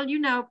me, well, you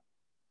know,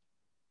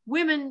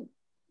 women,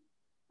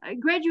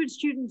 graduate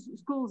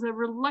schools are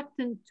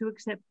reluctant to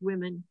accept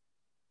women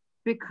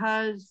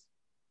because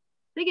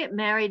they get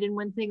married in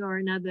one thing or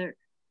another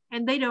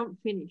and they don't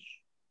finish.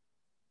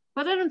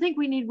 But I don't think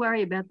we need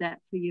worry about that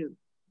for you.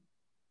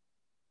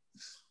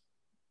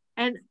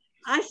 And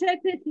I sat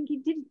there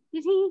thinking, did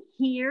he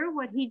hear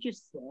what he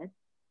just said?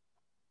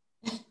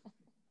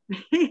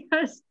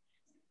 Because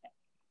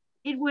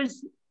it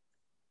was,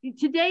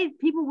 today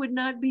people would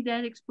not be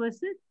that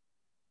explicit.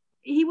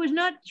 He was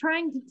not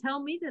trying to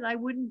tell me that I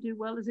wouldn't do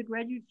well as a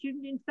graduate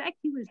student. In fact,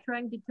 he was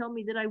trying to tell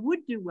me that I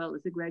would do well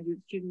as a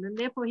graduate student, and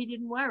therefore he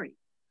didn't worry.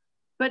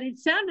 But it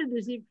sounded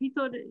as if he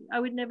thought I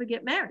would never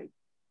get married.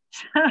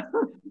 So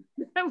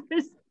that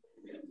was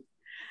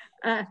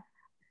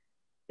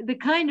the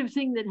kind of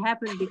thing that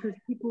happened because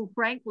people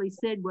frankly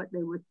said what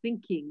they were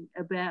thinking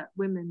about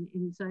women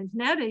in science.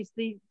 Nowadays,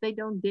 they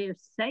don't dare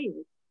say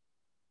it,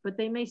 but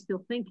they may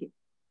still think it.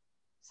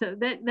 So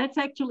that's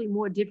actually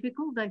more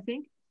difficult, I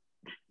think,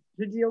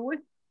 to deal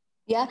with.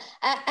 Yeah,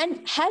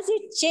 and has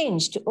it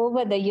changed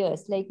over the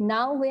years? Like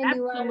now when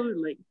you are...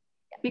 Absolutely,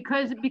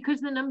 because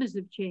the numbers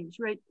have changed,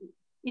 right?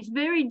 It's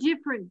very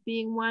different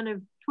being one of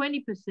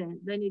 20%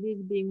 than it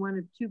is being one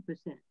of 2%.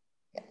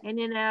 And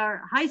in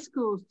our high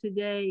schools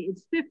today,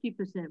 it's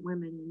 50%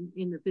 women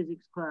in the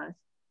physics class.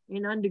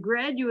 In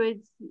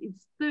undergraduates,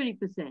 it's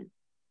 30%.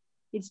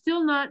 It's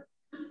still not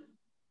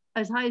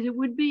as high as it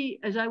would be,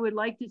 as I would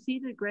like to see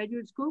it at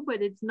graduate school,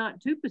 but it's not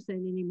 2%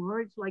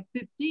 anymore. It's like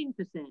 15%.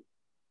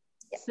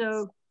 Yes.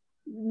 So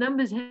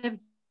numbers have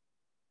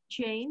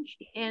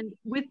changed, and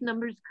with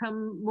numbers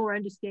come more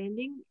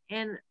understanding.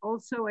 And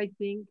also, I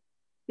think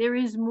there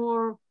is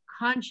more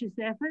conscious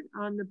effort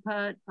on the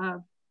part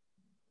of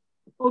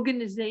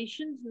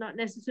organizations, not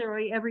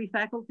necessarily every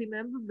faculty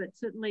member, but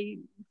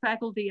certainly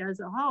faculty as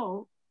a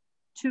whole,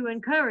 to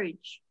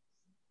encourage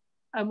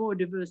a more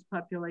diverse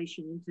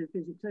population into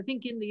physics. I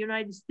think in the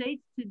United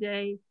States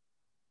today,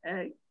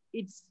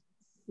 it's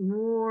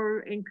more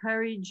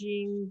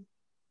encouraging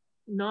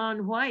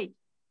non-white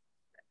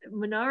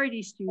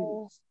minority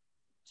students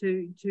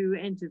to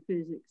enter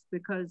physics,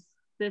 because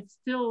that's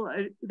still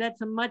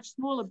that's a much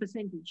smaller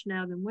percentage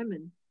now than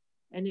women,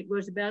 and it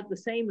was about the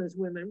same as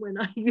women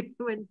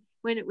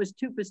when it was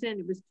 2%.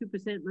 It was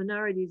 2%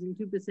 minorities and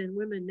 2%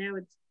 women. Now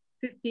it's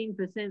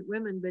 15%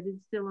 women, but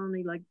it's still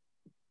only like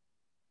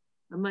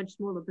a much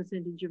smaller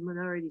percentage of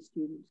minority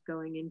students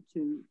going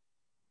into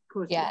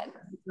courses,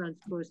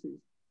 advanced courses.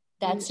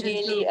 That's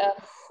really a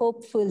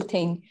hopeful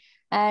thing.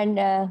 And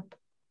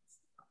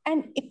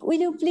will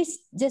you please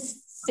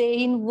just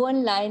say in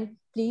one line,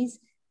 please,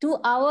 to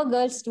our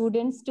girl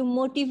students to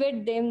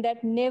motivate them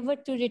that never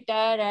to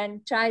retire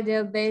and try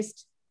their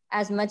best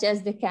as much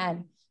as they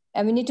can?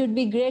 I mean, it would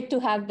be great to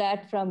have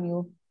that from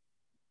you.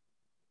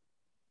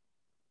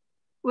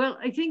 Well,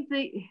 I think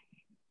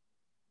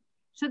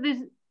so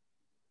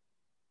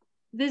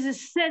there's a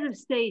set of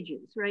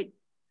stages, right?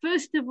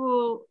 First of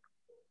all,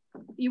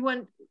 you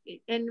want,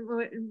 and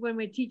when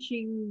we're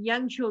teaching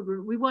young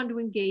children, we want to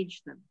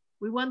engage them.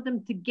 We want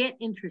them to get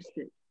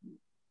interested.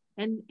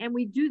 And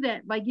we do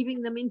that by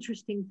giving them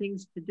interesting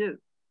things to do,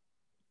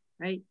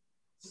 right?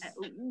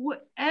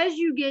 As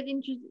you get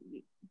interested,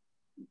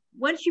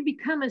 once you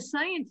become a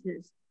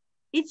scientist,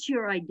 it's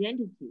your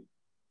identity.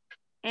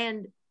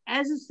 And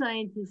as a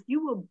scientist,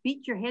 you will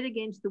beat your head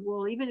against the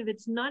wall, even if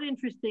it's not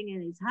interesting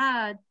and it's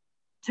hard,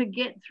 to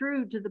get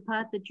through to the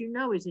part that you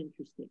know is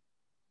interesting.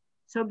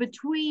 So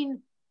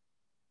between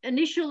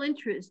initial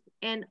interest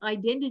and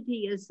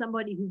identity as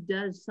somebody who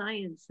does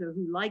science or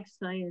who likes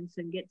science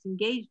and gets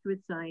engaged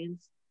with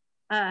science,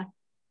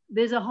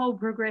 there's a whole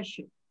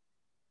progression.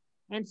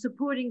 And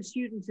supporting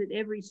students at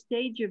every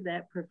stage of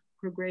that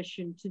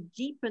progression to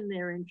deepen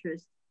their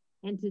interest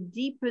and to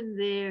deepen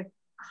their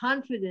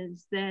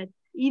confidence that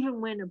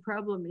even when a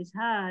problem is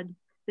hard,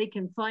 they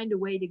can find a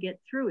way to get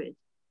through it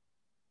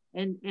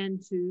and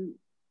to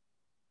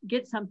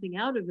get something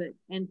out of it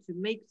and to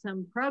make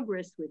some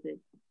progress with it.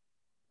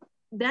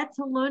 That's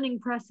a learning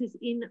process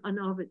in and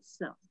of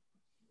itself.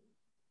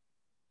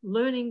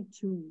 Learning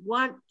to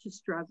want to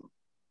struggle,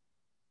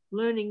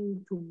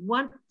 learning to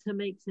want to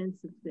make sense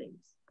of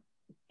things,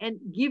 and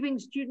giving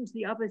students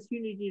the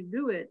opportunity to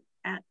do it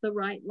at the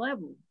right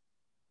level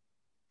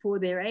for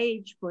their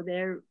age, for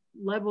their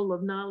level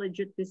of knowledge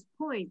at this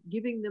point,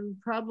 giving them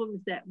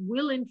problems that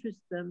will interest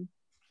them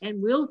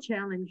and will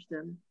challenge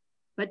them,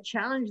 but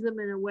challenge them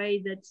in a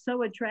way that's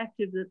so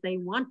attractive that they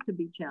want to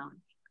be challenged.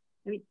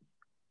 I mean,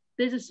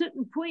 there's a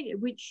certain point at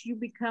which you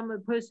become a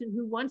person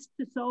who wants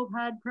to solve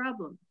hard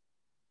problems,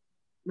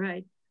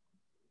 right?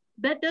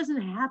 That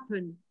doesn't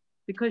happen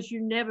because you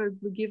never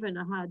were given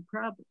a hard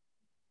problem.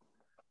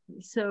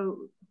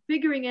 So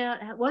figuring out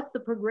what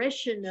the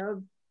progression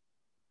of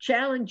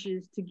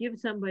challenges to give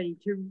somebody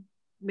to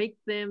make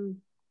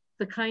them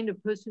the kind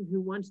of person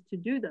who wants to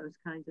do those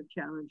kinds of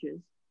challenges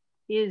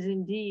is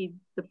indeed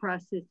the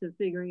process of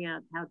figuring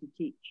out how to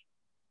teach.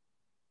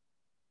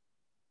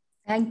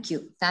 Thank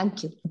you.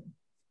 Thank you.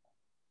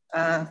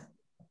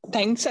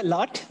 Thanks a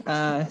lot.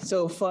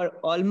 So for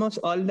almost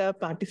all the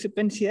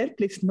participants here,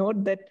 please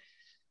note that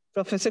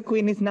Professor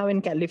Quinn is now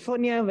in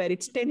California, where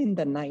it's 10 in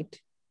the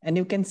night, and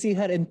you can see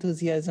her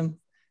enthusiasm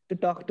to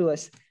talk to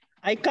us.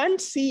 I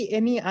can't see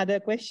any other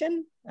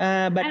question.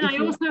 But and I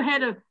also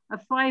had a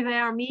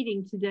 5-hour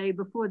meeting today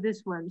before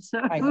this one.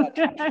 So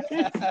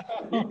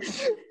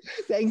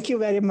thank you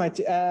very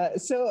much.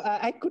 So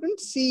I couldn't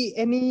see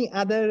any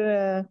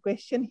other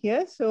question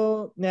here.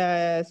 So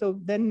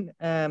then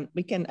I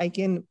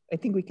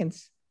think we can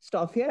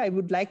stop here. I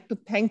would like to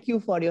thank you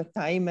for your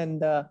time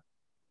and the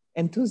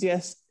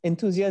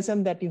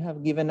enthusiasm that you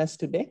have given us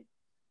today.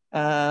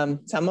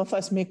 Some of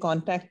us may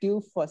contact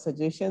you for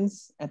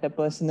suggestions at a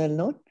personal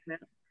note.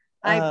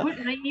 I put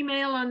my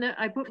email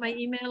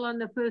on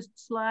the first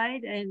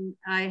slide, and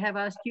I have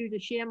asked you to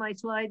share my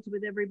slides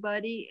with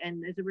everybody.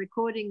 And there's a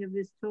recording of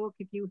this talk.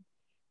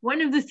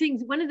 One of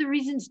the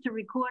reasons to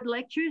record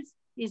lectures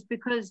is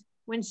because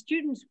when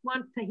students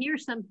want to hear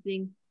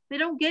something, they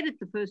don't get it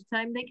the first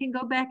time. They can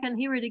go back and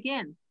hear it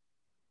again.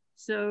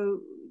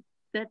 So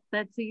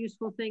that's a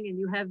useful thing, and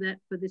you have that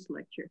for this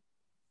lecture.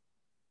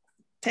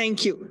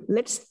 Thank you.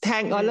 Let's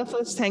thank all of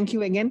us. Thank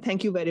you again.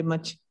 Thank you very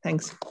much.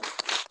 Thanks.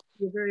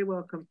 You're very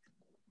welcome.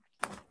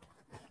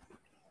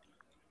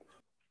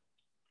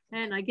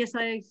 And I guess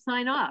I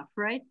sign off,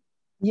 right?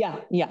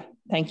 Yeah.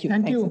 Thank you.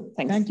 Thank you.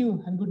 Thanks. Thank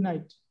you, and good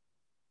night.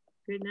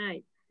 Good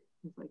night.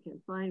 If I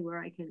can find where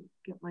I can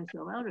get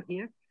myself out of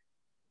here.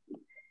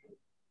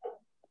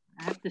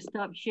 I have to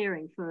stop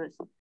sharing first.